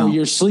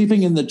 You're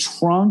sleeping in the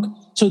trunk.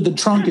 So the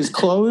trunk is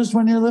closed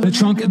when you're living.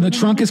 The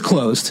trunk is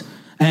closed,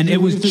 and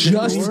it was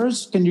just.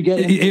 Doors? Can you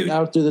get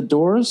out through the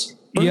doors?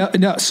 Yeah,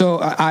 no. So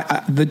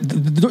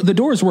the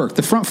doors worked.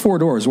 The front 4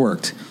 doors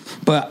worked,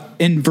 but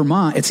in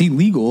Vermont, it's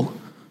illegal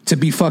to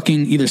be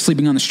fucking either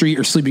sleeping on the street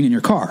or sleeping in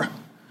your car.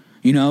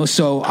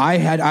 So I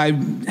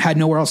had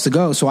nowhere else to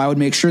go, so I would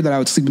make sure that I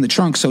would sleep in the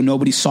trunk so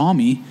nobody saw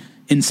me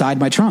inside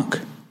my trunk.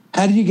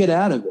 How do you get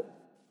out of it?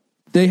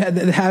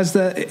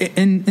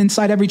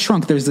 Inside every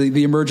trunk there's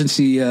the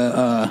emergency.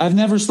 I've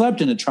never slept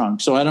in a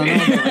trunk, so I don't know.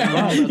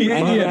 I've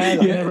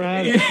never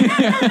had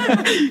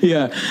it.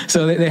 Yeah.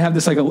 So they have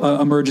this like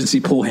a emergency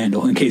pull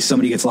handle in case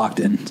somebody gets locked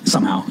in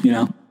somehow.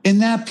 In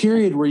that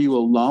period, were you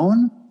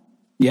alone?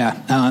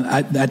 Yeah.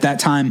 At that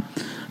time,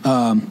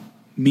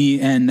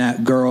 me and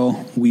that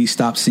girl, we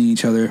stopped seeing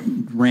each other.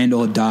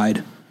 Randall had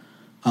died.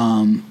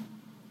 I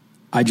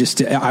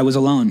was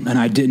alone and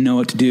I didn't know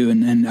what to do,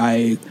 and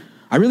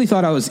I really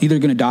thought I was either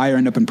going to die or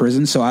end up in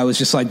prison. So I was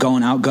just like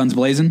going out guns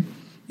blazing,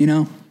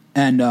 and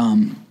and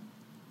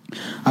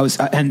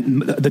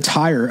the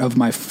tire of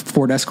my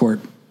Ford Escort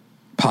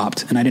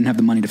popped and I didn't have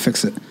the money to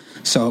fix it.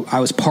 So I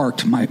was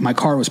parked. My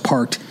car was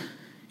parked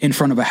in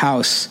front of a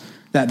house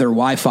that their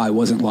Wi-Fi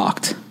wasn't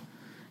locked.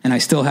 And I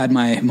still had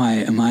my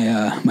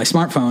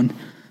smartphone.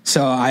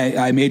 So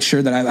I made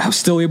sure that I was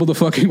still able to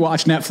fucking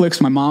watch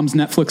Netflix, my mom's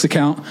Netflix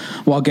account,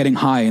 while getting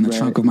high in the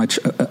trunk of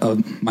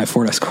my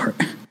Ford Escort.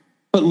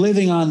 But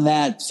living on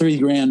that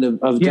 $3,000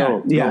 of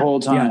dope the whole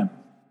time.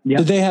 Yeah.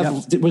 Did they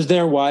have? Was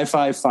there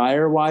Wi-Fi,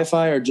 fire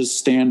Wi-Fi, or just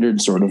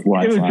standard sort of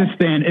Wi-Fi? It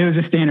was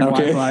just standard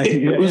Wi-Fi.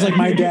 It was like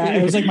my dad.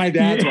 It was like my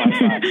dad's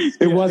Wi-Fi.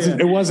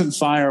 It wasn't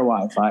fire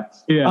Wi-Fi.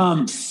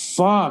 Yeah.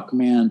 Fuck,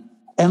 man.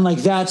 And like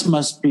that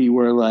must be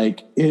where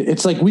like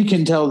it's like we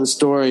can tell the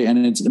story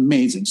and it's an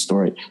amazing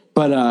story,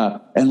 but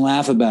and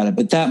laugh about it.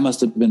 But that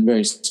must have been a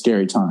very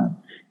scary time.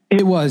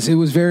 It was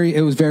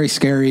very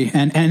scary.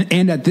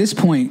 And at this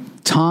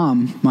point,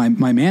 Tom,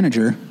 my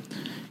manager,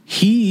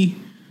 he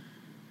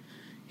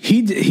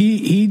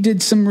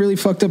did some really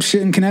fucked up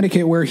shit in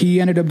Connecticut where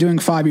he ended up doing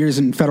 5 years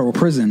in federal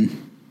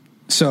prison.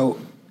 So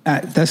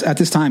at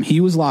this time,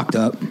 he was locked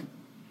up.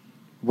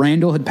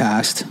 Randall had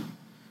passed.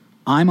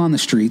 I'm on the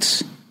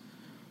streets.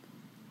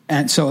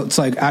 And so it's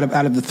like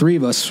out of the three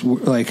of us,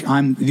 like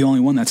I'm the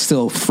only one that's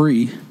still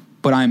free,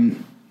 but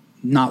I'm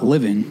not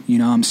living,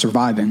 I'm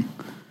surviving.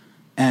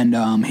 And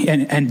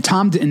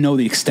Tom didn't know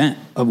the extent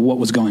of what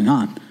was going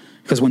on,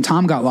 because when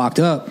Tom got locked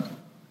up,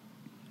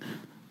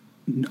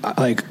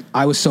 like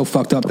I was so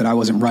fucked up that I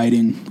wasn't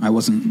writing. I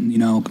wasn't, he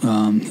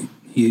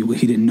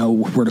didn't know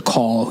where to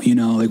call,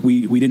 like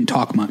we didn't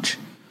talk much.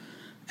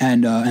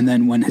 And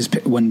then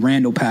when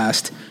Randall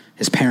passed,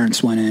 his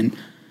parents went in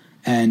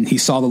and he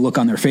saw the look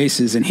on their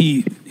faces and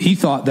he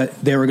thought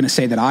that they were going to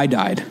say that I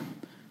died.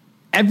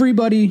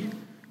 Everybody,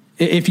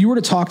 if you were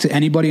to talk to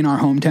anybody in our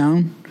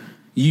hometown,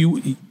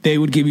 they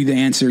would give you the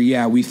answer.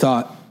 Yeah, we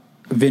thought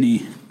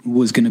Vinny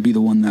was going to be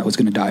the one that was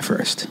going to die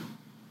first.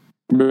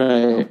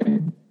 Right.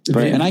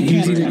 And I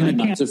can't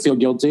not to feel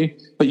guilty,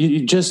 but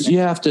you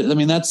have to. I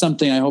mean, that's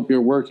something I hope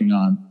you're working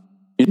on.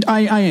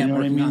 I am. You know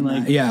what I mean?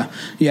 Like,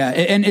 yeah.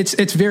 And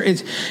it's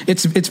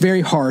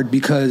very hard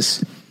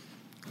because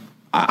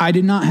I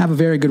did not have a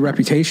very good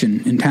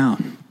reputation in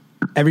town.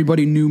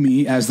 Everybody knew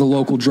me as the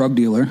local drug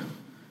dealer,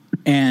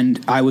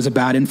 and I was a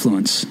bad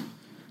influence.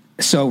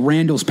 So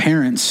Randall's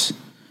parents,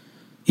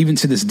 even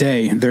to this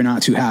day, they're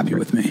not too happy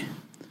with me.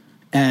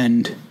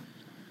 And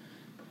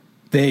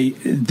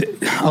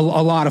a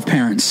lot of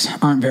parents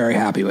aren't very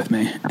happy with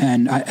me.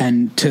 And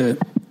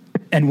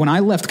when I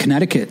left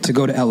Connecticut to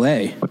go to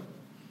LA,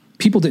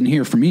 people didn't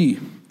hear from me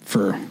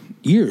for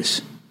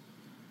years.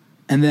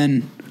 And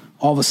then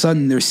all of a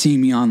sudden they're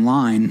seeing me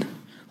online.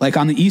 Like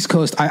on the East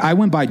Coast, I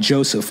went by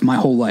Joseph my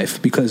whole life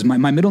because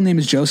my middle name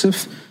is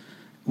Joseph.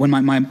 When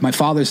my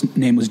father's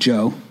name was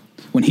Joe,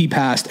 when he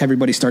passed,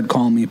 everybody started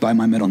calling me by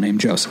my middle name,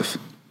 Joseph.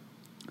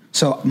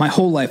 So my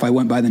whole life I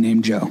went by the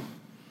name Joe.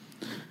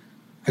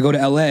 I go to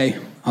LA, I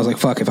was like,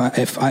 fuck,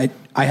 if I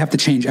have to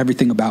change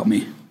everything about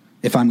me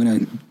if I'm going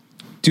to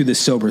do this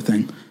sober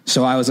thing.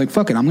 So I was like,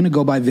 fuck it, I'm going to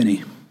go by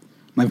Vinny,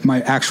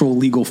 my actual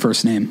legal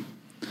first name.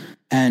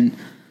 And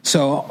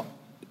so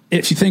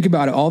if you think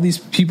about it, all these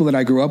people that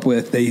I grew up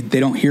with, they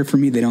don't hear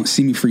from me, they don't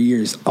see me for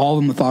years. All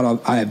of them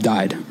thought I have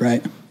died,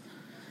 right?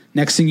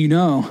 Next thing you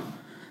know,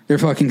 they're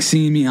fucking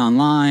seeing me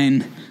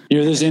online.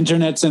 You're this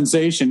internet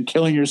sensation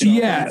killing yourself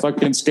on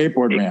fucking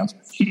skateboard ramps.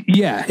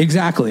 Yeah,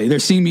 exactly. They're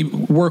seeing me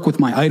work with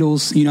my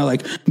idols.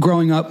 Like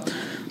growing up,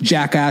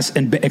 Jackass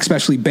and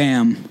especially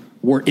Bam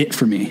were it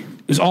for me.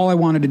 It was all I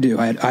wanted to do.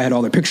 I had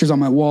all their pictures on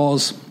my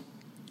walls.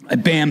 I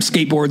had Bam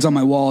skateboards on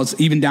my walls,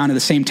 even down to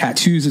the same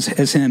tattoos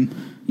as him,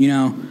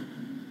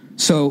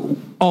 So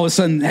all of a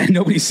sudden,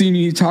 nobody's seen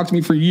me talk to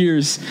me for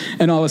years,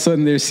 and all of a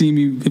sudden they're seeing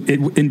me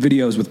in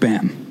videos with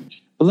Bam.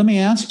 But let me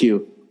ask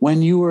you,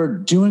 when you were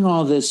doing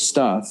all this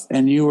stuff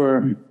and you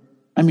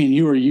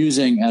were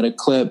using at a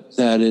clip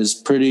that is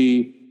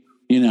pretty,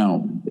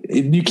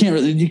 you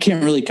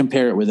can't really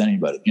compare it with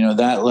anybody.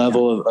 That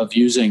level of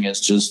using is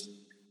just,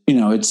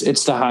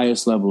 it's the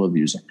highest level of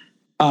using.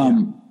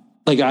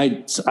 Like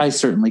I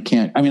certainly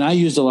can't. I mean, I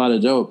used a lot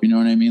of dope, you know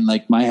what I mean?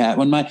 Like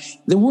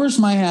the worst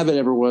my habit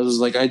ever was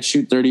like I'd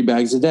shoot 30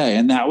 bags a day,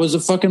 and that was a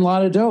fucking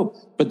lot of dope.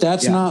 But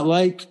that's not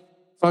like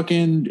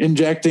fucking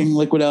injecting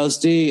liquid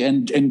LSD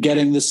and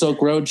getting the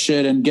Silk Road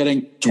shit and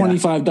getting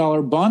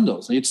 $25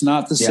 bundles. It's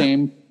not the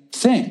same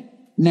thing.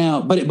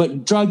 Now,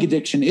 but drug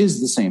addiction is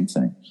the same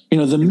thing.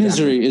 The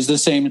misery is the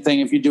same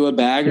thing if you do a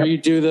bag or you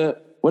do the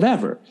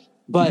whatever.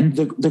 But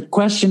the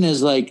question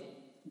is like,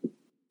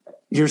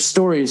 your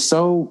story is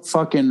so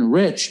fucking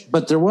rich,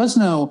 but there was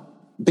no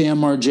Bam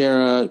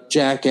Margera,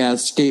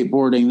 Jackass,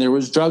 skateboarding. There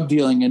was drug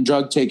dealing and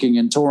drug taking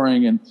and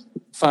touring and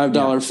 $5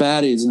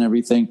 fatties and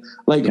everything.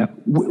 Like,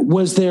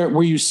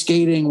 were you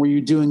skating? Were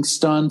you doing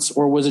stunts,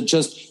 or was it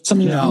just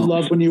something that you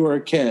loved when you were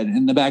a kid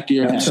in the back of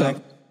your head?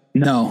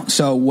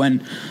 So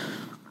when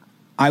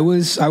I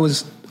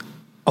was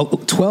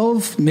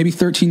 12, maybe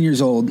 13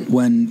 years old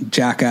when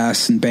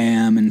Jackass and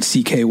Bam and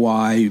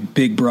CKY,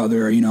 Big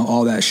Brother,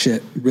 all that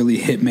shit really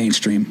hit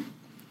mainstream.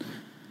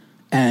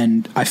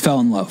 And I fell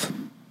in love.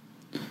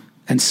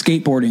 And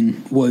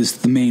skateboarding was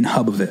the main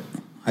hub of it.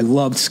 I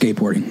loved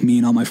skateboarding. Me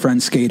and all my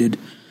friends skated.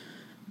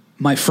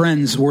 My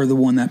friends were the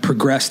one that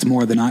progressed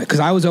more than because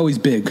I was always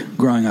big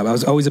growing up. I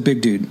was always a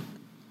big dude.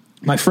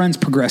 My friends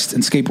progressed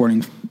in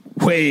skateboarding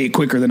way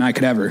quicker than I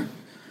could ever.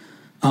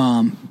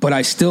 But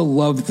I still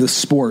loved the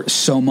sport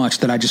so much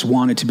that I just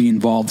wanted to be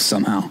involved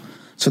somehow.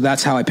 So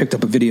that's how I picked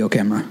up a video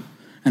camera,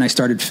 and I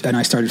started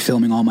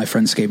filming all my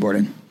friends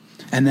skateboarding.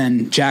 And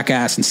then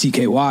Jackass and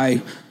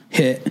CKY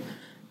hit,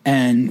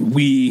 and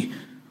we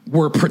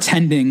were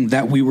pretending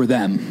that we were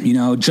them, you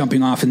know,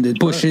 jumping off into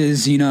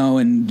bushes, you know,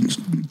 and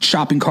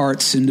shopping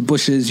carts into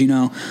bushes, you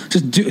know,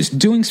 just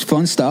doing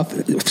fun stuff,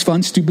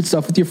 fun, stupid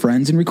stuff with your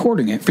friends and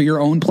recording it for your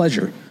own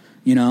pleasure,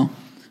 you know.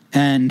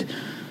 And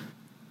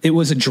it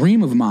was a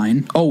dream of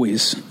mine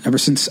always, ever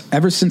since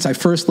I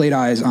first laid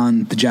eyes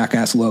on the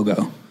Jackass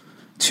logo,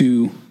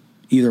 to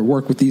either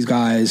work with these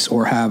guys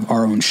or have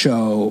our own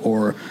show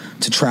or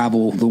to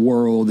travel the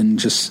world and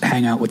just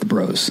hang out with the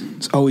bros.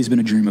 It's always been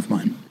a dream of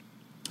mine.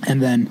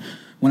 And then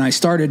when I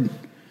started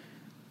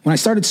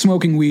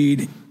smoking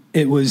weed,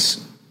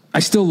 I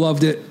still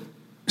loved it,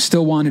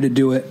 still wanted to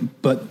do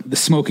it, but the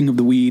smoking of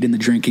the weed and the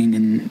drinking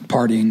and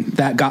partying,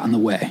 that got in the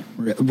way,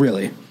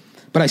 really.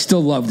 But I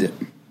still loved it.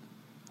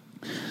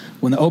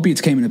 When the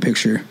opiates came into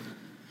picture,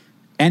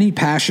 any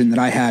passion that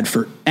I had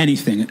for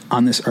anything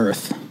on this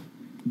earth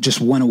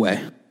just went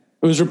away.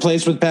 It was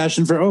replaced with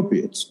passion for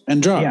opiates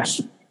and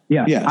drugs.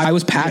 Yeah. I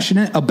was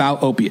passionate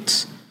about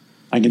opiates.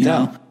 I can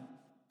tell.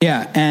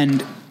 Yeah,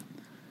 and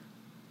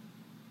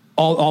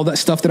all that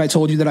stuff that I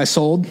told you that I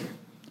sold,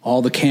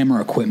 all the camera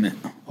equipment,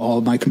 all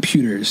of my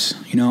computers,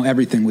 you know,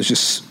 everything was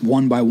just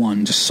one by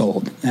one just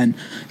sold. And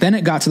then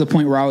it got to the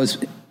point where I was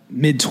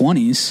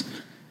mid-20s,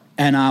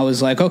 and I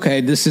was like, okay,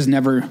 this is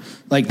never,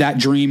 like, that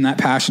dream, that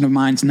passion of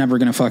mine's never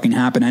going to fucking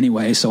happen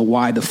anyway, so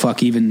why the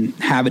fuck even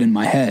have it in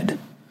my head,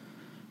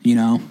 you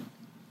know?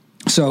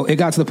 So it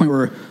got to the point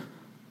where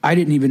I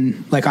didn't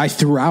even, like, I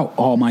threw out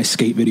all my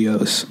skate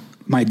videos,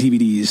 my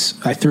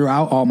DVDs. I threw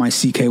out all my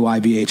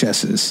CKY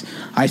VHSs.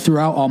 I threw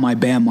out all my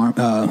band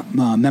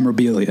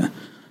memorabilia.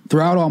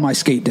 Threw out all my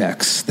skate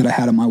decks that I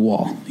had on my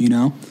wall, you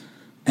know?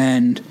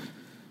 And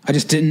I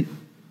just didn't,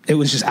 it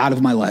was just out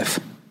of my life.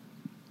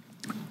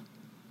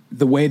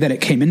 The way that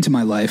it came into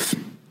my life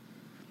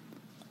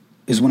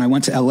is when I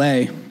went to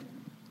LA,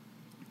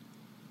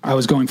 I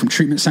was going from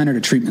treatment center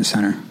to treatment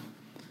center,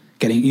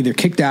 getting either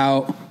kicked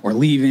out or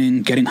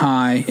leaving, getting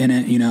high in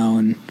it, you know,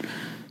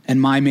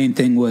 and my main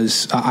thing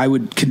was I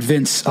would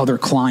convince other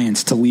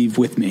clients to leave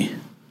with me,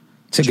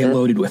 to get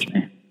loaded with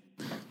me.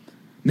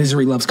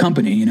 Misery loves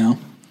company, you know?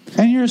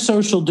 And you're a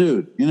social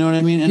dude, you know what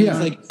I mean? And it's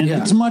like,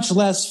 it's much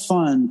less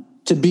fun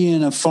to be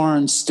in a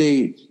foreign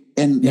state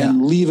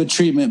and leave a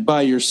treatment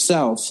by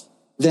yourself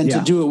than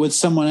to do it with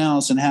someone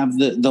else and have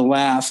the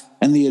laugh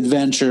and the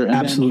adventure. And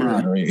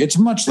Absolutely. It's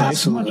much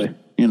less fun.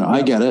 You know,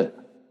 I get it.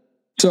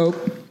 So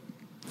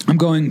I'm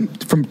going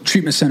from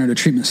treatment center to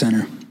treatment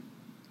center.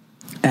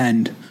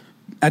 And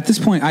at this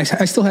point, I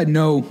still had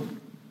no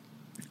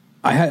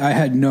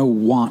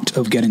want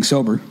of getting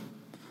sober.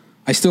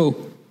 I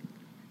still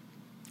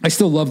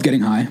loved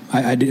getting high.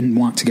 I didn't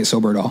want to get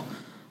sober at all.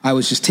 I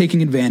was just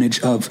taking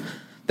advantage of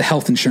the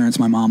health insurance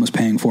my mom was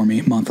paying for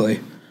me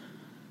monthly.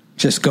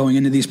 Just going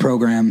into these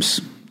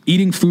programs,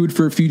 eating food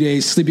for a few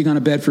days, sleeping on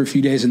a bed for a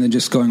few days, and then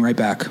just going right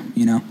back,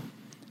 you know?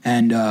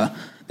 And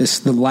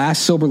the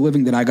last sober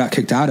living that I got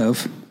kicked out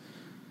of,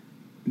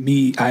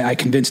 I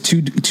convinced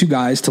two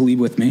guys to leave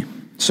with me.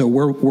 So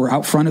we're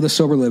out front of the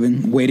sober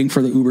living, waiting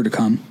for the Uber to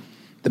come.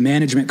 The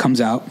management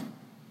comes out,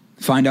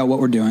 find out what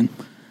we're doing.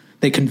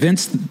 They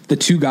convinced the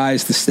two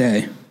guys to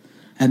stay.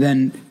 And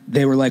then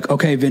they were like,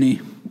 okay,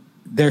 Vinny,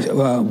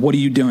 what are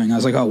you doing? I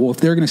was like, oh, well, if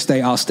they're going to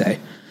stay, I'll stay.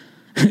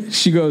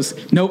 She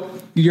goes, nope,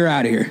 you're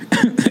out of here,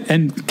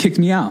 and kicked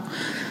me out.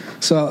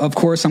 So, of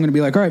course, I'm going to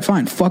be like, all right,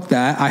 fine, fuck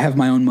that. I have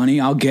my own money.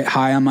 I'll get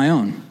high on my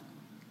own.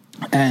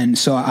 And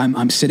so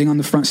I'm sitting on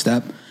the front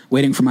step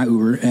waiting for my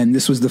Uber, and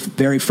this was the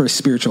very first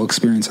spiritual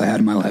experience I had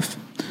in my life.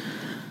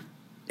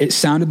 It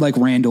sounded like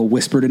Randall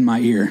whispered in my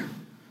ear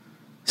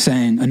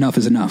saying, enough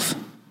is enough.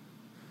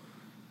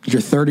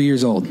 You're 30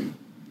 years old.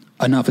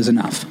 Enough is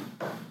enough.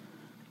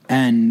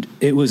 And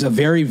it was a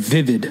very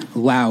vivid,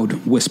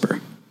 loud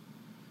whisper.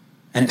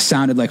 And it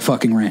sounded like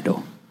fucking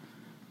Randall.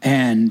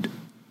 And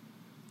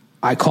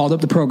I called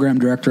up the program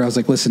director. I was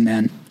like, listen,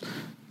 man,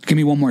 give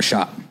me one more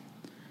shot.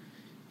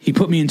 He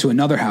put me into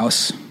another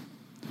house.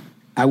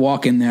 I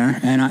walk in there,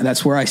 and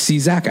that's where I see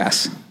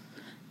Jackass.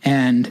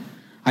 And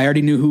I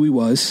already knew who he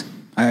was.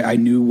 I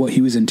knew what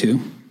he was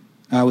into.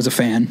 I was a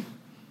fan.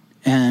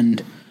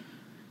 And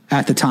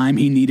at the time,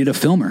 he needed a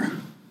filmer.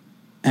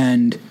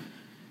 And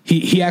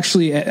he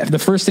actually, the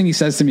first thing he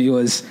says to me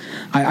was,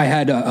 I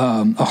had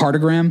a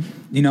heartogram,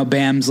 you know,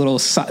 Bam's little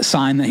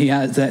sign that he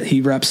has, that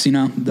he reps, you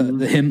know,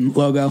 the him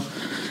logo.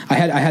 I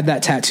had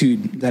that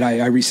tattooed that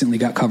I recently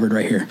got covered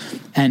right here.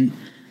 And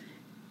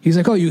he's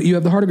like, oh, you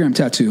have the heartogram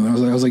tattoo? And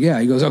I was like, yeah.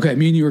 He goes, okay,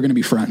 me and you are going to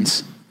be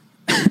friends.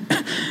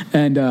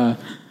 And I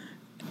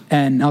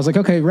was like,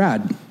 okay,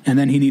 rad. And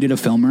then he needed a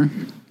filmer.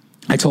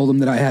 I told him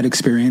that I had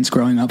experience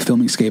growing up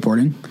filming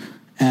skateboarding.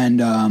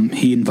 And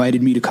he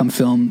invited me to come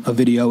film a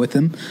video with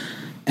him.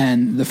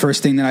 And the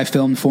first thing that I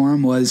filmed for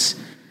him was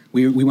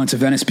we went to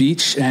Venice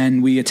Beach,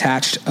 and we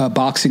attached a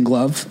boxing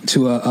glove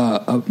to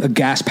a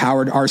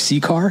gas-powered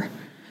RC car.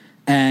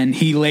 And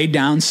he laid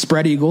down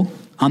spread eagle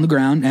on the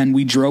ground, and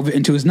we drove it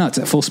into his nuts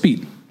at full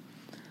speed.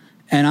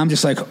 And I'm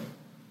just like,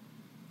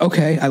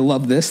 okay, I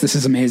love this. This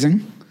is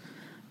amazing.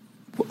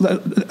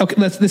 Okay,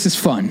 this is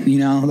fun, you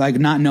know, like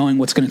not knowing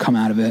what's going to come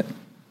out of it.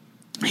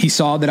 He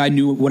saw that I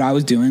knew what I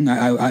was doing. He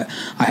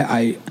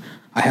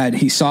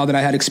saw that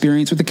I had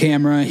experience with the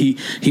camera.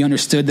 He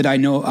understood that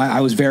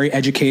I was very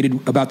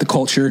educated about the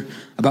culture,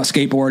 about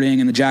skateboarding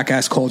and the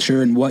Jackass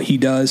culture and what he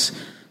does.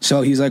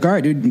 So he's like, all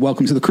right, dude,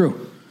 welcome to the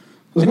crew.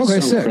 I was like,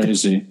 okay, so sick.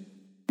 Crazy.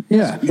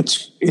 Yeah.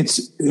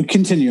 It's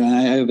continue. And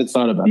I haven't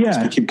thought about this,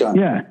 but keep going.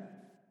 Yeah.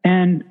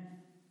 And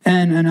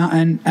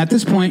at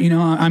this point, you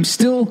know, I'm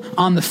still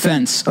on the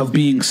fence of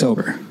being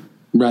sober.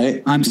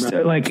 Right. I'm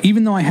like,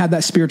 even though I had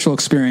that spiritual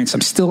experience,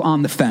 I'm still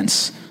on the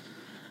fence.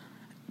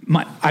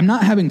 I'm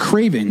not having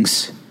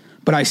cravings,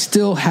 but I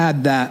still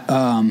had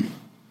that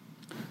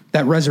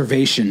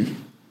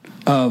reservation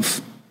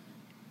of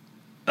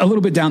a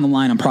little bit down the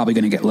line, I'm probably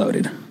going to get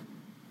loaded,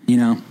 you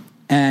know?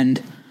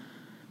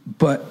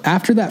 But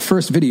after that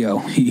first video,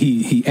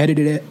 he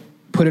edited it,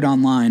 put it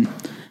online,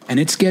 and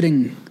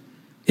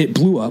it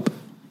blew up.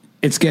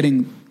 It's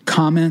getting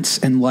comments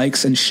and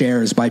likes and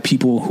shares by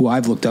people who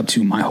I've looked up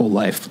to my whole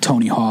life.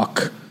 Tony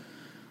Hawk,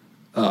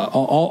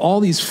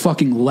 all these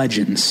fucking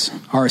legends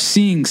are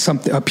seeing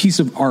a piece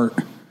of art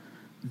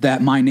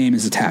that my name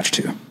is attached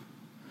to.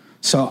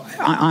 So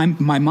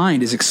my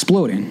mind is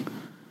exploding.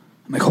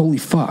 I'm like, holy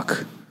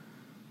fuck.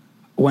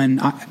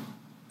 And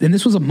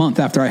this was a month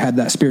after I had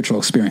that spiritual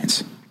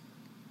experience.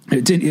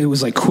 It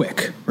was like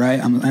quick, right?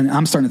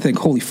 I'm starting to think,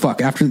 holy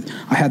fuck, after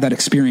I had that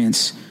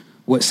experience,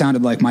 what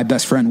sounded like my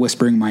best friend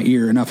whispering in my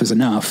ear, enough is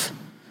enough.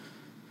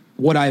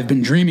 What I've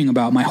been dreaming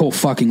about my whole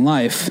fucking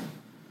life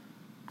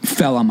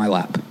fell on my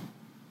lap.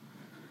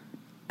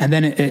 And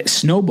then it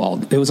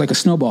snowballed. It was like a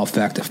snowball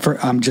effect.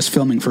 I'm just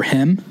filming for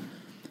him.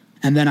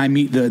 And then I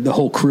meet the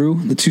whole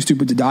crew, the Too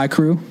Stupid to Die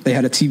crew. They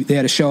had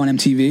a show on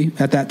MTV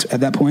at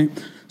that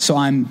point. So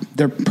I'm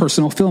their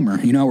personal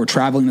filmer. You know, we're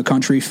traveling the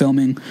country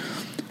filming,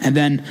 and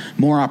then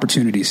more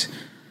opportunities.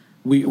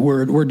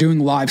 We're doing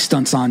live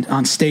stunts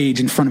on stage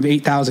in front of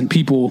 8,000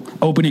 people,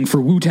 opening for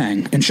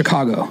Wu-Tang in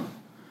Chicago.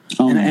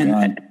 Oh my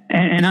God.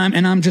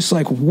 And I'm just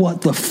like,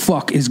 what the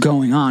fuck is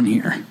going on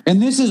here? And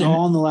this is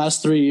all in the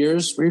last 3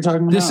 years. What you're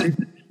talking about?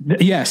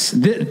 Yes,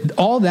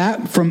 all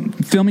that from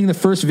filming the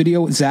first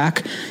video with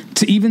Zach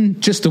to even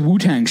just the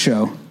Wu-Tang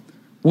show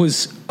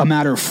was a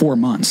matter of 4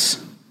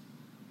 months.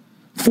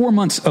 4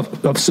 months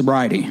of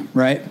sobriety,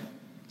 right?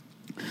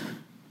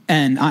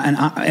 And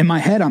I, in my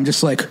head, I'm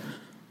just like,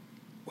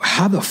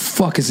 how the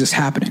fuck is this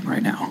happening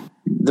right now?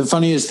 The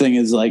funniest thing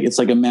is, like, it's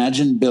like,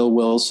 imagine Bill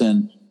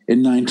Wilson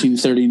in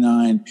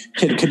 1939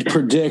 could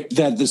predict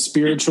that the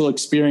spiritual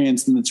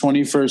experience in the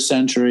 21st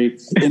century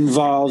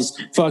involves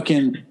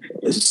fucking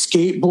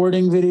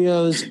skateboarding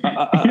videos,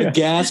 a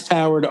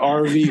gas-powered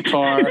RV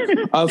car,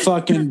 a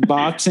fucking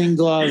boxing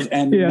glove,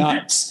 and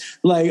nuts.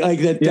 Like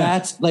that. Yeah.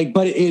 That's like,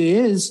 but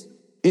it's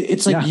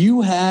like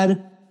you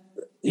had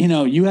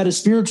a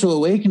spiritual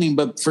awakening,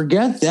 but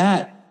forget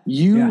that.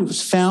 You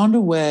found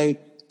a way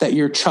that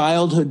your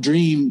childhood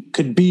dream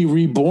could be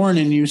reborn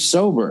in you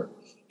sober.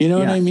 You know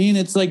what I mean?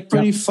 It's like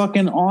pretty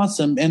fucking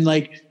awesome. And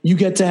like, you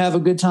get to have a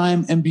good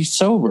time and be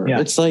sober. Yeah.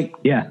 It's like,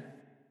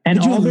 and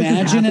could you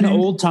imagine an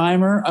old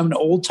timer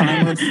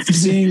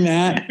seeing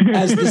that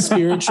as the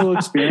spiritual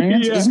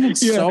experience? Isn't it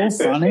so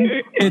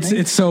funny?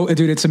 It's so,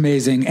 dude, it's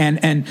amazing.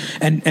 And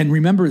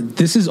remember,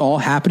 this is all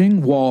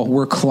happening while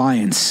we're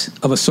clients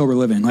of a sober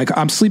living. Like,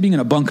 I'm sleeping in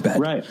a bunk bed,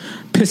 right?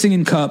 Pissing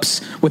in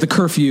cups with a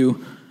curfew,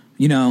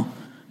 you know,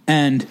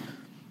 and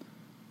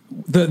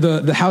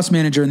the house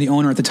manager and the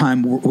owner at the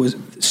time was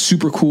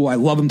super cool. I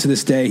love him to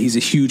this day. He's a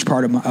huge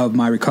part of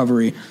my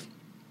recovery.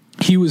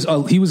 He was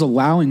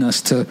allowing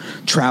us to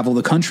travel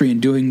the country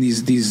and doing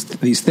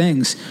these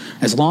things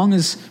as long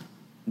as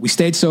we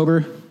stayed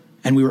sober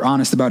and we were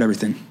honest about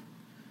everything.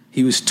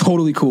 He was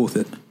totally cool with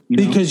it.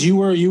 Because you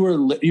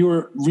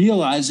were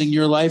realizing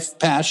your life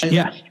passion.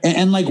 Yeah.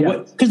 And like,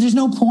 what, because there's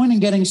no point in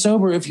getting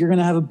sober if you're going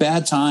to have a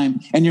bad time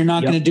and you're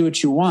not going to do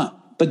what you want.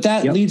 But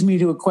that leads me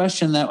to a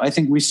question that I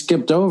think we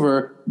skipped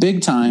over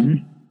big time.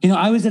 Mm-hmm. You know,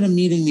 I was at a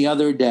meeting the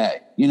other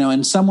day, you know,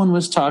 and someone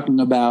was talking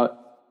about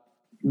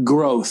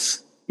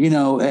growth, you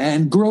know,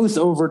 and growth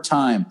over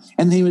time.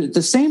 And at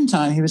the same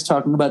time, he was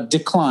talking about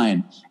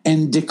decline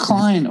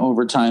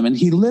over time. And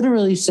he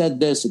literally said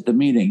this at the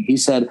meeting. He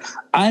said,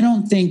 I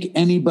don't think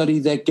anybody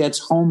that gets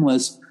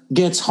homeless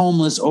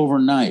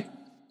overnight.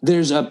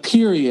 There's a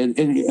period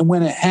and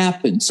when it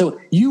happens. So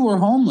you were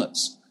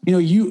homeless, you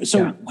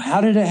know,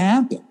 how did it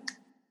happen?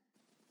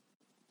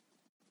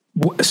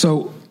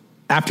 So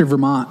after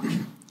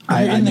Vermont,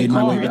 I made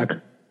my way back.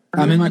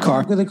 I'm in my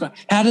car.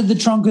 How did the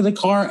trunk of the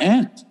car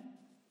end?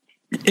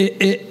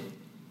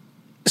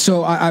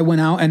 So I went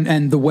out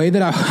and the way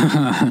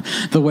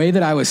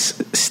that I was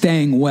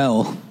staying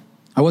well,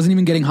 I wasn't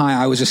even getting high.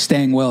 I was just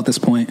staying well at this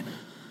point.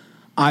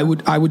 I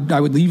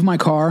would leave my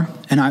car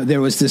and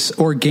there was this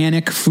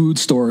organic food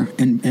store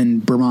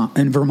in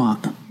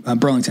Vermont,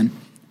 Burlington,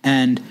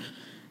 and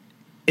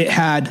it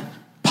had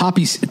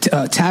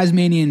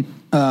Tasmanian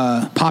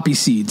poppy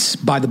seeds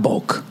by the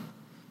bulk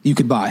you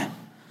could buy.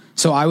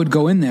 So I would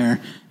go in there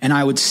and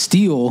I would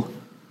steal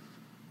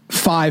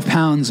 5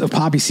 pounds of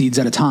poppy seeds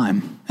at a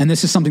time. And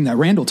this is something that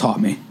Randall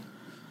taught me.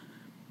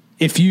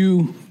 If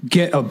you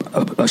get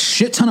a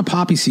shit ton of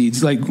poppy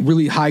seeds, like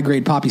really high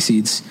grade poppy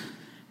seeds,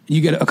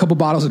 you get a couple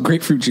bottles of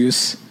grapefruit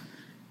juice.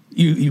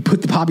 You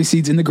put the poppy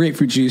seeds in the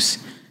grapefruit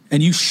juice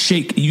and you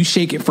shake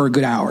it for a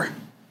good hour.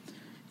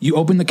 You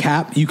open the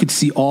cap, you could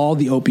see all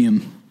the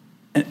opium,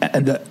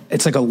 and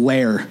it's like a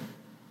layer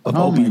of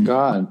opium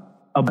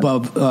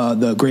above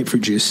the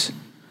grapefruit juice.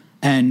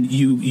 And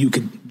you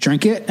could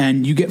drink it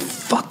and you get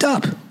fucked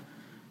up.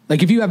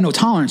 Like if you have no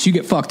tolerance, you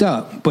get fucked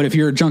up. But if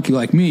you're a junkie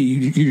like me,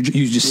 you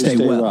just stay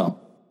well.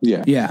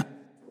 Yeah. Yeah.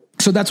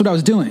 So that's what I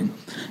was doing.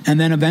 And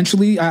then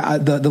eventually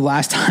the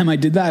last time I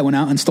did that, I went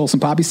out and stole some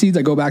poppy seeds.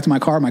 I go back to my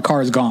car. My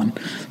car is gone.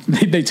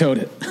 They towed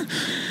it.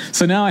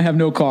 So now I have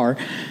no car.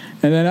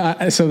 And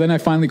then I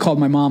finally called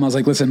my mom. I was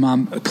like, listen,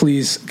 Mom,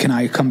 please, can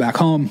I come back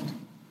home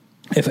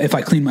if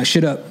I clean my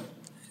shit up?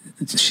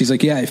 She's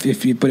like, yeah,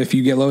 if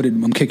you get loaded,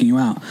 I'm kicking you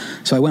out.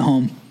 So I went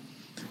home,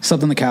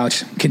 slept on the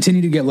couch,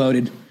 continued to get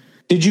loaded.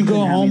 Did you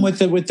go home with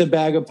the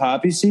bag of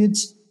poppy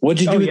seeds? What'd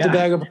you do with the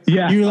bag of?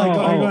 Yeah. You were like,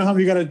 you're going home.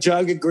 You got a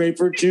jug of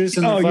grapefruit juice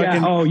and a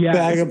fucking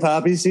bag of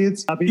poppy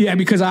seeds. Yeah,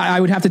 because I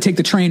would have to take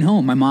the train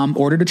home. My mom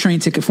ordered a train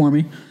ticket for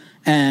me,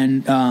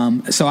 and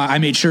so I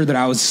made sure that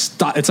I was.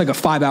 It's like a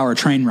 5-hour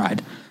train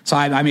ride, so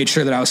I made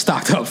sure that I was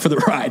stocked up for the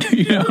ride.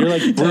 You know? You're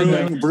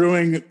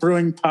like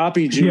brewing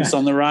poppy juice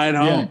on the ride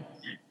home.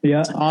 Yeah,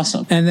 that's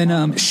awesome. And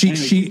then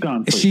she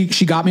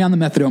got me on the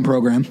methadone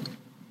program,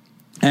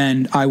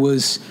 and I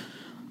was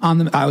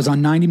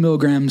on 90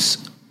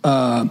 milligrams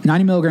of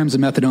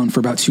methadone for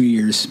about 2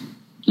 years.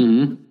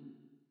 Mm-hmm.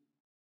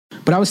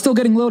 But I was still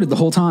getting loaded the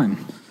whole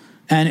time.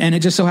 And it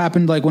just so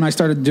happened, like when I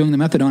started doing the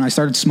methadone, I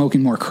started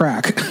smoking more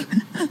crack.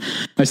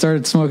 I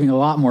started smoking a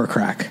lot more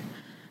crack.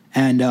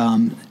 And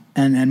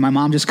my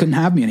mom just couldn't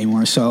have me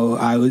anymore. So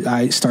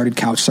I started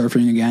couch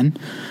surfing again.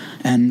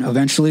 And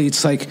eventually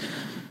it's like,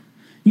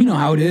 you know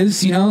how it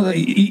is, you know,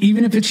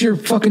 even if it's your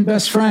fucking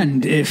best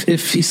friend,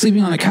 if he's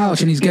sleeping on the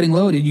couch and he's getting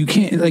loaded, you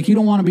can't, like, you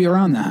don't want to be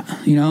around that,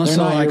 you know? They're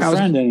not your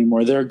friend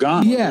anymore. They're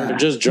gone. Yeah. They're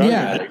just drug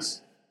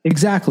addicts.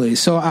 Exactly.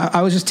 So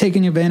I was just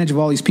taking advantage of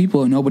all these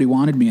people and nobody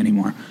wanted me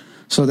anymore.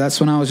 So that's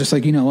when I was just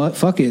like, you know what,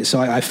 fuck it. So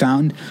I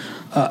found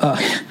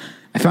a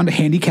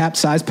handicapped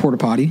sized porta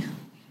potty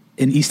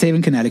in East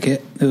Haven,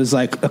 Connecticut. It was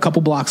like a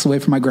couple blocks away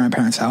from my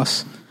grandparents'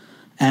 house.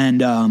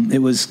 And it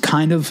was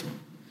kind of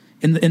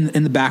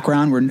in the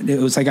background where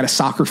it was like at a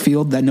soccer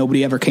field that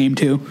nobody ever came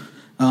to.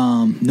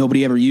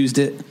 Nobody ever used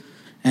it.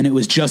 And it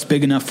was just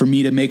big enough for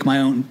me to make my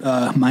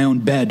own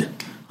bed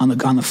on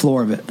the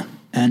floor of it.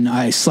 And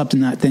I slept in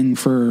that thing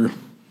for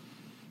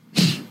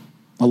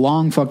a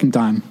long fucking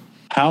time.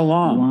 How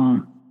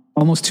long?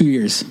 Almost 2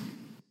 years.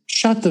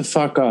 Shut the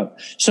fuck up.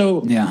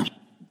 So yeah,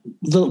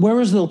 where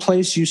was the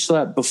place you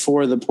slept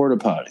before the porta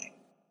potty?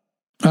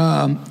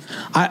 Right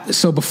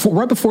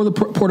before the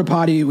porta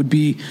potty, it would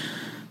be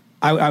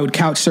I would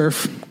couch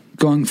surf,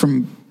 going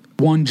from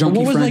one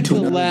junkie friend to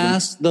another. What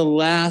was the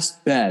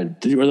last bed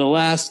or the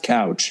last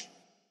couch?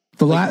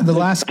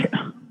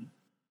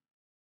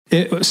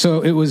 It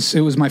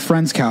was my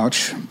friend's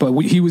couch, but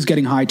he was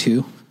getting high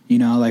too. You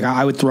know, like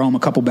I would throw him a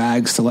couple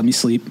bags to let me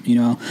sleep, you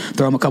know,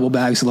 throw him a couple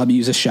bags to let me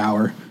use a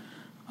shower.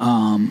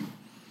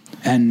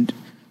 And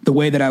the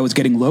way that I was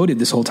getting loaded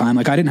this whole time,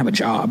 like I didn't have a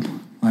job.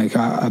 Like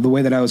the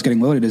way that I was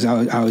getting loaded is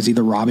I was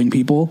either robbing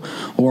people,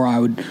 or I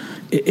would,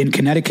 in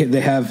Connecticut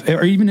they have,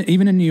 or even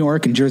in New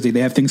York and Jersey, they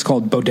have things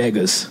called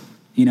bodegas,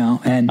 you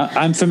know, and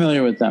I'm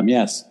familiar with them.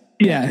 Yes.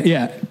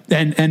 Yeah.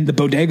 And the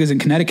bodegas in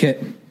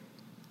Connecticut,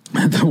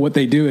 what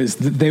they do is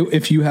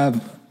if you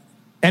have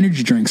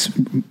energy drinks,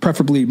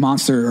 preferably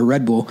Monster or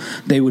Red Bull,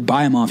 they would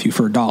buy them off you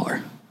for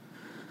 $1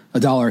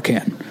 a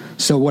can.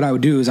 So what I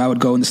would do is I would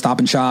go in the Stop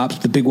and Shops,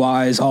 the Big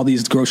Y's, all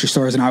these grocery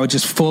stores, and I would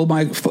just fill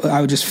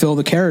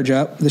the carriage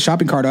up, the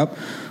shopping cart up,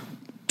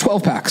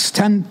 12 packs,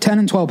 10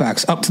 and 12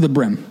 packs up to the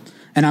brim.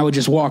 And I would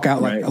just walk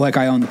out like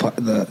I owned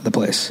the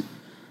place,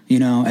 you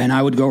know, and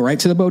I would go right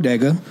to the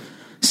bodega,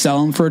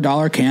 sell them for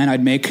 $1 a can.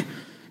 I'd make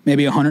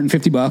maybe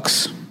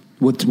 $150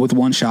 with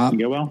one shop.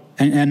 You well.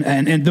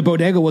 And the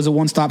bodega was a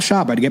one-stop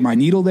shop. I'd get my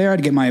needle there.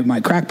 I'd get my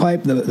crack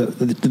pipe,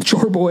 the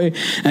chore boy,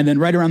 and then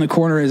right around the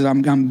corner is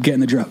I'm getting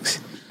the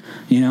drugs,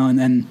 you know. And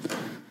then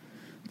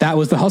that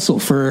was the hustle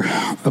for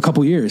a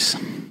couple years.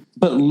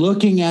 But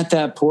looking at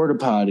that porta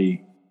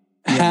potty,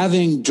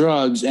 having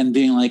drugs and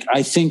being like,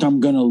 I think I'm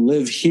going to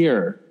live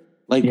here.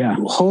 Like,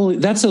 holy,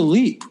 that's a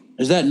leap.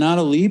 Is that not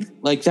a leap?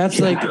 Like, that's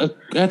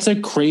that's a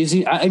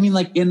crazy, I mean,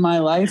 like in my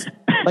life,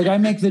 like I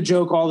make the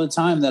joke all the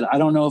time that I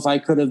don't know if I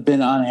could have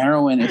been on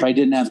heroin if I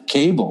didn't have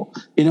cable.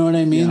 You know what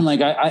I mean?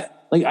 Yeah.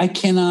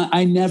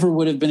 I never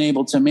would have been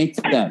able to make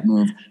that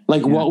move.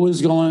 Like what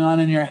was going on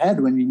in your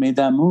head when you made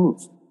that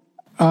move?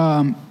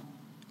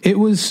 It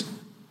was,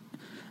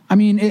 I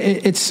mean,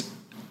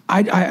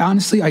 I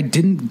honestly, I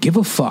didn't give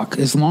a fuck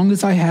as long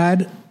as I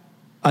had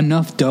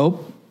enough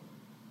dope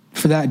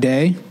for that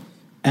day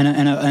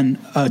and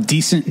a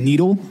decent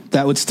needle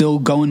that would still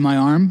go in my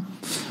arm.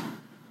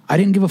 I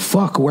didn't give a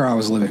fuck where I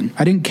was living.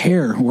 I didn't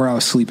care where I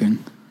was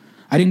sleeping.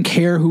 I didn't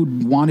care who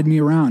wanted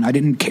me around. I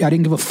didn't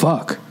give a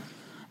fuck.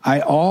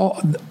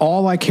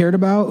 All I cared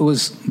about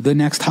was the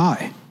next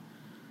high.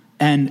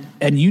 And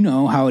you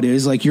know how it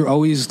is. Like, you're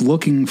always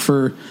looking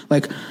for,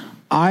 like,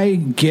 I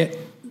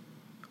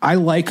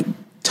like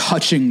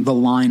touching the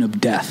line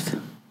of death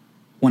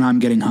when I'm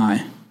getting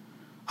high.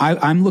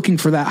 I'm looking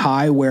for that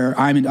high where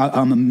I'm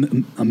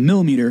a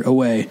millimeter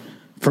away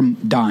from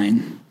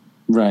dying.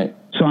 Right.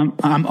 So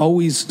I'm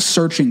always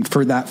searching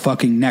for that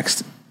fucking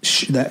next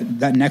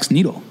that next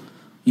needle,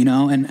 you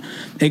know. And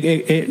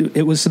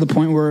it was to the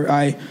point where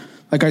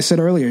like I said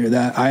earlier,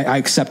 that I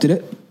accepted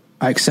it.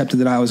 I accepted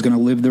that I was going to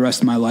live the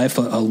rest of my life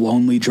a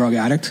lonely drug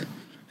addict,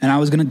 and I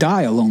was going to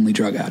die a lonely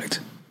drug addict.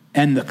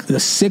 And the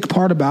sick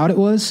part about it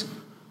was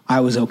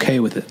I was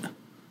okay with it.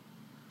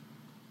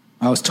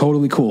 I was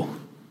totally cool.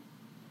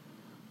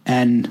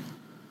 And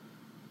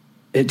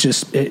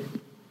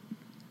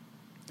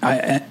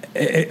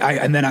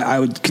I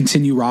would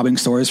continue robbing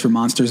stores for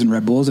Monsters and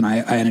Red Bulls, and I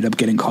ended up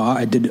getting caught.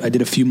 I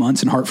did a few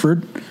months in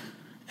Hartford,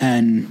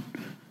 and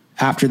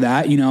after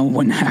that, you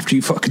know, after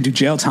you fucking do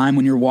jail time,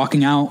 when you're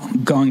walking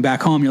out, going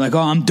back home, you're like, oh,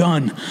 I'm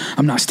done.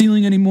 I'm not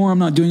stealing anymore. I'm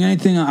not doing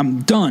anything.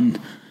 I'm done.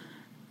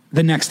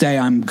 The next day,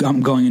 I'm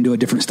going into a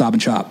different Stop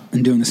and Shop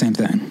and doing the same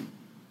thing.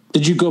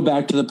 Did you go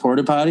back to the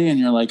porta potty and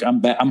you're like,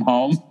 I'm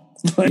home?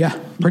 Yeah,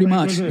 pretty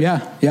much.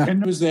 Yeah.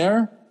 And it was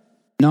there?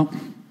 No.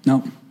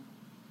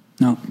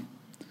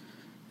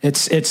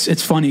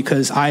 It's funny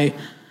because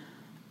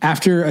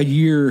after a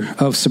year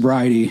of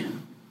sobriety,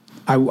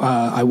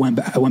 I went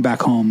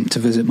back home to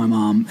visit my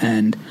mom,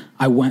 and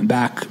I went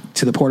back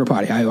to the porta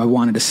potty. I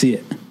wanted to see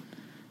it,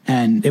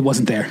 and it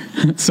wasn't there,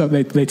 so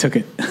they took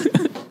it.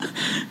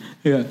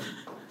 Yeah.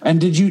 And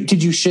did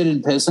you shit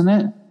and piss in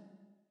it?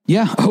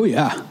 Yeah. Oh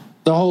yeah.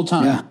 The whole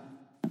time. Yeah.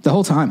 The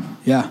whole time.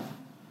 Yeah.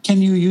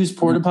 Can you use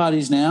porta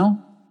potties now?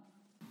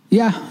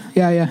 Yeah.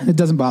 It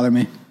doesn't bother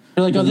me.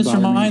 You're like, this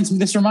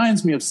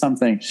reminds me of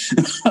something.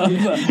 This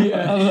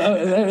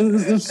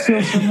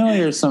feels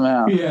familiar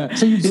somehow. Yeah.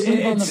 So you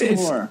sleep on the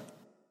floor.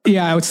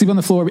 Yeah, I would sleep on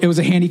the floor. It was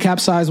a handicap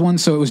size one,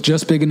 so it was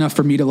just big enough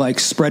for me to like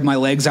spread my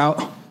legs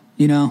out,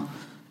 you know.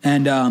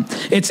 And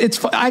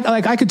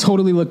I could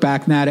totally look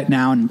back at it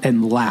now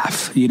and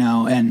laugh, you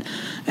know, and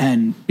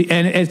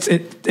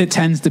it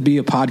tends to be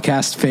a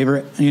podcast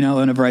favorite, you know.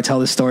 Whenever I tell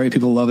this story,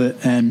 people love it.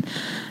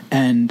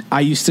 And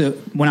I used to,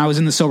 when I was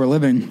in the sober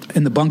living,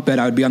 in the bunk bed,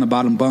 I would be on the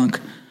bottom bunk.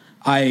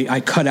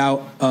 I cut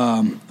out,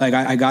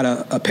 I got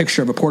a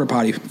picture of a porta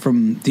potty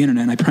from the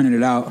internet, and I printed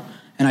it out,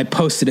 and I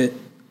posted it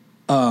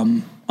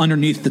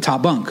underneath the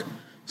top bunk.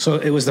 So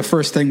it was the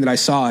first thing that I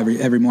saw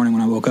every morning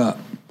when I woke up,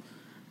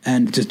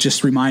 and to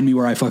just remind me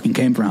where I fucking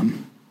came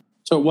from.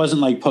 So it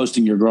wasn't like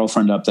posting your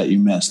girlfriend up that you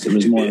missed. It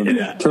was more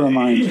to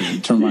remind you.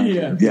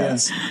 Yeah.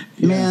 Yes.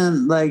 Yeah.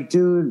 Man, like,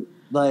 dude,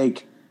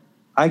 like,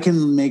 I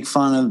can make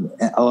fun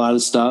of a lot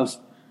of stuff,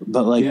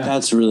 but like,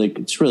 it's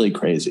really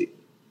crazy.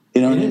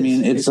 You know what I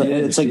mean? It's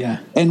like,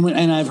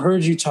 and I've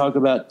heard you talk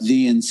about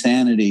the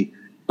insanity,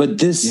 but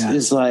this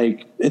is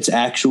like, it's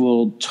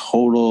actual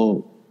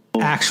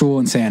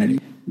insanity.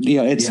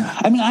 Yeah,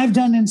 I mean, I've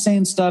done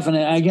insane stuff, and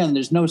again,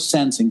 there's no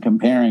sense in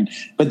comparing,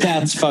 but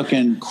that's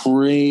fucking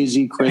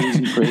crazy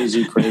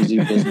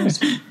business.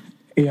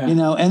 Yeah. You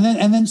know, and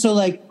then so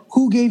like,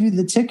 who gave you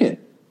the ticket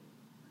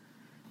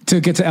to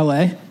get to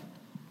LA?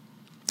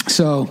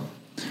 So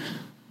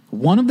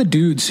one of the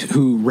dudes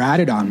who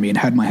ratted on me and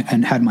had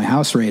my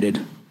house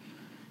raided,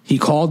 he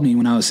called me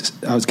when I was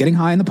getting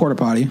high in the porta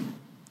potty,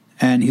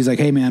 and he's like,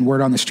 "Hey man,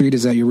 word on the street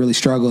is that you're really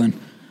struggling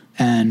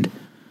and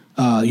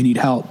you need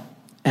help."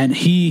 And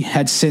he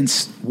had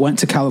since went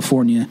to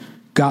California,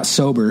 got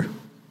sober,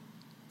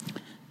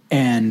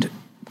 and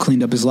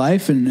cleaned up his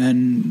life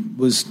and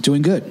was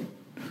doing good,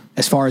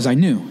 as far as I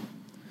knew.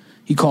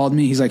 He called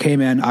me. He's like, "Hey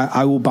man,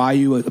 I will buy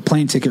you a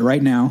plane ticket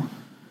right now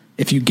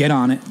if you get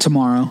on it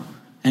tomorrow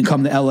and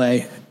come to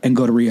LA and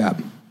go to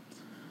rehab."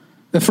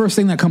 The first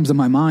thing that comes to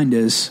my mind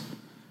is,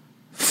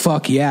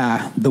 fuck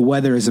yeah, the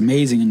weather is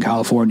amazing in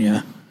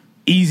California.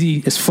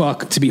 Easy as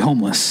fuck to be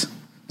homeless.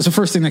 That's the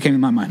first thing that came to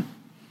my mind.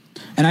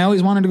 And I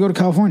always wanted to go to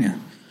California.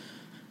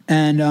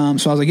 And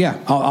so I was like, yeah,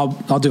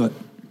 I'll do it.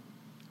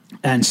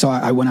 And so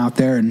I went out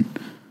there, and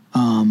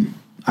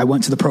I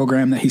went to the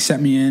program that he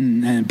sent me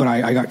in, but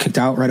I got kicked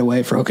out right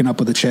away for hooking up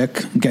with a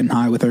chick and getting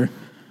high with her.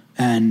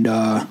 And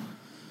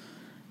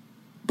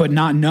but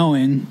not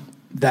knowing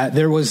that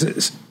there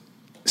was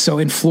so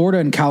in Florida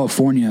and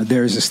California,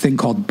 there's this thing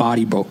called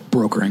body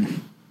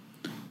brokering.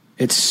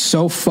 It's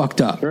so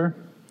fucked up. Sure.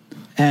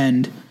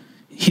 And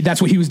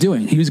that's what he was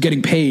doing. He was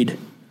getting paid,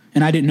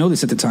 and I didn't know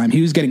this at the time.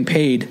 He was getting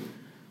paid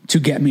to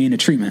get me into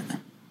treatment.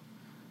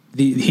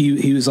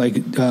 He was like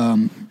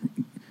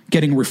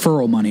getting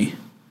referral money,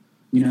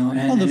 you know.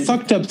 And, the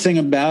fucked up thing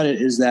about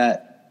it is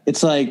that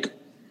it's like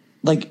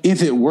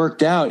if it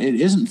worked out,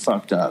 it isn't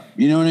fucked up.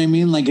 You know what I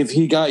mean? Like if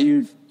he got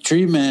you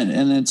treatment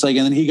and it's like,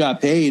 and then he got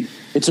paid,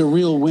 it's a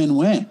real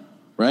win-win,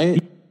 right?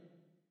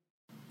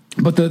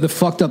 But the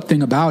fucked up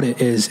thing about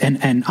it is,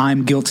 and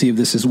I'm guilty of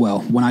this as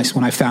well, when I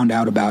found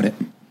out about it.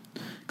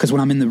 Because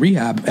when I'm in the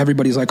rehab,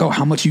 everybody's like, oh,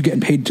 how much are you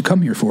getting paid to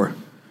come here for?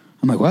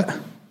 I'm like, what?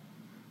 What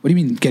do you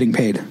mean getting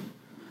paid?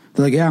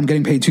 They're like, yeah, I'm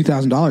getting paid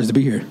 $2,000 to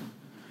be here.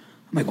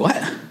 I'm like, what?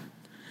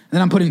 And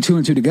then I'm putting two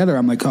and two together.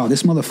 I'm like, oh,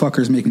 this motherfucker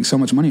is making so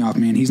much money off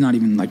me, and he's not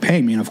even like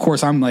paying me. And of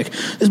course, I'm like,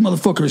 this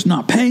motherfucker is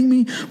not paying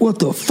me. What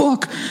the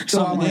fuck?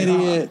 So I'm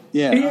an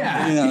idiot.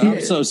 I'm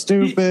so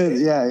stupid.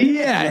 Yeah.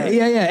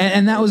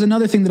 And that was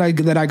another thing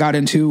that I got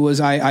into was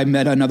I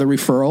met another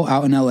referral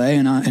out in LA,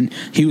 and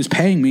he was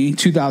paying me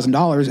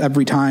 $2,000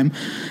 every time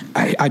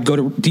I'd go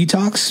to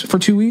detox for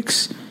 2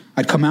 weeks.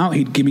 I'd come out,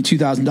 he'd give me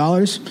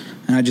 $2,000,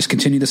 and I'd just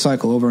continue the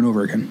cycle over and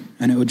over again.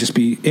 And it would just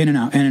be in and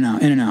out, in and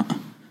out, in and out.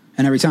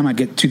 And every time I'd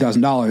get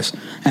 $2,000.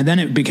 And then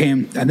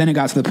it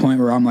got to the point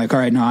where I'm like, all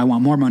right, no, I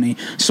want more money.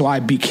 So I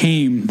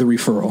became the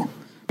referral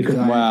because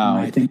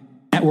I think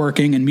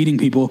networking and meeting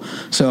people.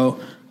 So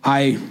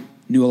I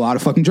knew a lot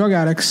of fucking drug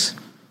addicts.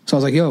 So I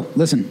was like, yo,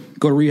 listen,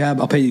 go to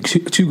rehab. I'll pay you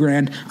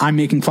 $2,000. I'm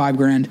making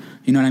 $5,000.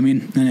 You know what I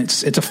mean? And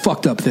it's a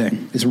fucked up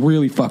thing. It's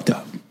really fucked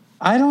up.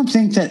 I don't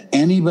think that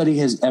anybody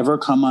has ever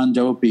come on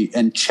Dopey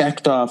and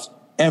checked off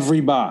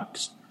every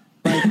box.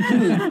 Like,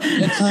 dude,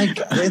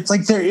 it's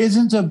like there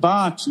isn't a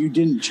box you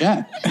didn't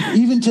check.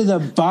 Even to the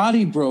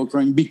body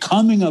brokering,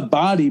 becoming a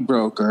body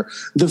broker,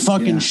 the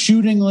fucking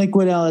shooting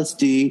liquid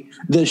LSD,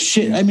 the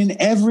shit. I mean,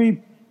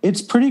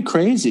 it's pretty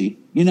crazy,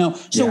 you know?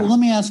 So let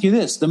me ask you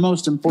this, the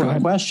most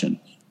important question,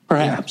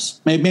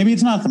 perhaps. Maybe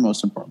it's not the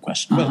most important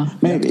question,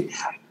 but maybe.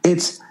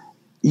 It's,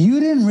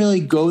 you didn't really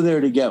go there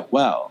to get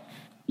well.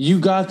 You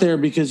got there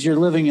because you're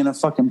living in a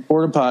fucking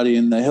porta potty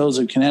in the hills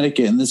of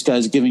Connecticut, and this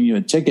guy's giving you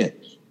a ticket.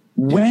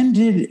 When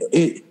did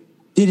it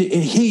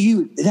hit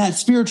you? That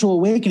spiritual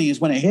awakening is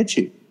when it hit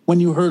you,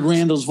 when you heard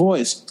Randall's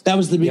voice. That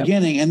was the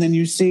beginning. And then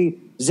you see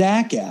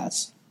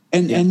Jackass,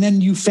 and then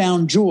you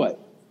found joy.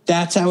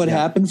 That's how it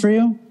happened for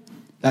you?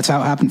 That's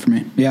how it happened for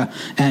me. Yeah.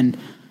 And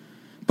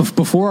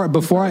before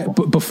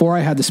I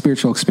had the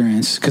spiritual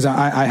experience, because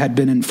I had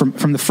been in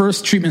from the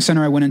first treatment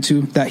center I went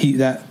into that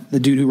the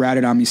dude who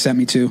ratted on me sent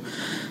me to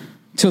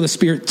the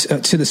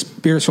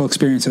spiritual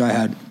experience that I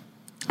had.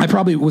 I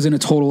probably was in a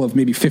total of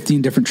maybe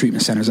 15 different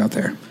treatment centers out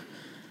there,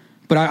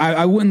 but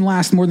I wouldn't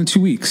last more than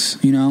 2 weeks,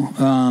 you know?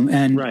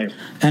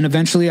 And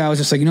eventually I was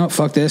just like, you know what,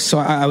 fuck this. So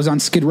I was on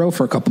Skid Row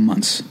for a couple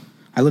months.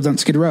 I lived on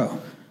Skid Row.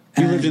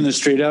 You lived in the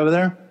street over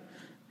there?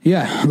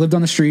 Yeah, I lived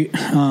on the street.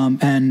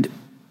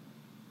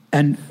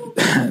 And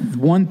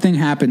one thing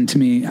happened to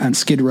me on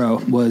Skid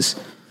Row was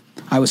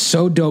I was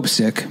so dope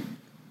sick,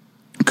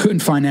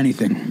 couldn't find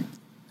anything.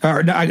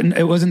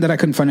 It wasn't that I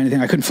couldn't find anything.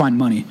 I couldn't find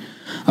money.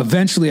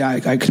 Eventually,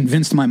 I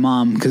convinced my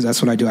mom, because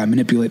that's what I do. I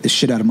manipulate the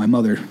shit out of my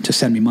mother to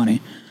send me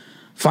money.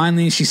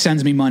 Finally, she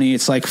sends me money.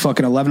 It's like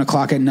fucking 11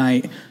 o'clock at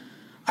night.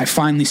 I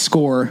finally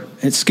score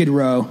at Skid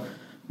Row,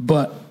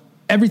 but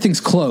everything's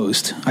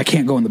closed. I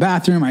can't go in the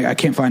bathroom. I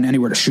can't find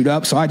anywhere to shoot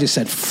up. So I just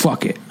said,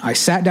 fuck it. I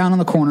sat down on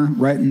the corner,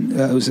 right?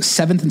 It was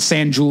 7th and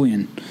San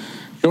Julian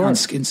in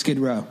Skid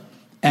Row.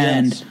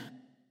 And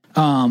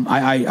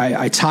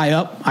I tie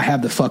up. I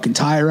have the fucking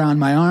tie around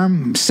my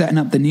arm. I'm setting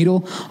up the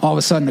needle. All of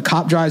a sudden, the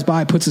cop drives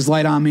by, puts his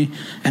light on me,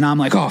 and I'm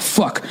like, oh,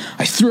 fuck.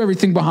 I threw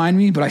everything behind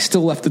me, but I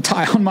still left the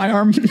tie on my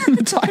arm.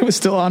 The tie was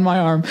still on my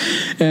arm.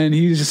 And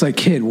he was just like,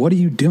 kid, what are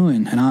you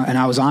doing? And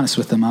I was honest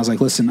with him. I was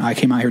like, listen, I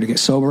came out here to get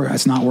sober.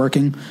 It's not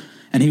working.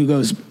 And he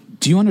goes,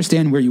 do you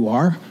understand where you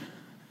are?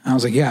 And I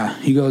was like, yeah.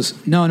 He goes,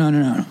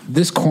 no.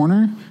 This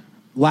corner,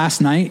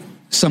 last night,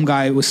 some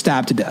guy was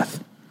stabbed to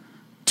death.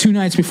 2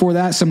 nights before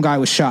that, some guy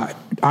was shot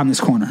on this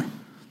corner.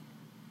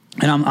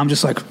 And I'm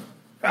just like,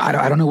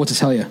 I don't know what to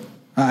tell you.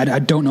 I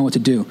don't know what to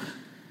do.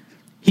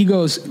 He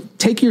goes,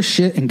 take your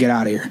shit and get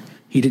out of here.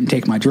 He didn't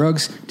take my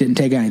drugs, didn't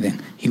take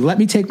anything. He let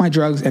me take my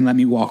drugs and let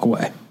me walk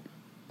away.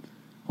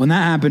 When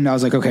that happened, I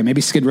was like, okay,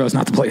 maybe Skid Row is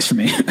not the place for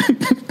me.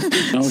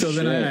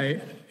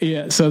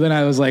 So then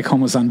I was like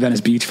homeless on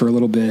Venice Beach for a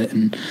little bit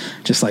and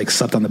just like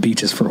slept on the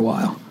beaches for a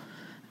while.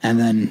 And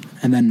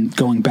then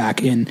going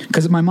back in,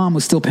 because my mom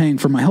was still paying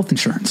for my health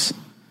insurance,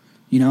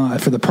 you know,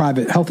 for the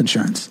private health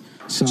insurance.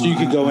 So you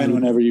could go in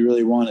whenever you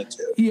really wanted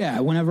to. Yeah,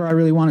 whenever I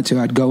really wanted to,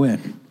 I'd go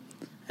in.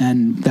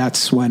 And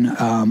that's when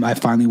I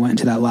finally went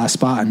into that last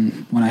spot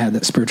and when I had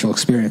that spiritual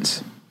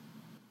experience.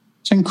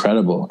 It's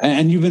incredible.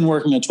 And you've been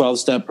working a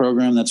 12-step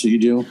program. That's what you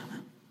do?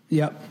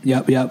 Yep.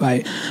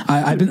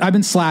 I've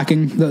been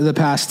slacking the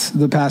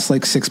past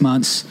like 6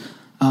 months.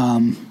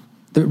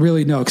 There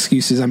really no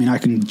excuses. I mean, I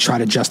can try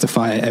to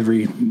justify it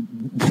every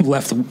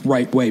left,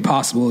 right way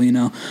possible, you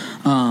know.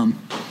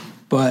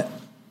 But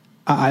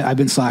I've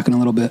been slacking a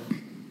little bit.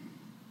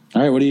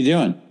 All right, what are you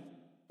doing?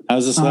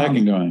 How's the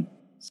slacking going?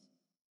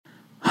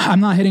 I'm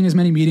not hitting as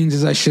many meetings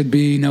as I should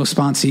be. No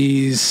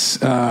sponsees.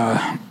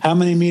 How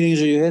many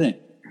meetings are you hitting?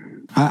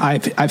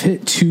 I've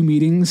hit 2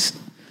 meetings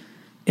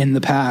in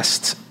the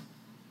past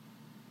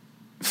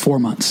 4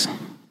 months. All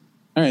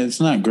right, that's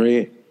not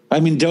great. I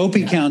mean,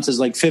 Dopey counts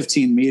as like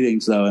 15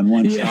 meetings though in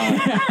one shot.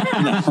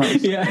 No. I'm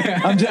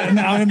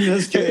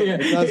just kidding. Yeah.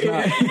 It does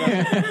not.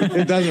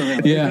 It doesn't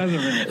really. Yeah. It doesn't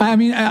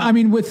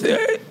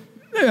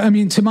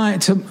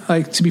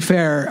really. To be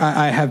fair,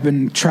 I have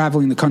been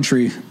traveling the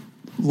country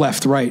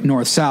left, right,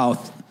 north,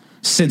 south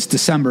since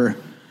December,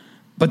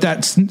 but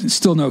that's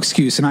still no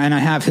excuse. And I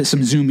have hit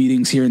some Zoom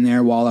meetings here and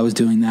there while I was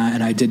doing that.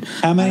 And I did.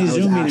 How many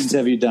Zoom meetings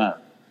have you done?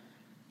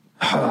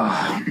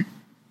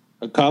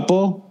 A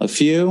couple, a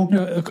few,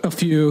 a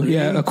few,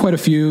 yeah, quite a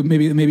few,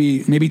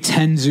 maybe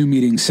 10 Zoom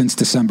meetings since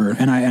December,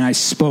 and I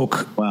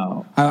spoke.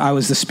 Wow, I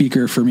was the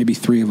speaker for maybe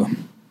 3 of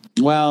them.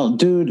 Well,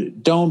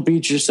 dude, don't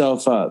beat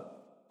yourself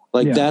up.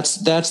 Like that's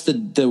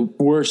the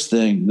worst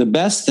thing. The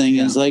best thing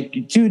is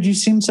like, dude, you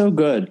seem so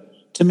good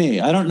to me.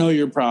 I don't know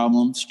your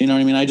problems. You know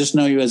what I mean? I just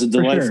know you as a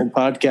delightful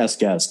podcast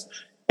guest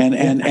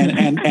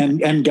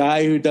and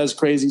guy who does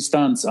crazy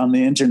stunts on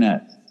the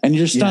internet, and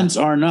your stunts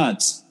are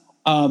nuts.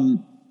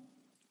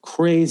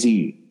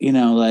 Crazy,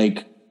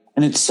 like,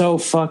 and it's so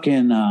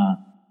fucking,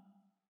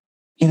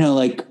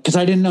 like, because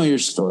I didn't know your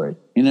story,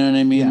 you know what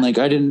I mean? Like,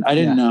 I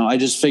didn't know. I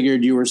just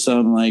figured you were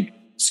some like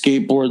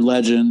skateboard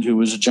legend who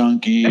was a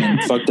junkie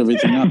and fucked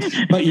everything up.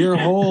 But your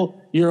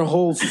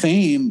whole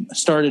fame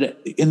started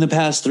in the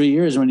past 3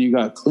 years when you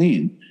got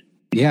clean.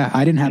 Yeah,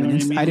 I didn't have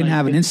I didn't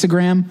have an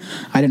Instagram.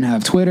 I didn't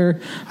have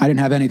Twitter. I didn't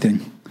have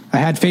anything. I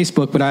had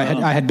Facebook, but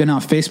I had been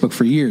off Facebook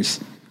for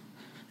years,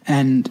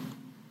 and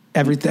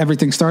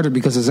everything started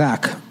because of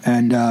Zach.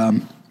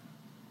 And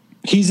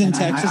he's in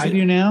Texas with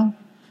you now?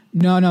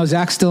 No,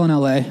 Zach's still in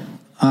LA.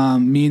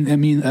 Me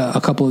and a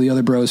couple of the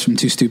other bros from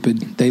Too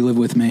Stupid, they live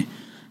with me,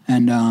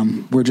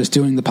 and we're just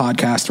doing the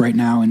podcast right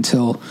now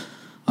until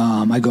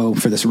I go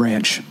for this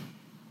ranch.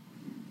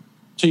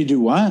 So you do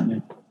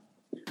what?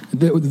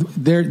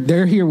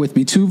 They're here with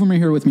me. 2 of them are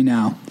here with me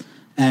now,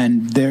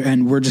 and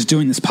we're just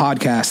doing this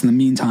podcast in the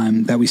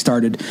meantime that we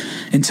started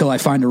until I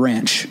find a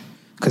ranch.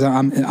 Because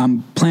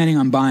I'm planning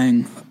on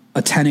buying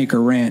a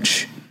 10-acre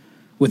ranch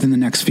within the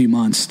next few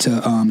months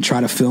to try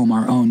to film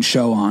our own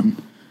show on,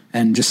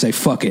 and just say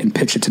fuck it and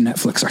pitch it to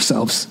Netflix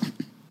ourselves.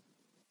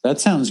 That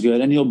sounds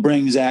good. And you'll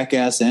bring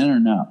Jackass in or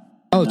no?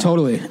 Oh,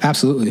 totally,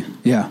 absolutely,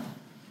 yeah.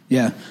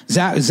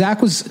 Zach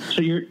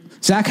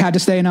had to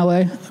stay in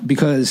LA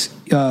because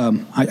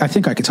I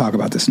think I could talk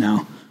about this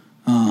now.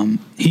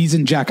 He's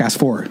in Jackass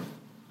 4.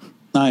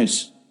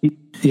 Nice.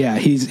 Yeah,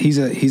 he's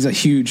a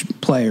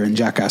huge player in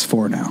Jackass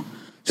 4 now.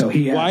 So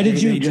why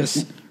did you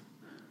just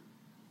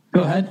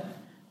go ahead?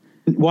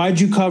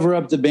 Why'd you cover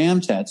up the BAM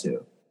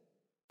tattoo?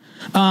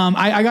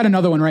 I got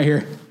another one right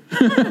here.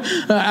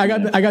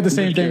 I got the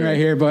same thing right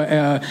here,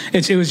 but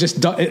it was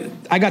just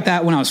I got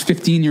that when I was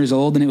 15 years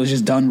old, and it was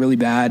just done really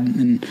bad.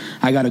 And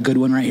I got a good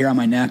one right here on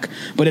my neck,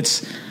 but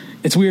it's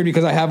weird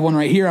because I have one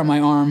right here on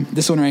my arm.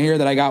 This one right here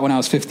that I got when I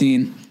was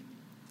 15.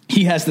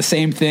 He has the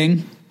same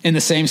thing in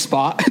the same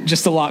spot,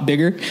 just a lot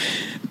bigger.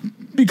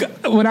 Because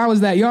when I was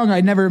that young,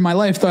 I never in my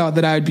life thought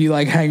that I'd be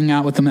like hanging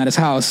out with him at his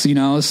house,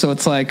 So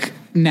it's like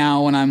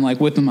now when I'm like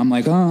with him, I'm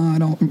like, oh, I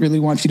don't really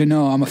want you to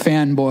know I'm a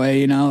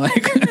fanboy,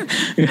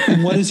 Like,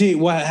 and what is he?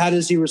 How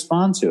does he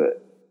respond to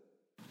it?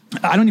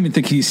 I don't even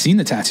think he's seen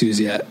the tattoos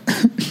yet.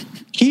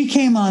 He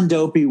came on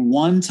Dopey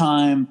one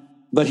time,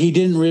 but he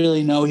didn't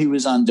really know he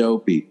was on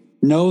Dopey.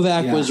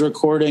 Novak was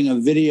recording a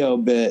video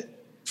bit.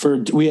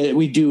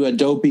 We do a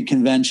Dopey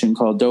convention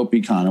called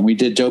DopeyCon, and we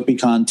did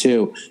DopeyCon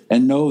 2,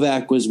 and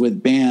Novak was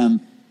with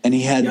BAM, and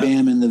he had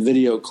BAM in the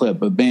video clip,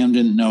 but BAM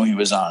didn't know he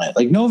was on it.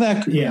 Like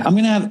Novak,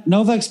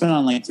 Novak's been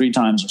on like 3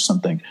 times or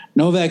something.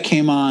 Novak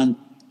came on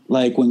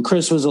like when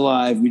Chris was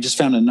alive. We just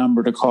found a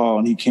number to call,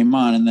 and he came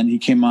on, and then he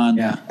came on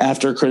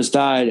after Chris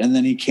died, and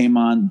then he came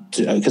on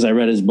because I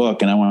read his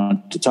book and I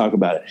wanted to talk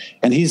about it.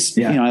 And he's,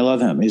 I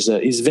love him. He's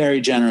a very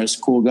generous,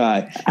 cool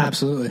guy.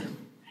 Absolutely.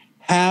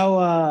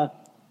 How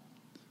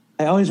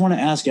I always want to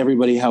ask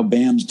everybody how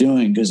BAM's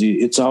doing because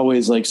it's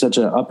always like such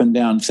an up and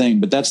down thing,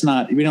 but that's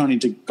not, we don't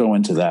need to go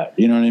into that.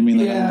 You know what I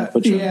mean?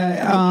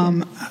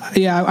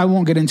 I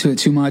won't get into it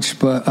too much,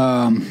 but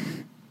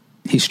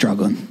he's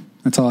struggling.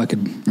 That's all I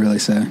could really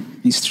say.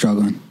 He's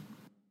struggling.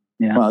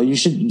 Yeah. Well, you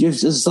should,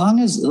 as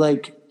long as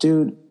like,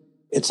 dude,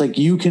 it's like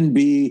you can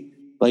be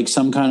like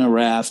some kind of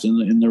raft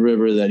in the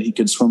river that he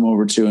could swim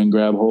over to and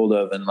grab hold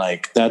of. And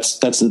like, that's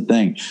the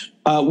thing.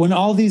 When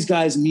all these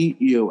guys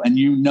meet you and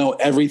you know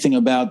everything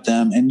about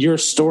them and your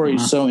story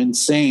is so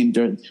insane,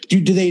 do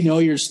they know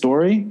your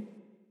story?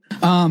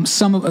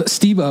 Some of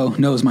Steve-O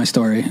knows my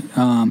story.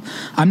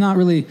 I'm not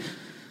really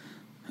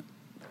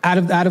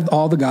out of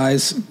all the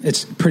guys.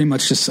 It's pretty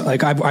much just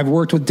like I've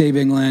worked with Dave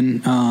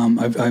England.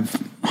 I've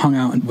hung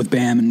out with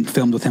BAM and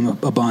filmed with him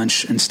a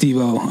bunch. And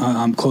Steve-O,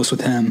 I'm close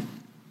with him.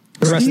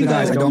 The rest of the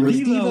guys, I don't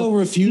really. Steve-O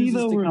refuses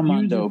to come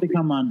on Dope.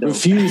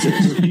 Refuses.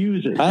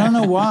 I don't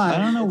know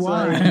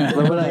why.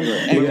 But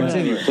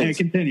whatever.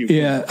 Continue.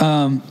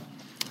 Yeah.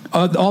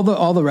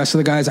 All the rest of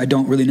the guys, I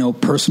don't really know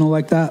personal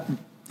like that.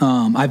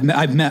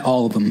 I've met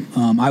all of them.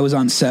 I was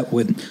on set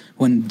when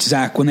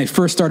they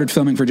first started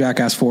filming for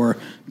Jackass 4,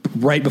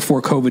 right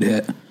before COVID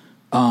hit.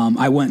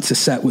 I went to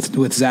set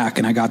with Zach,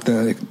 and I got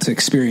to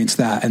experience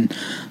that. And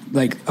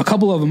like a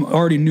couple of them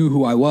already knew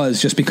who I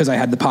was just because I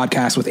had the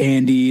podcast with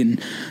Andy and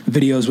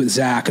videos with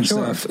Zach and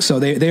stuff. So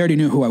they already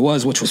knew who I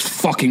was, which was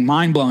fucking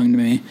mind blowing to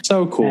me.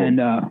 So cool.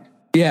 And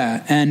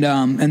yeah,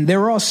 and they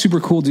were all super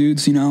cool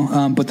dudes, you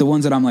know. But the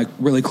ones that I'm like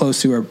really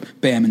close to are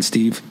Bam and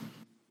Steve.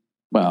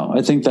 Wow,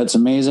 I think that's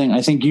amazing.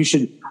 I think you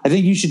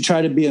should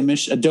try to be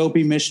a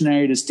dopey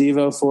missionary to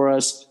Steve-O for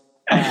us.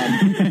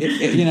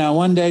 You know,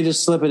 one day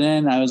just slip it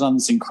in. I was on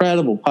this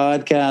incredible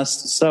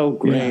podcast. So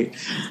great.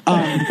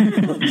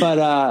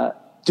 Yeah.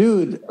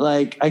 Dude,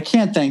 like, I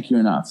can't thank you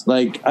enough.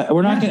 Like,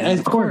 we're not going to,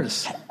 of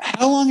course.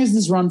 How long is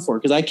this run for?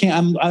 Because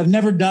I've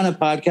never done a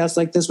podcast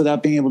like this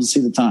without being able to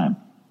see the time.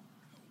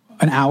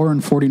 An hour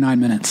and 49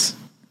 minutes.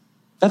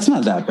 That's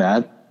not that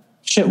bad.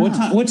 Shit. No.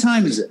 What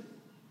time is it?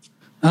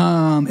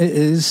 It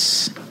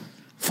is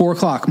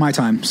 4:00 my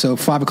time. So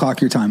 5:00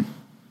 your time.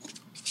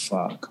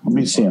 Fuck. Let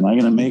me see. Am I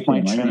going to make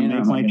my train?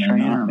 Am I going to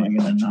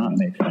not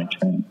make my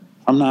train?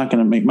 I'm not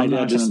going to make my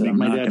dad just said I'm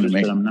not going to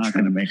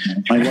make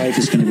my wife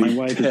is going to be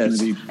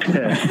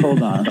pissed.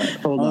 Hold on.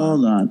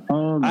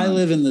 I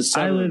live in the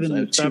suburbs. I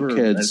have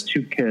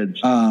two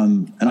kids.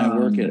 And I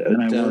work at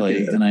a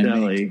deli and I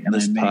make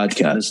this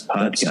podcast.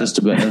 That's just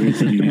about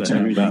everything you need to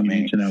know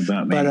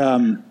about me.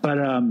 But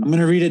I'm going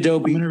to read a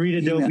dopey.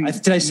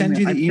 Did I send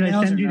you the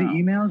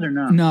emails or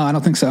not? No, I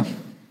don't think so.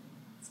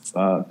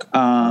 Fuck.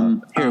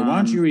 Here, why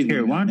don't you read?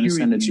 Here, why don't you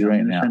send it to you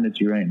right now? Send it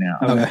to you right now.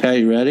 Okay,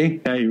 you ready?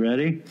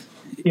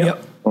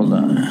 Yep. Hold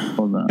on. You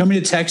want me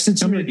to text it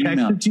to you or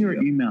email it to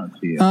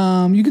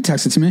you? You could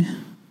text it to me.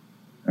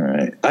 All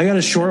right. I got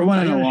a short one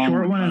and a long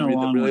one. The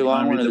really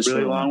long one or the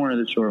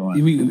short one?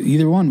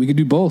 Either one. We could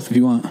do both if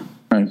you want. All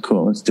right,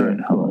 cool. Let's do it.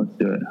 Hold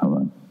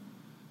on.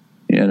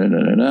 Yeah.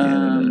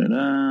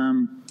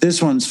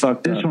 This one's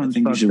fucked up. I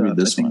think you should read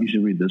this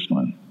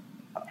one.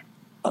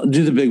 I'll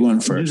do the big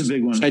one first.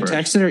 Should I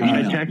text it or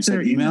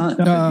email it?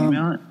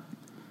 Email it?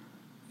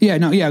 Yeah,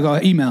 no, yeah, go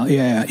email.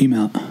 Yeah,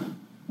 email it.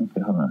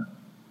 Okay, hold on.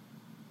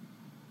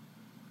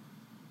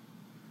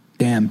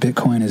 Damn,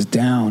 Bitcoin is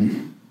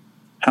down.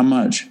 How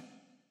much?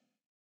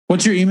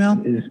 What's your email?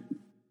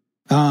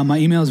 My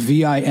email is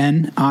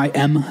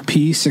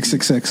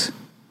VINIMP666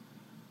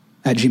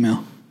 at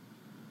Gmail.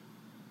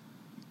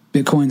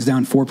 Bitcoin's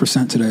down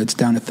 4% today. It's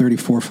down to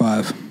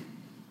 34.5.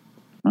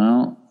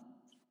 Well,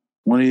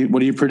 what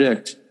do you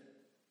predict?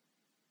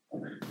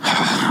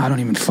 I don't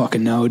even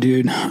fucking know,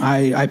 dude.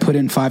 I put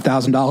in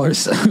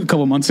 $5,000 a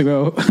couple months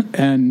ago,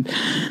 and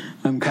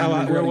I'm kind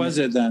of where was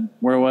it then?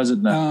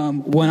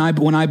 When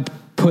I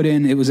put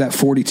in, it was at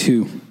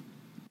 42.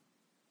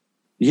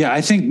 Yeah,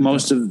 I think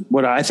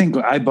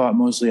I bought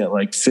mostly at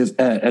like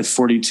at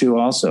 42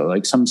 also,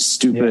 like some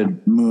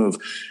stupid move.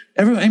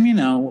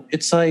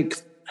 It's like,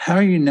 how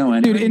are you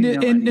knowing? Dude,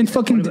 and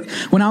fucking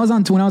when I was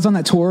on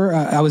that tour,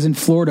 I was in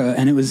Florida,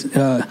 and it was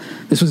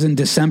this was in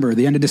December,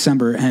 the end of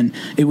December, and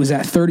it was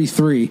at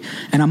 33.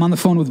 And I'm on the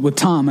phone with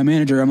Tom, my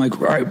manager. I'm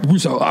like, all right,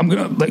 Russo, I'm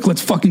gonna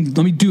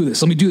let me do this.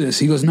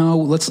 He goes, no,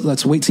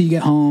 let's wait till you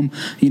get home,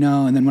 you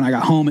know. And then when I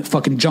got home, it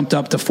fucking jumped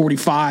up to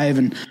 45,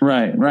 and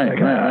right.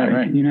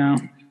 You know,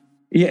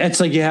 yeah, it's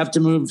like you have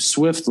to move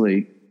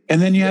swiftly. And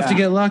then you have to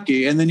get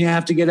lucky, and then you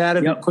have to get out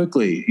of it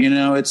quickly. You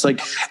know, it's like,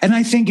 and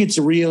I think it's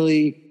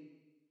really.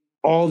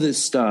 All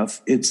this stuff,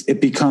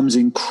 it becomes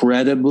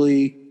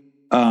incredibly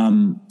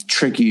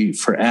tricky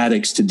for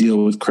addicts to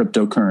deal with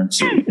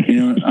cryptocurrency. You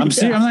know, I'm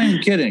not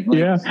even kidding.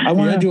 Like, I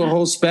want to do a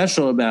whole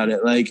special about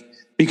it, like,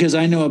 because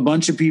I know a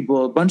bunch of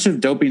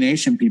Dopey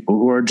Nation people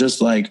who are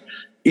just like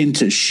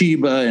into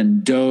Shiba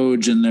and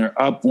Doge, and they're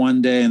up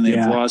one day and they've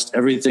lost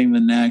everything the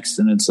next,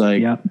 and it's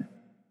like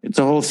it's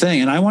a whole thing.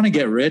 And I want to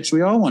get rich.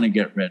 We all want to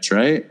get rich,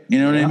 right? You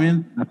know what I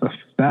mean? That's a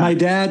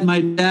fact.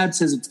 My dad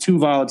says it's too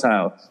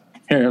volatile.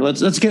 Here,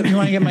 let's get. You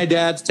want to get my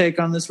dad's take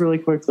on this really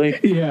quickly?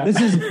 Yeah.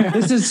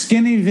 This is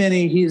Skinny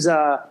Vinny. He's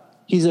a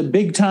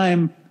big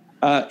time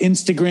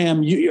Instagram.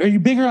 Are you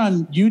bigger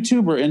on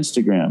YouTube or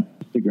Instagram?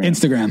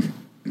 Instagram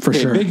for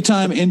sure. Big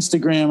time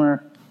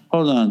Instagrammer.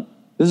 Hold on.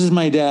 This is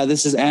my dad.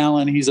 This is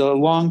Alan. He's a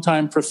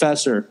longtime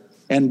professor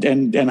and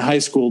junior high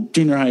school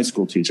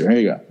teacher. Here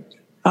you go.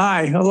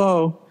 Hi.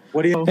 Hello.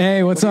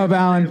 Hey, what's up,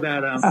 Alan?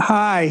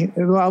 Hi.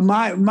 Well,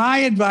 my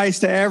advice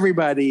to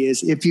everybody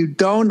is if you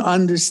don't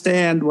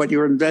understand what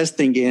you're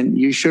investing in,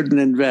 you shouldn't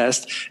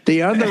invest.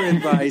 The other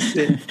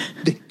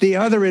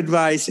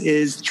advice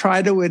is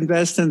try to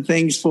invest in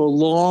things for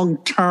long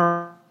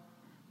term.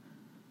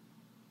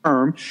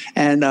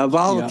 And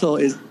volatile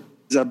is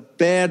a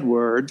bad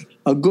word.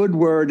 A good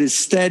word is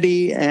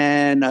steady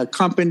and a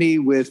company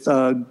with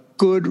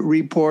good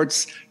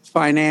reports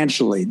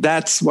financially.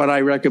 That's what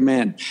I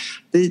recommend.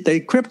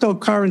 The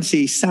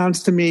cryptocurrency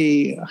sounds to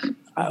me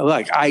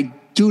like I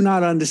do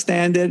not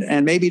understand it,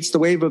 and maybe it's the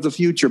wave of the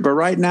future. But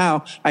right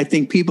now, I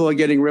think people are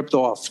getting ripped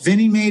off.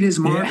 Vinny made his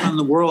mark on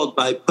the world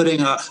by putting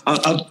a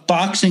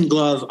boxing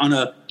glove on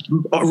a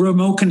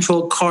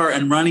remote-controlled car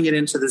and running it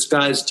into this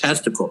guy's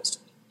testicles.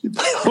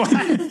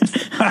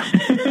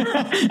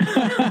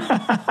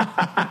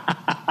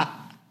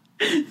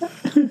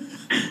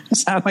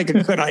 sound like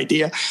a good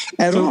idea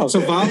at all. So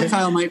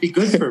volatile might be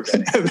good for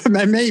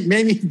Vinny.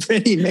 maybe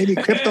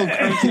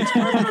cryptocurrency is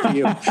perfect for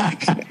you.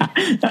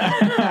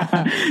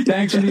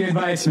 Thanks for the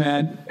advice,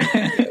 man.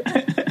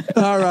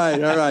 All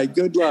right.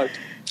 Good luck.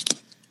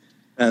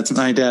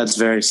 My dad's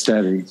very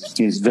steady.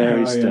 He's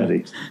very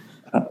steady.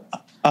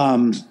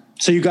 So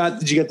did you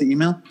get the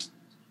email?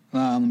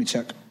 Let me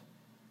check.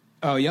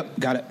 Oh, yep,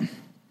 got it.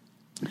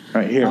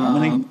 Right here. I'm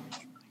going to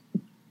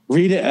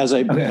read it as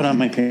I put on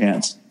my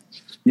pants.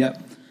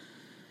 Yep.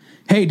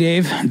 Hey,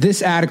 Dave,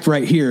 this addict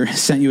right here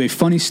sent you a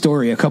funny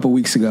story a couple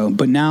weeks ago,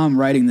 but now I'm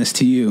writing this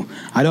to you.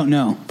 I don't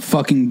know.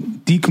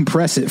 Fucking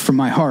decompress it from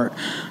my heart.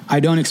 I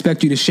don't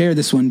expect you to share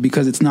this one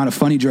because it's not a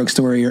funny drug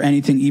story or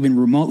anything even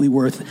remotely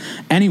worth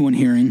anyone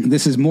hearing.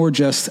 This is more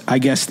just, I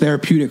guess,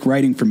 therapeutic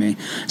writing for me.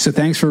 So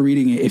thanks for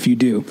reading it if you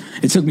do.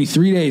 It took me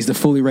 3 days to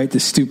fully write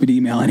this stupid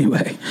email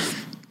anyway.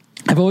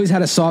 I've always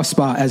had a soft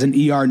spot as an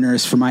ER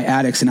nurse for my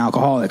addicts and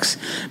alcoholics.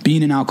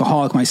 Being an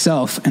alcoholic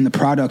myself and the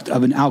product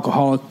of an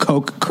alcoholic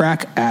coke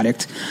crack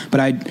addict, but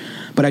I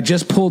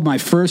just pulled my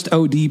first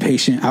OD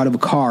patient out of a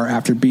car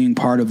after being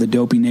part of the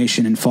Dopey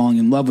Nation and falling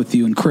in love with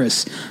you and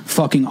Chris,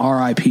 fucking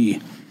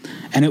RIP.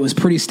 And it was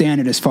pretty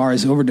standard as far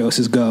as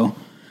overdoses go.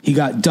 He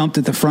got dumped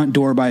at the front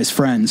door by his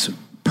friends,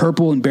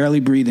 purple and barely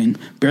breathing,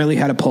 barely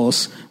had a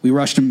pulse. We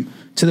rushed him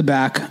to the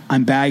back.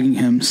 I'm bagging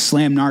him,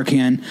 slam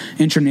Narcan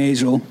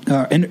intranasally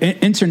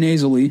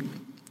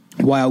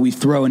while we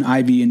throw an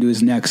IV into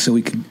his neck so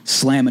we could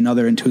slam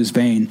another into his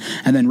vein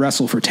and then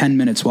wrestle for 10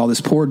 minutes while this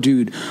poor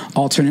dude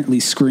alternately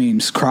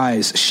screams,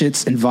 cries,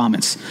 shits, and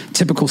vomits.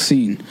 Typical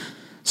scene.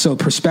 So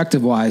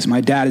perspective-wise, my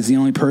dad is the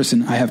only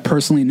person I have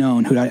personally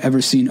known who I'd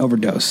ever seen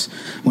overdose.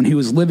 When he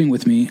was living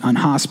with me on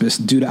hospice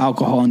due to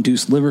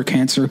alcohol-induced liver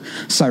cancer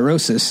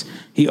cirrhosis,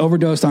 he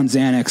overdosed on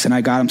Xanax and I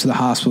got him to the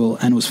hospital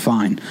and was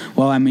fine.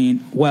 I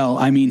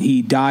mean,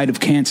 he died of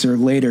cancer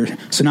later,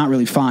 so not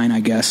really fine, I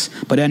guess.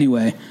 But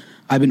anyway,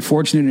 I've been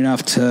fortunate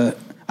enough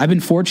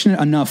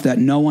that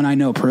no one I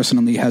know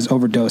personally has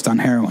overdosed on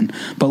heroin.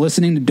 But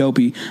listening to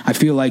Dopey, I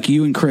feel like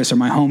you and Chris are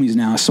my homies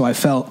now. So I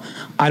felt,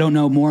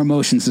 more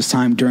emotions this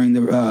time during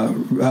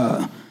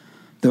I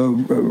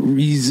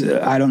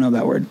don't know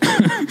that word.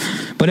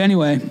 But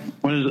anyway.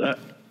 What is that?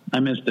 I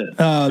missed it.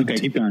 Okay,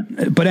 keep going.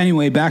 But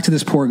anyway, back to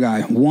this poor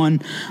guy.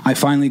 One, I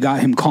finally got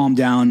him calmed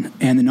down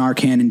and the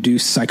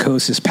Narcan-induced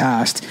psychosis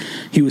passed.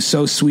 He was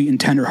so sweet and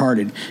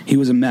tender-hearted. He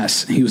was a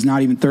mess. He was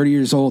not even 30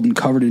 years old and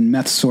covered in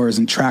meth sores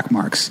and track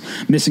marks,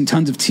 missing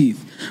tons of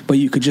teeth. But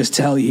you could just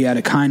tell he had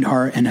a kind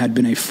heart and had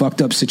been a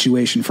fucked up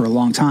situation for a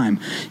long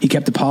time. He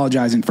kept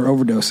apologizing for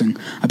overdosing.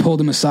 I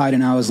pulled him aside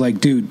and I was like,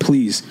 dude,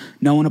 please,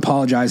 no one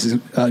apologizes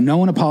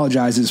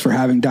for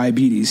having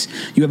diabetes.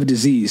 You have a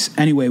disease.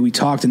 Anyway, we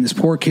talked and this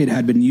poor kid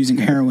had been using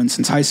heroin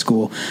since high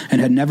school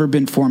and had never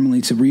been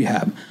formally to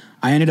rehab.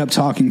 I ended up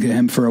talking to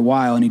him for a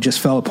while and he just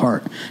fell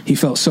apart. He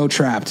felt so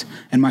trapped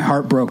and my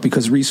heart broke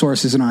because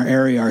resources in our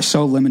area are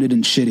so limited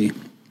and shitty.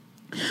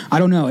 I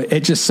don't know.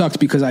 It just sucked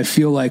because I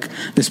feel like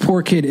this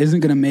poor kid isn't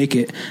going to make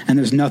it and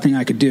there's nothing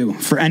I could do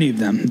for any of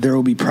them. There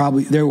will be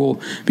probably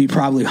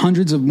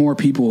hundreds of more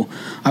people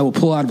I will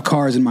pull out of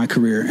cars in my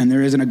career, and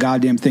there isn't a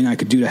goddamn thing I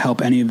could do to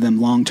help any of them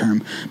long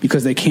term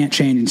because they can't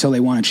change until they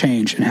want to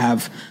change and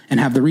have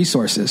the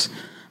resources.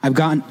 I've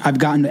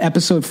gotten to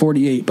episode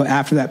 48, but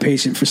after that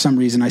patient, for some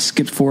reason, I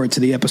skipped forward to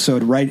the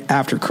episode right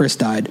after Chris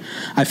died.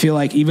 I feel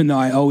like even though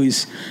I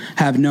always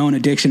have known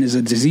addiction is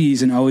a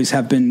disease and always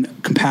have been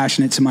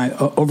compassionate to my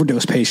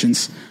overdose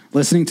patients,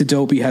 listening to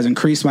Dopey has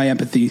increased my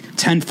empathy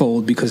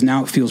tenfold because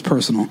now it feels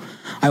personal.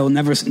 I will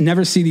never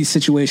see these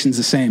situations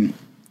the same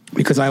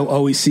because I will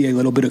always see a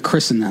little bit of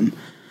Chris in them.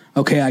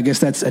 Okay, I guess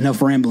that's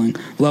enough rambling.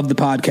 Love the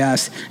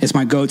podcast. It's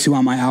my go-to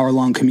on my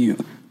hour-long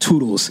commute.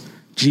 Toodles.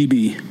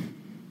 GB.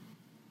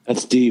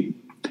 That's deep.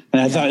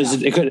 And I thought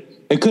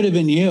it could have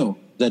been you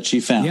that she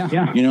found.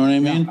 Yeah. You know what I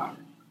mean? Yeah.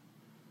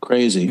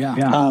 Crazy. Yeah.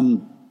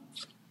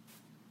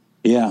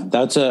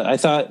 I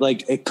thought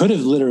like it could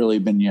have literally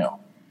been you.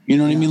 You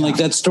know what I mean? Like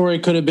that story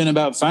could have been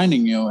about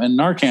finding you and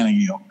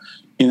Narcanning you,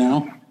 you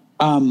know?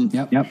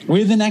 Yep.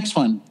 Read the next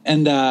one.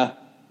 And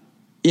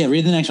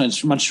read the next one.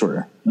 It's much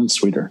shorter and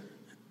sweeter.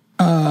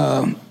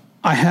 I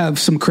have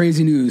some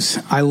crazy news.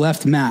 I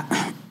left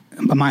Matt,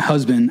 my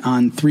husband,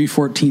 on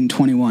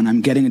 3/14/21. I'm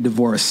getting a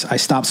divorce. I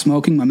stopped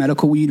smoking my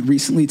medical weed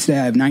recently today.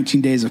 I have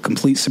 19 days of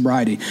complete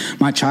sobriety.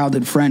 My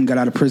childhood friend got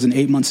out of prison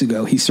 8 months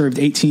ago. He served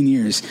 18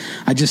 years.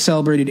 I just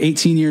celebrated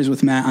 18 years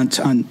with Matt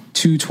on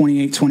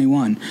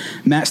 2/28/21.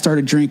 Matt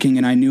started drinking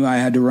and I knew I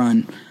had to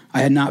run.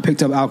 I had not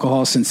picked up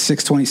alcohol since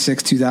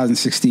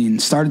 6/26/2016.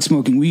 Started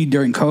smoking weed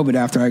during COVID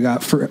after I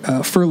got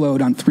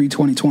furloughed on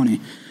 3/20/20.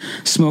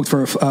 Smoked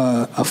for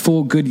a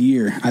full good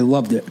year. I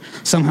loved it.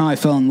 Somehow I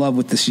fell in love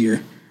with this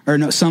year. or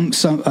no,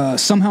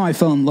 somehow I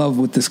fell in love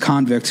with this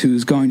convict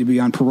who's going to be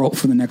on parole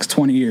for the next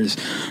 20 years,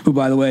 who,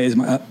 by the way, is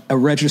a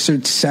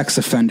registered sex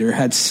offender,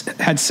 had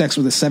sex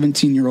with a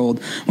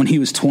 17-year-old when he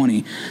was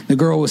 20. The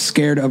girl was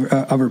scared of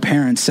her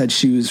parents, said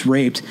she was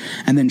raped,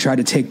 and then tried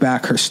to take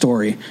back her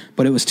story,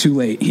 but it was too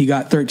late. He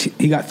got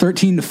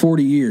 13 to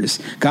 40 years,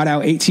 got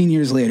out 18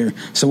 years later.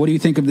 So what do you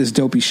think of this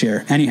Dopey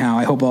share? Anyhow,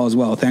 I hope all is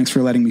well. Thanks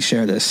for letting me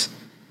share this.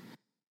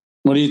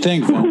 What do you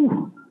think,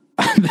 Phil?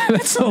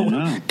 That's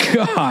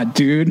God,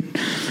 dude.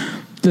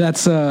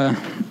 That's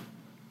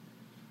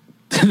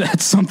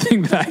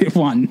something that I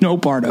want no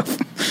part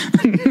of.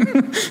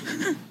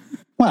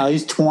 Well,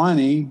 he's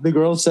 20. The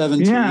girl's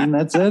 17. Yeah,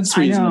 that's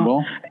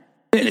reasonable.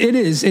 It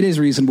is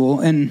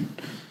reasonable, and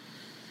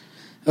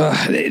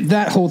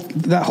that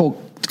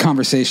whole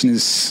conversation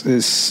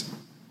is.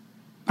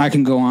 I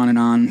can go on and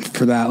on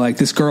for that. Like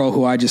this girl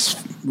who I just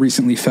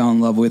recently fell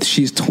in love with.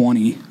 She's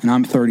 20, and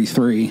I'm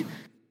 33.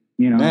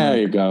 There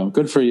you go.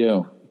 Good for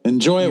you.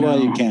 Enjoy it while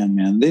you can,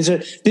 man. These are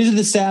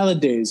the salad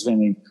days,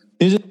 Vinny.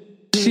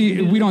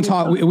 We don't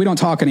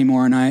talk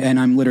anymore, and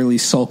I'm literally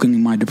sulking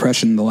in my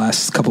depression the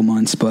last couple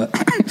months. But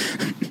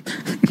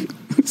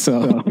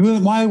so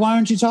why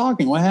aren't you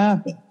talking? What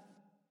happened?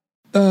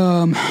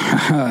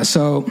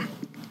 So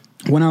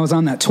when I was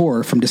on that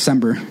tour from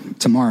December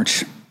to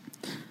March,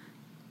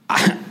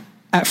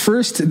 at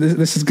first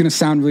this is going to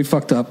sound really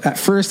fucked up. At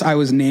first, I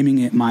was naming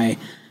it my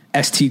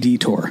STD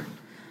tour.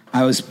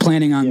 I was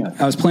planning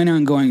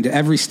on going to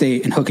every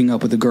state and hooking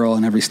up with a girl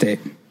in every state.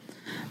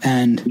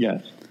 And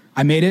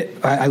I made it.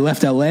 I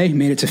left LA,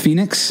 made it to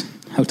Phoenix,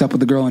 hooked up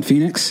with a girl in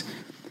Phoenix.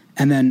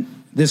 And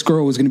then this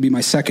girl was going to be my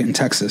second in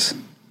Texas.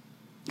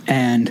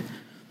 And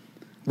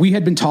we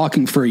had been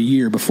talking for a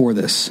year before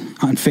this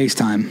on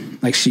FaceTime.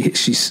 Like she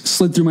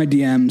slid through my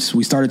DMs.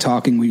 We started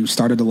talking. We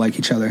started to like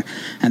each other.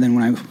 And then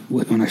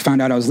when I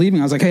found out I was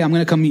leaving, I was like, hey, I'm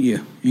going to come meet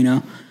you,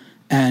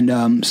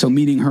 And so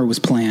meeting her was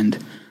planned.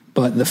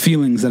 But the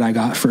feelings that I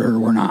got for her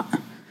were not.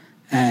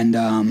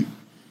 And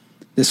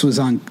this was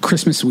on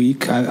Christmas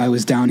week. I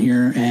was down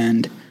here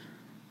and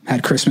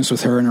had Christmas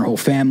with her and her whole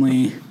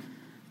family.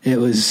 It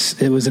was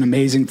an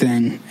amazing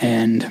thing.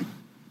 And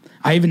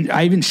I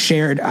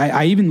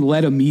even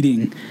led a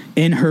meeting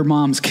in her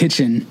mom's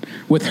kitchen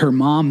with her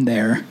mom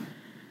there,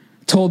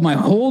 told my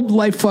whole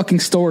life fucking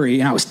story,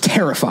 and I was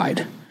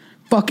terrified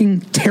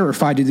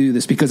to do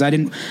this because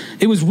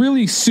it was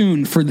really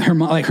soon for her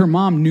mom. Like her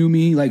mom knew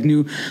me,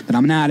 knew that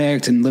I'm an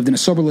addict and lived in a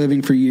sober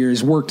living for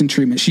years, worked in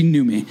treatment. She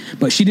knew me,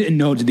 but she didn't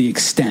know to the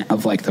extent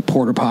of the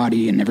porta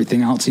potty and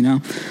everything else,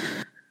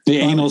 The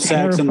anal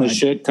sex and the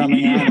shit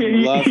coming out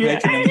and love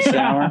making in the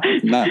shower.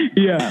 No.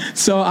 Yeah.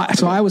 So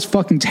I was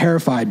fucking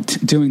terrified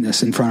doing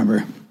this in front of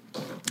her,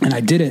 and I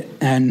did it.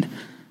 And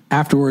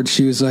afterwards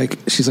she's like,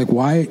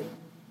 why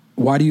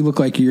do you look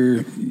like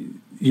you're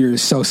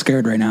so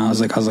scared right now? I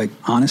was like,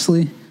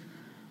 honestly,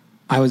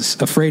 I was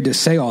afraid to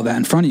say all that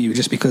in front of you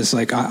just because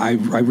I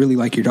really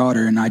like your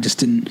daughter, and I just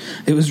didn't,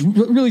 it was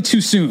really too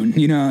soon,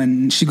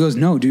 and she goes,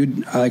 no,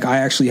 dude, I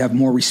actually have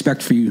more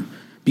respect for you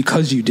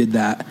because you did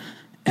that.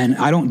 And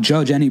I don't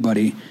judge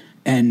anybody.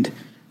 And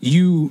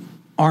you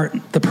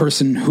aren't the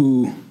person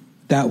who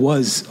that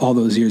was all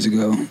those years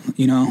ago,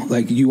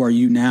 you are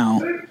you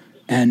now.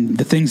 And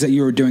the things that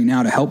you are doing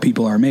now to help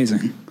people are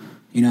amazing,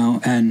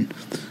 and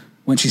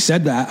when she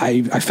said that,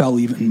 I fell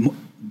even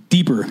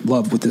deeper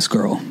love with this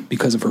girl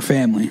because of her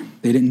family.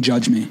 They didn't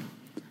judge me.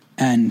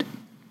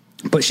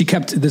 But she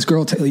kept, this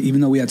girl,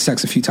 even though we had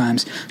sex a few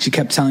times, she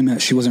kept telling me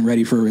that she wasn't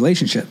ready for a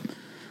relationship.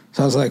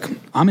 So I was like,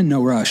 I'm in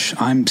no rush.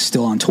 I'm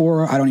still on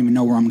tour. I don't even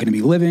know where I'm going to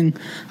be living.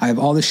 I have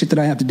all this shit that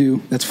I have to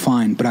do. That's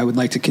fine. But I would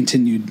like to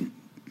continue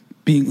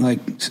being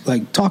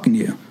talking to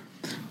you.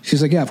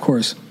 She's like, yeah, of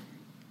course.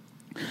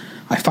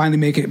 I finally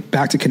make it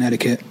back to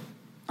Connecticut.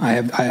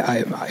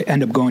 I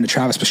end up going to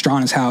Travis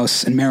Pastrana's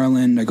house in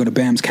Maryland. I go to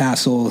Bam's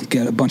Castle,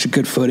 get a bunch of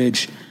good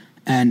footage.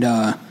 And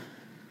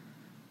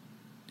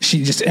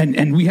she just,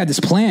 and we had this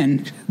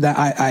plan that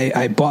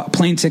I bought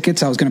plane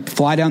tickets. I was going to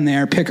fly down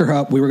there, pick her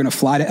up. We were going to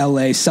fly to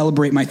LA,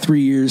 celebrate my 3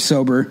 years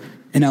sober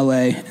in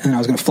LA. And I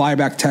was going to fly her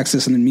back to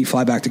Texas and then me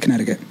fly back to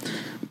Connecticut.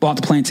 Bought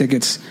the plane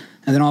tickets.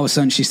 And then all of a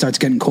sudden she starts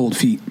getting cold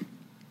feet.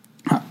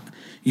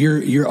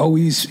 You're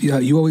always,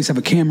 you always have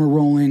a camera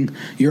rolling.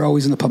 You're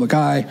always in the public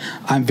eye.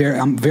 I'm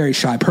a very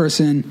shy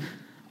person.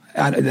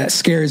 That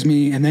scares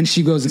me. And then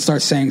she goes and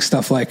starts saying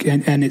stuff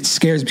and it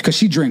scares because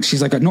she drinks. She's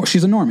she's a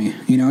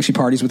normie, she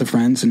parties with her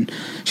friends, and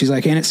she's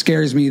like, and it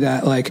scares me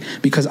that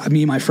because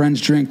me and my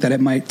friends drink, that it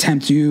might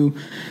tempt you.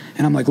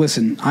 And I'm like,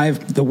 listen,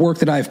 the work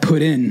that I've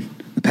put in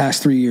the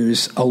past 3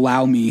 years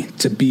allow me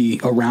to be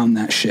around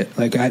that shit.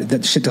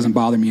 That shit doesn't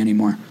bother me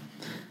anymore.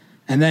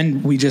 And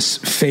then we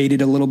just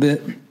faded a little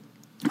bit.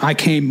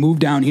 I moved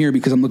down here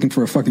because I'm looking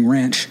for a fucking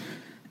ranch,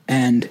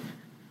 and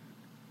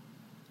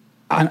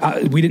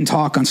we didn't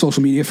talk on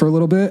social media for a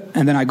little bit,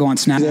 and then I go on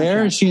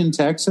Snapchat. Is she in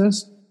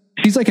Texas?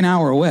 She's an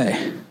hour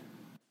away.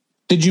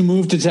 Did you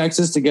move to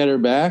Texas to get her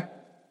back?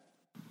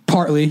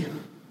 Partly.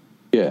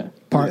 Yeah.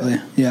 Partly,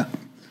 yeah.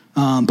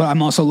 But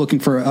I'm also looking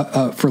for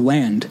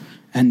land,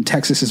 and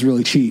Texas is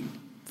really cheap.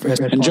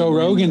 And Joe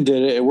Rogan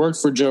did it. It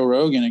worked for Joe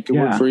Rogan. It could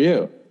work for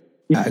you.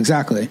 Yeah,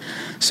 exactly.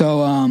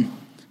 So,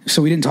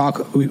 so we didn't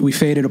talk. We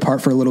faded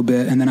apart for a little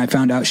bit, and then I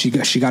found out she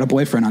got a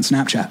boyfriend on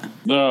Snapchat.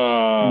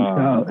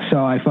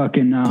 So I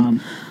fucking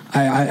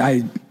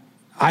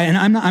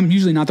I'm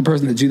usually not the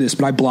person to do this,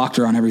 but I blocked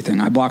her on everything.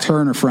 I blocked her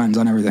and her friends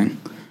on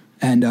everything,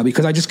 and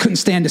because I just couldn't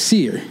stand to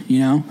see her. You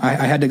know, I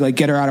had to like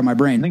get her out of my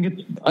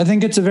brain. I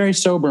think it's a very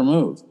sober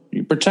move.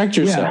 You protect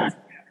yourself.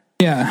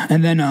 Yeah,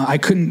 and then I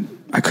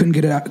couldn't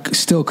get it out.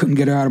 Still couldn't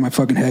get her out of my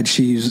fucking head.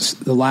 She's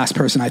the last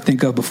person I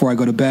think of before I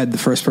go to bed. The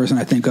first person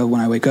I think of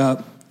when I wake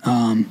up.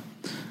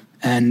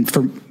 And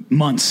for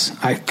months,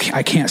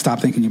 I can't stop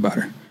thinking about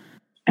her.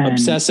 And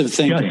obsessive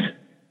thinking.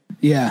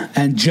 Yeah,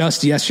 and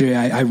just yesterday,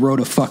 I wrote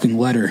a fucking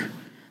letter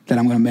that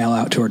I'm going to mail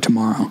out to her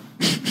tomorrow.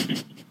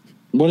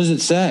 What does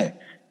it say?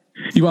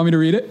 You want me to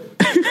read it?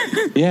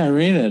 Yeah,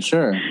 read it.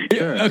 Sure.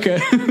 Okay.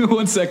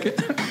 1 second.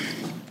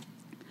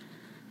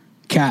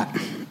 Kat,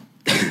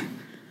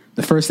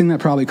 the first thing that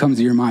probably comes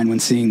to your mind when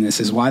seeing this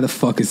is, why the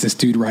fuck is this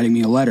dude writing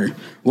me a letter?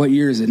 What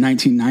year is it?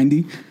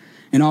 1990?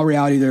 In all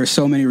reality, there are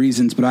so many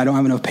reasons, but I don't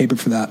have enough paper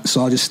for that,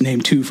 so I'll just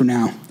name 2 for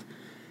now.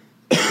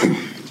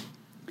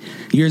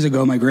 Years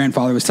ago, my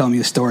grandfather was telling me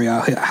a story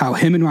how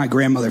him and my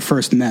grandmother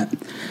first met,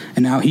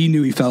 and how he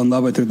knew he fell in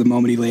love with her the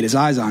moment he laid his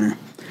eyes on her.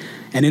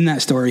 And in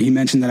that story, he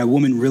mentioned that a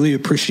woman really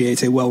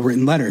appreciates a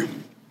well-written letter.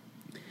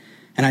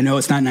 And I know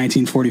it's not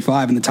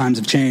 1945 and the times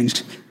have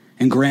changed.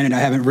 And granted, I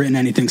haven't written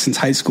anything since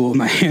high school and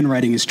my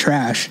handwriting is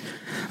trash.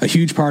 A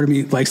huge part of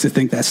me likes to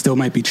think that still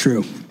might be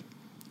true.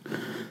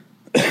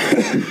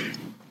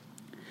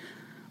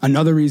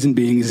 Another reason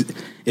being is,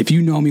 if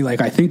you know me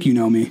like I think you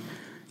know me,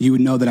 you would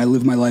know that I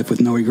live my life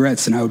with no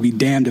regrets, and I would be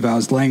damned if I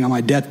was laying on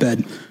my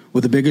deathbed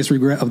with the biggest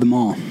regret of them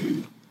all.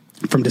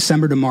 From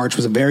December to March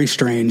was a very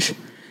strange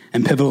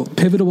and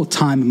pivotal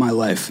time in my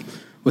life,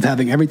 with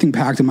having everything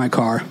packed in my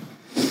car,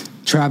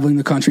 traveling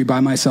the country by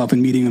myself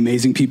and meeting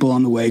amazing people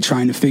on the way,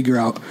 trying to figure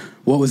out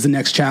what was the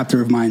next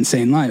chapter of my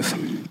insane life.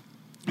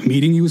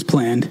 Meeting you was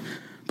planned,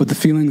 but the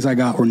feelings I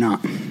got were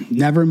not.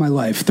 Never in my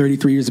life,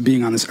 33 years of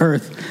being on this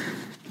earth,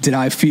 did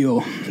I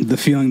feel the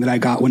feeling that I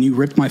got when you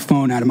ripped my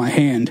phone out of my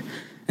hand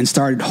and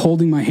started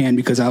holding my hand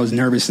because I was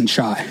nervous and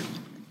shy.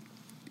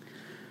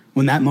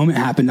 When that moment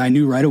happened, I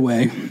knew right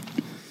away.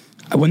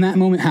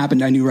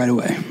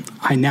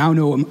 I now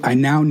know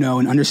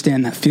and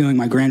understand that feeling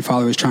my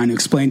grandfather was trying to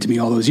explain to me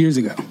all those years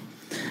ago.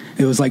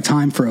 It was like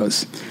time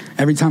froze.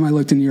 Every time I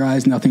looked into your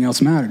eyes, nothing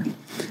else mattered.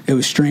 It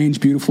was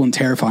strange, beautiful, and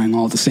terrifying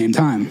all at the same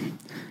time.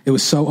 It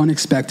was so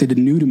unexpected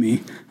and new to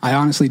me, I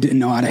honestly didn't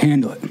know how to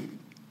handle it.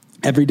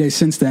 Every day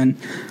since then,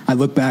 I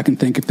look back and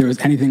think if there was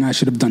anything I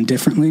should have done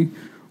differently,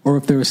 or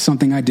if there was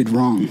something I did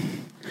wrong.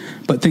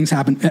 But things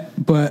happened.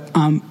 But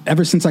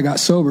ever since I got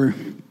sober,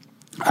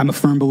 I'm a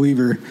firm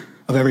believer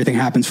of everything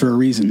happens for a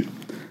reason.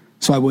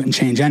 So I wouldn't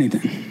change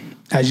anything.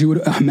 As you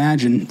would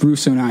imagine,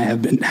 Russo and I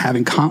have been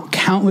having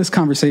countless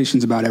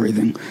conversations about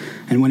everything.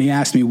 And when he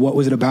asked me what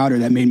was it about her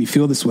that made me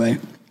feel this way,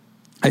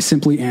 I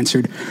simply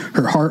answered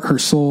her heart, her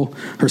soul,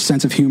 her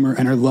sense of humor,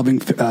 and her loving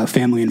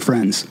family and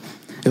friends.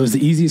 It was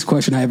the easiest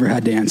question I ever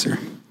had to answer.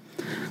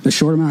 The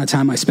short amount of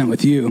time I spent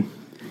with you,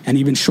 and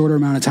even shorter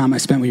amount of time I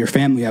spent with your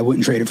family, I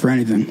wouldn't trade it for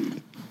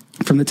anything.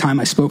 From the time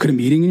I spoke at a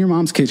meeting in your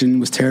mom's kitchen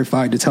and was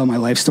terrified to tell my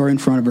life story in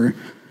front of her,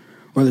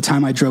 or the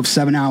time I drove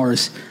 7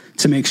 hours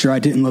to make sure I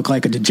didn't look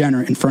like a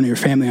degenerate in front of your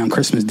family on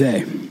Christmas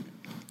Day,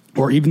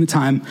 or even the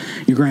time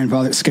your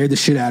grandfather scared the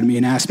shit out of me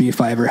and asked me if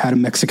I ever had a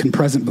Mexican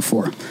present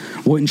before,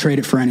 wouldn't trade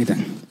it for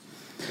anything.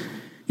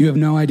 You have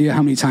no idea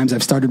how many times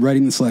I've started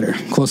writing this letter.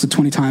 Close to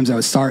 20 times I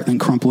would start, then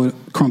crumple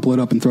it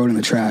up and throw it in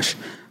the trash.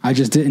 I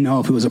just didn't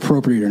know if it was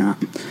appropriate or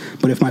not.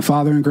 But if my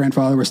father and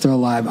grandfather were still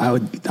alive,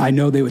 I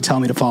know they would tell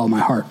me to follow my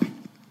heart.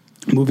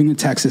 Moving to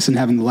Texas and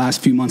having the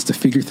last few months to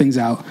figure things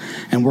out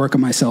and work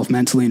on myself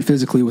mentally and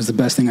physically was the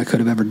best thing I could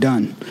have ever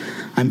done.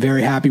 I'm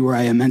very happy where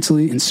I am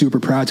mentally and super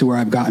proud to where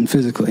I've gotten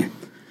physically.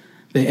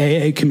 The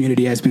AA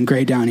community has been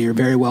great down here,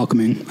 very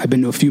welcoming. I've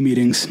been to a few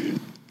meetings,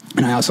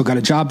 and I also got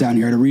a job down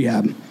here at a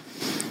rehab.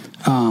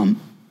 And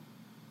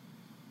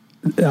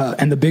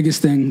the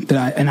biggest thing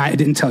that I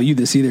didn't tell you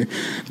this either,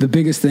 the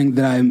biggest thing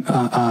that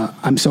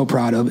I'm so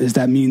proud of is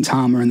that me and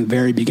Tom are in the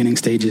very beginning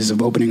stages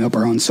of opening up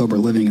our own sober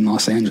living in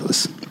Los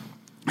Angeles.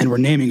 And we're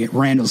naming it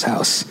Randall's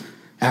House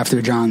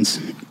after John.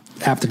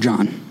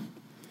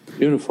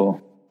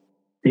 Beautiful.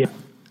 Yeah.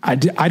 I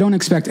don't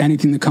expect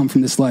anything to come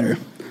from this letter.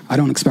 I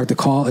don't expect a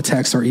call, a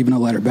text, or even a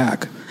letter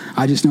back.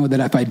 I just know that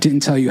if I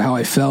didn't tell you how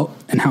I felt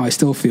and how I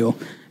still feel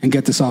and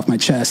get this off my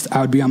chest,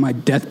 I would be on my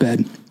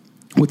deathbed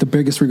with the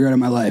biggest regret of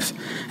my life,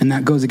 and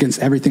that goes against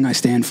everything I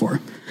stand for.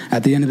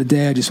 At the end of the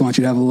day, I just want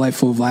you to have a life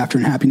full of laughter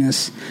and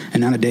happiness,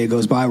 and not a day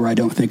goes by where I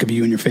don't think of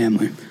you and your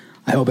family.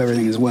 I hope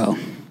everything is well.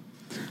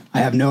 I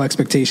have no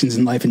expectations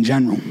in life in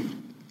general.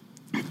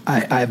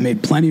 I have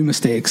made plenty of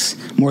mistakes,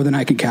 more than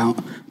I can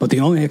count, but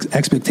the only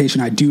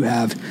expectation I do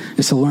have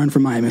is to learn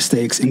from my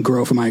mistakes and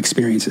grow from my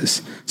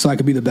experiences, so I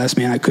could be the best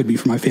man I could be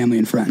for my family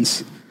and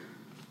friends.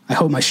 I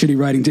hope my shitty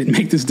writing didn't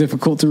make this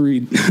difficult to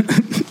read.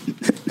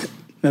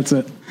 That's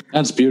it.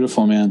 That's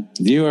beautiful, man.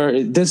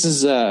 This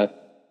is a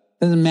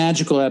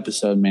magical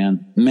episode,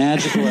 man.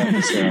 Magical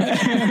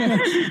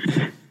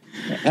episode.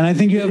 And I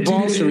think you have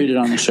balls to read it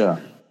on the show.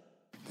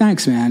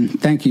 Thanks, man.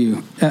 Thank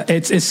you.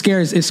 It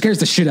scares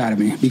the shit out of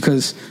me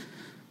because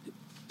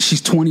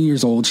she's 20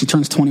 years old. She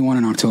turns 21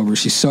 in October.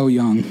 She's so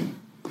young.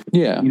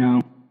 Yeah. You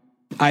know,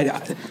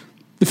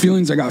 the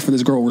feelings I got for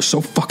this girl were so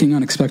fucking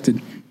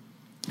unexpected.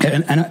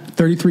 And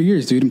 33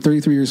 years, dude. I'm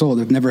 33 years old.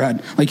 I've never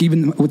had, like,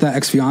 even with that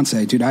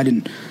ex-fiance,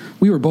 dude,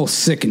 we were both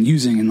sick and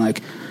using, and,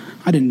 like,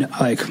 I didn't,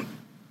 like,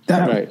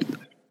 that. Right.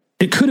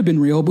 It could have been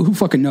real, but who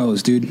fucking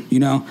knows, dude, you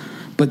know?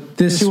 But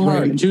this two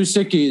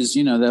sickies,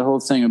 you know, that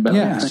whole thing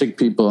about sick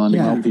people and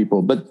well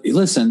people. But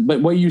listen,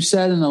 what you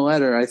said in the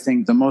letter, I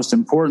think the most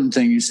important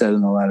thing you said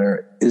in the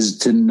letter is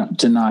to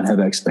not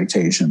have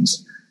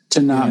expectations,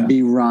 to not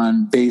be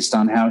run based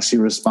on how she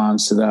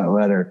responds to that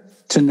letter,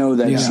 to know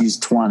that she's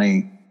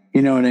 20,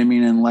 you know what I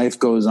mean? And life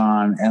goes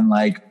on. And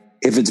like,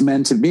 if it's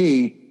meant to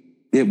be,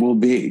 it will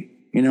be,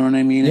 you know what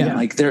I mean? And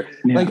like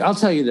like, I'll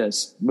tell you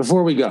this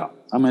before we go,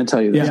 I'm going to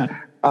tell you this.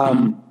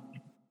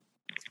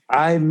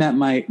 I met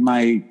me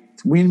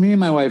and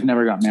my wife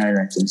never got married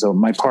or anything. So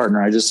my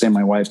partner, I just say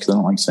my wife because I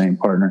don't like saying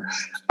partner.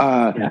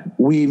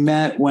 We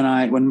met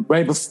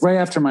right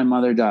after my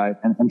mother died,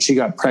 and she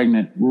got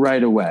pregnant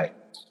right away.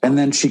 And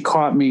then she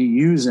caught me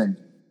using.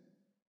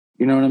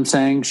 You know what I'm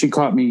saying? She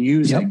caught me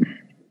using.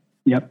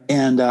 Yep.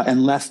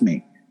 And left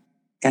me.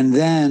 And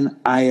then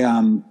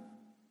I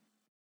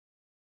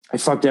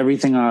fucked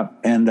everything up,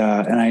 and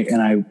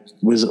I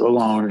was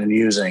alone and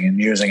using.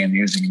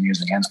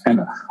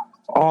 And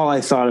all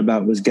I thought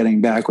about was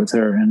getting back with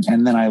her.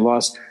 And then I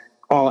lost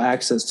all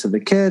access to the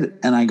kid,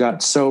 and I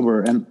got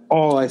sober, and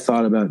all I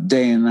thought about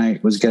day and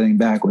night was getting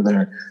back with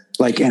her.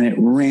 Like, and it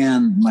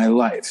ran my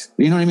life.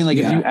 You know what I mean? Like,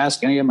 if you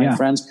ask any of my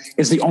friends,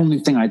 it's the only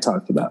thing I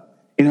talked about.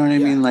 You know what I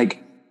mean?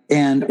 Like,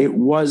 and it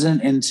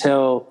wasn't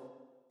until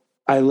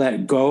I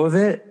let go of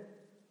it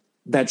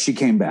that she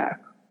came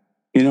back.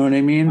 You know what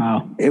I mean?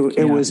 Wow. It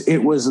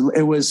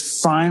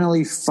was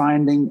finally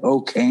finding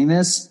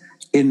okayness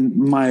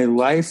in my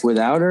life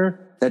without her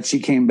that she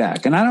came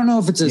back. And I don't know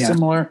if it's a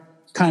similar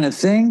kind of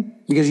thing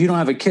because you don't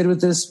have a kid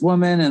with this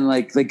woman. And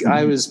like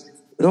the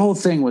whole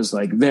thing was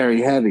like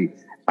very heavy.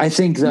 I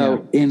think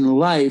though in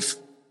life,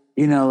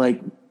 you know,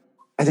 like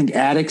I think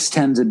addicts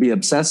tend to be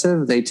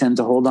obsessive. They tend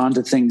to hold on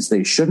to things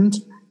they shouldn't.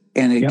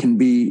 And it can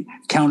be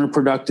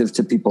counterproductive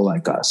to people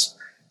like us.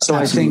 So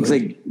Absolutely. I think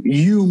like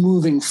you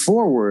moving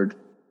forward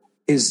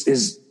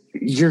is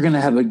you're going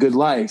to have a good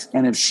life.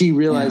 And if she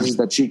realizes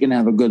that she can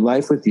have a good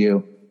life with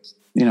you,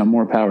 you know,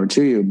 more power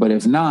to you. But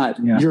if not,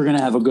 you're going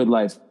to have a good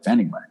life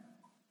anyway.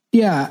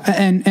 Yeah.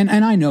 And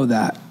I know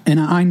that. And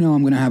I know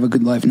I'm going to have a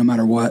good life no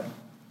matter what.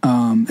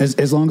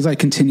 As long as I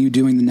continue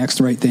doing the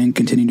next right thing,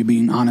 continue to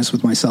being honest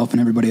with myself and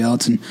everybody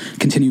else, and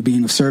continue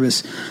being of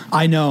service,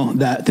 I know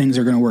that things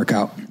are going to work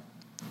out.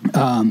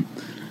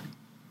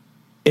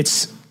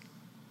 It's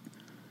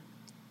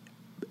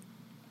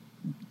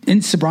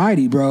in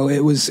sobriety, bro.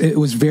 It was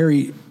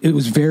very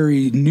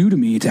new to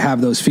me to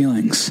have those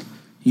feelings,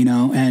 you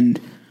know, and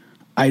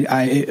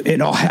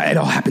it all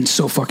happened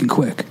so fucking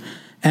quick.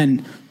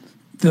 And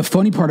the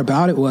funny part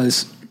about it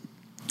was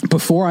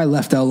before I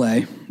left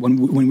LA,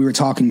 when we were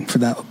talking for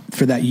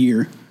that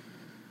year,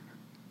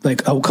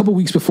 like a couple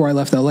weeks before I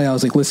left LA, I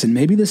was like, listen,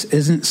 maybe this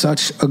isn't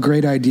such a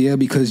great idea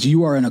because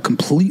you are in a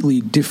completely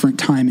different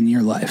time in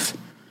your life.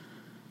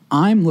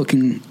 I'm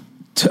looking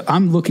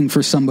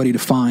for somebody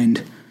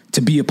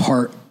to be a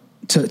part,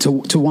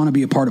 to want to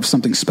be a part of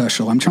something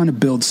special. I'm trying to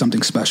build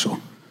something special.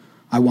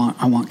 I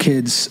want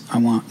kids. I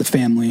want the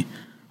family.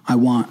 I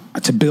want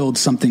to build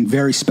something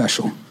very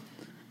special.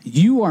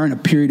 You are in a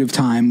period of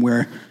time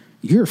where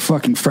you're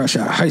fucking fresh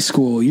out of high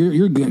school.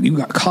 You're good. You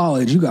got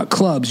college, you got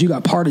clubs, you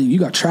got partying, you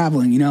got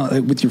traveling, you know,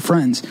 like with your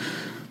friends.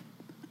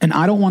 And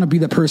I don't want to be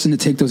the person to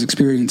take those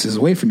experiences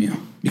away from you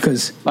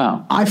because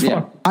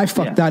I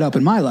fucked that up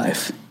in my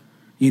life,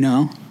 you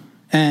know?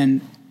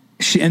 And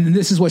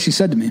this is what she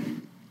said to me.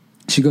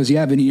 She goes,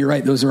 yeah, Vinny, you're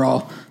right. Those are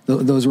all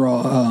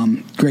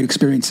great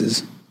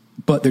experiences,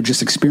 but they're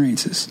just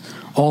experiences.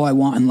 All I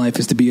want in life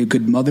is to be a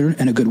good mother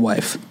and a good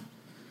wife.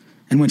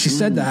 And when she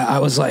said that, I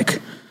was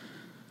like,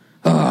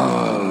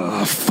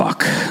 oh,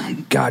 fuck.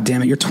 God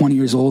damn it. You're 20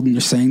 years old and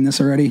you're saying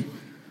this already?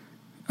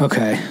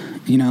 Okay.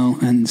 You know,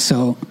 and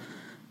so,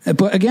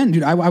 but again,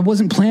 dude, I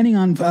wasn't planning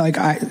on, like,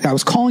 I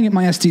was calling it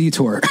my STD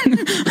tour.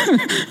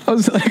 I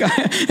was like,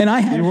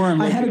 you weren't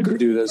looking to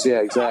do this.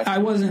 Yeah, exactly. I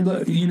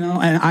wasn't, you know,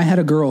 and I had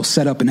a girl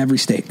set up in every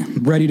state,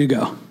 ready to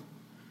go,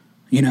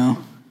 you know.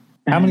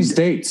 How many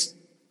states?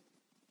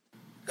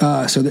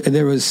 So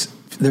there was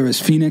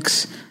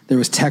Phoenix, there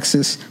was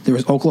Texas, there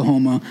was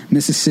Oklahoma,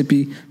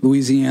 Mississippi,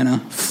 Louisiana,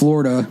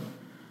 Florida,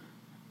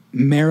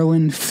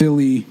 Maryland,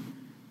 Philly,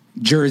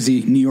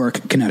 Jersey, New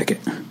York, Connecticut.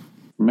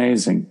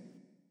 Amazing.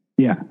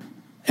 Yeah.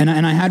 And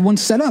I had one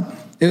set up.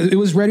 It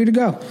was ready to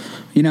go,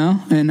 you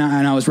know, and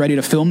I was ready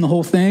to film the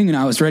whole thing, and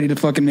I was ready to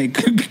fucking make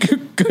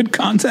good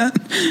content,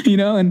 you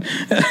know, and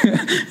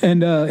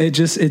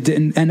it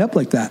didn't end up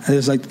like that. It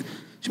was like,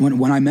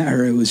 when I met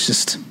her, it was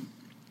just,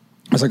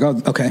 I was like,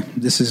 oh, okay,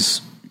 this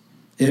is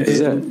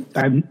it.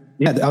 I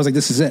was like,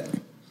 this is it,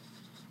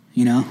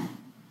 you know?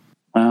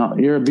 Well,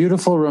 you're a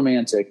beautiful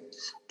romantic.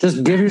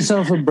 Just give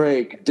yourself a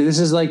break. This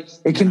is like,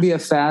 it can be a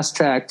fast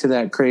track to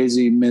that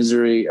crazy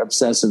misery,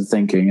 obsessive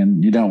thinking,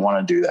 and you don't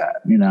want to do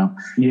that, you know?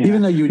 Yeah.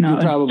 Even though you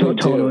probably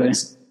do.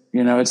 It's,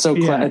 you know, it's so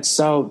it's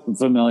so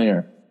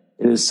familiar.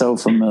 It is so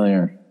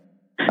familiar.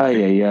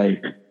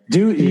 Ay.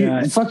 Dude,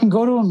 you fucking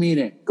go to a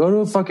meeting. Go to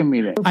a fucking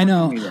meeting. I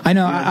know.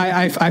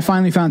 I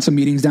finally found some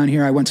meetings down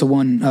here. I went to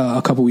one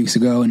a couple weeks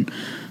ago, and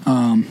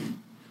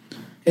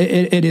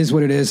it is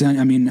what it is.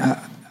 I mean,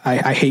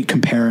 I hate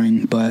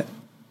comparing, but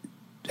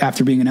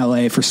after being in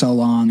LA for so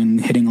long and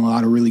hitting a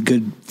lot of really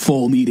good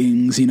full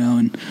meetings, you know,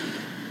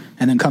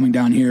 and then coming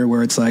down here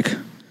where it's like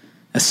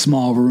a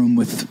small room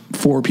with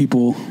 4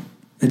 people,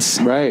 it's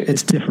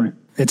different.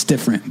 It's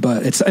different,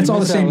 but it's all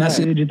the same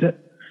message.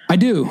 I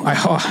do.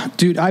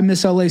 Dude, I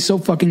miss LA so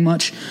fucking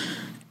much.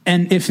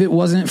 And if it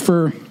wasn't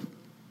for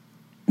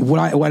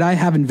what I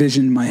have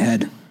envisioned in my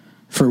head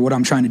for what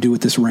I'm trying to do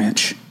with this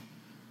ranch,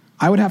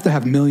 I would have to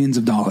have millions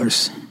of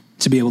dollars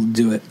to be able to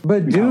do it.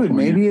 But dude,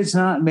 maybe it's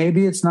not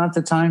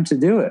the time to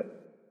do it.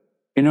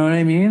 You know what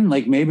I mean?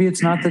 Like, maybe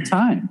it's not the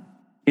time.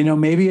 You know,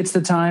 maybe it's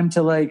the time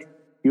to, like,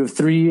 you have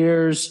 3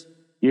 years,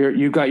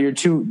 you've got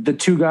the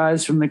 2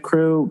 guys from the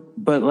crew,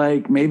 but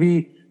like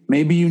maybe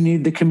you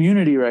need the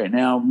community right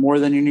now more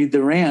than you need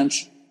the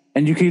ranch.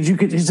 And you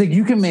could, it's like,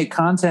 you can make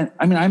content.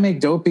 I mean, I make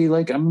Dopey,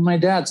 like, I'm in my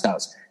dad's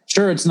house.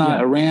 Sure, it's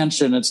not a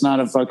ranch and it's not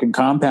a fucking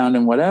compound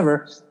and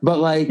whatever, but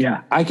like,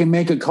 I can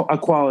make a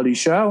quality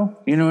show.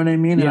 You know what I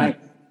mean? Yeah.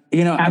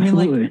 And Absolutely. I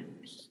mean, like,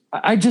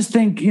 I just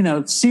think, you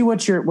know, see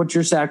what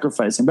you're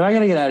sacrificing. But I got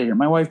to get out of here.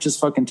 My wife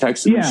just fucking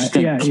texted me. She's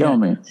going to kill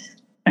me.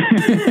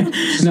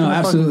 No,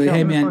 absolutely.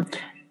 Hey, man,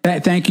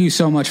 thank you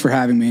so much for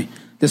having me.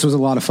 This was a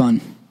lot of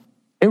fun.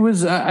 It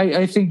was.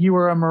 I think you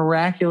were a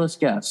miraculous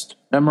guest.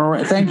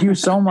 Thank you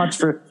so much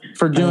for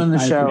doing the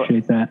show. I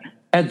appreciate that.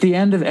 At the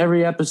end of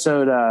every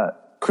episode,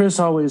 Chris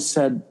always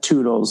said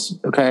 "toodles,"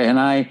 okay, and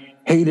I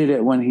hated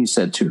it when he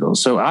said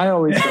 "toodles." So I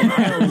always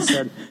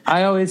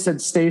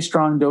said "Stay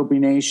strong, Dopey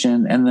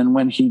Nation," and then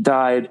when he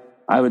died,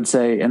 I would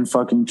say "and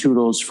fucking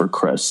toodles for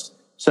Chris."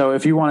 So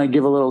if you want to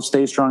give a little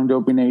 "Stay strong,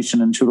 Dopey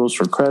Nation" and toodles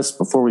for Chris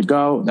before we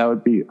go, that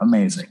would be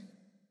amazing.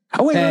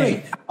 Oh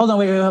wait, hold on,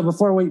 wait,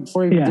 before we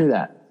do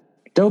that.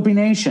 Dopey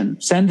Nation,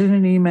 send in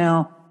an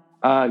email.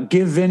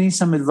 Give Vinny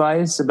some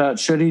advice about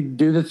should he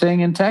do the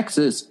thing in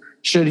Texas?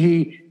 Should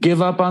he give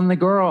up on the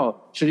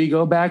girl? Should he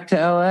go back to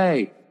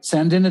LA?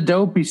 Send in a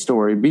Dopey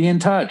story. Be in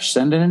touch.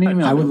 Send in an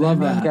email. I would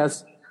love that.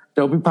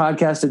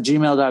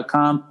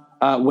 Dopeypodcast@gmail.com.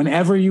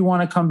 Whenever you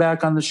want to come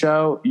back on the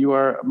show, you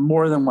are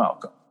more than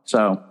welcome.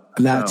 So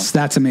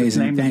that's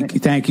amazing.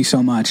 Thank you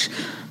so much.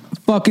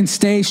 Fucking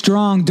stay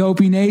strong,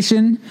 Dopey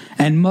Nation,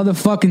 and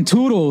motherfucking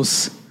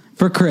toodles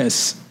for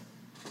Chris.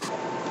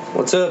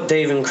 What's up,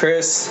 Dave and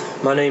Chris?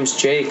 My name's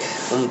Jake.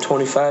 I'm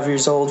 25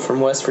 years old from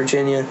West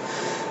Virginia.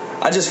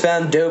 I just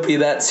found Dopey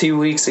about 2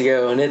 weeks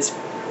ago, and it's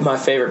my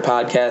favorite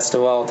podcast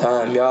of all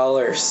time. Y'all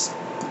are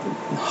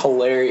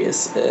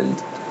hilarious, and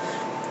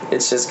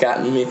it's just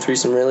gotten me through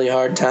some really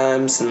hard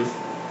times. And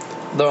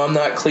though I'm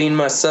not clean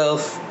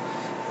myself,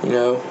 you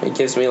know, it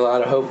gives me a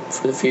lot of hope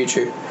for the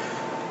future.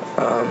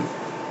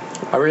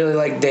 I really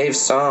like Dave's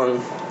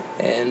song,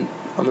 and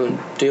I'm going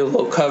to do a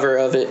little cover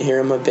of it here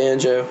on my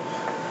banjo.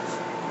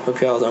 Hope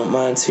y'all don't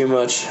mind too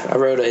much. I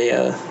wrote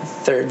a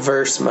third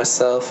verse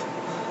myself.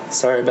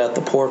 Sorry about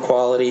the poor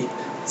quality.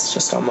 It's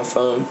just on my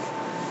phone.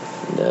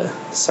 And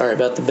sorry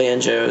about the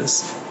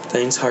banjos.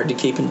 Things hard to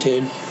keep in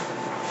tune.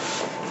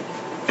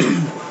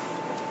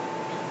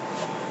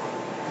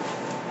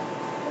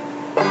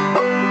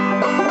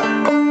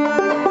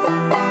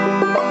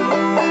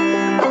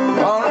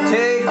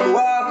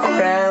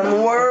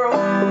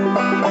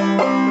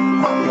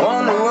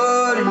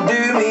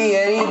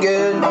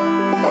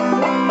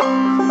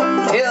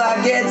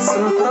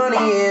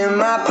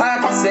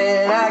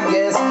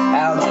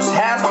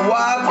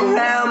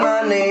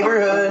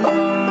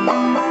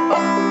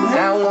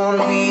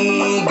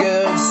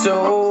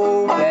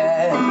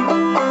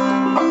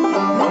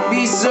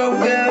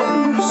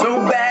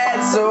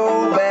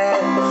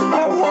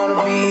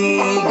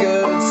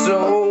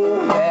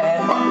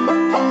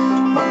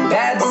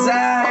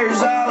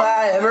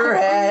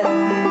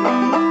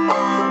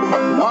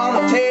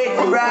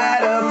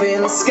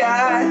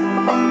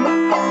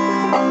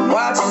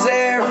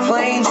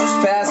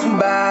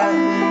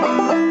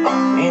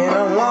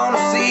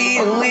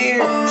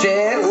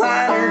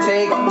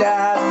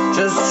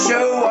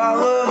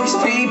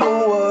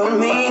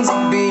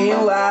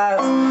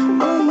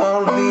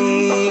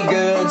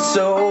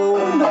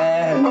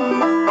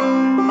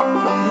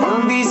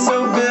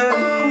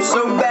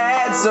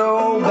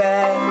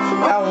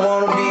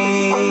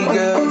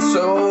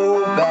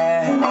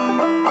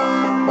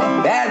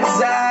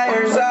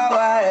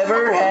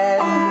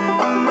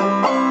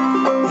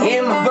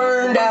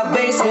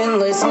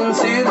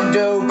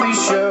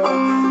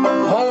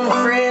 Home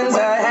friends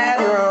I had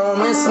her on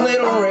this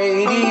little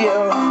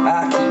radio.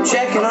 I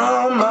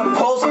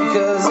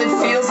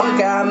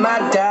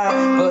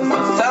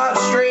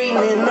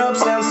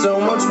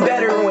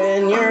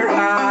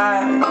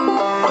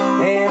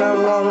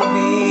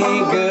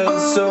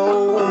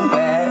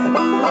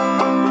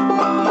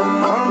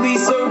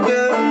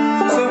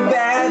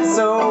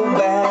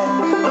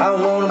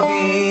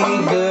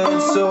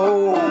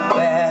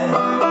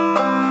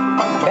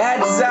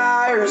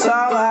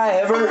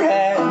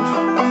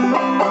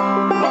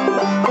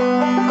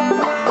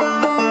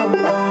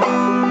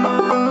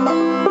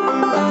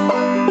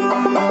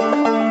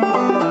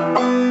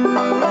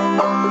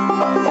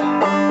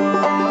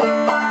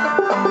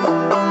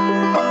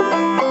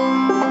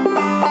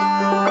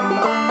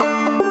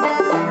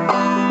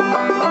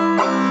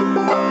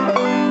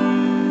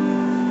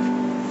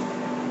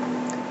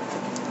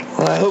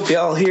Well, I hope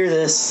y'all hear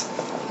this.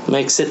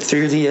 Makes it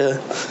through the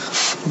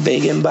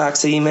big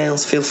inbox of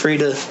emails. Feel free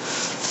to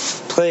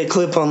play a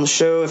clip on the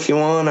show if you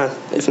want.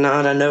 If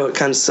not, I know it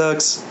kind of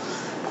sucks.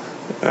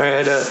 All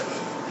right,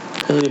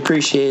 really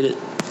appreciate it.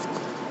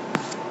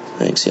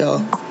 Thanks,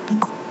 y'all.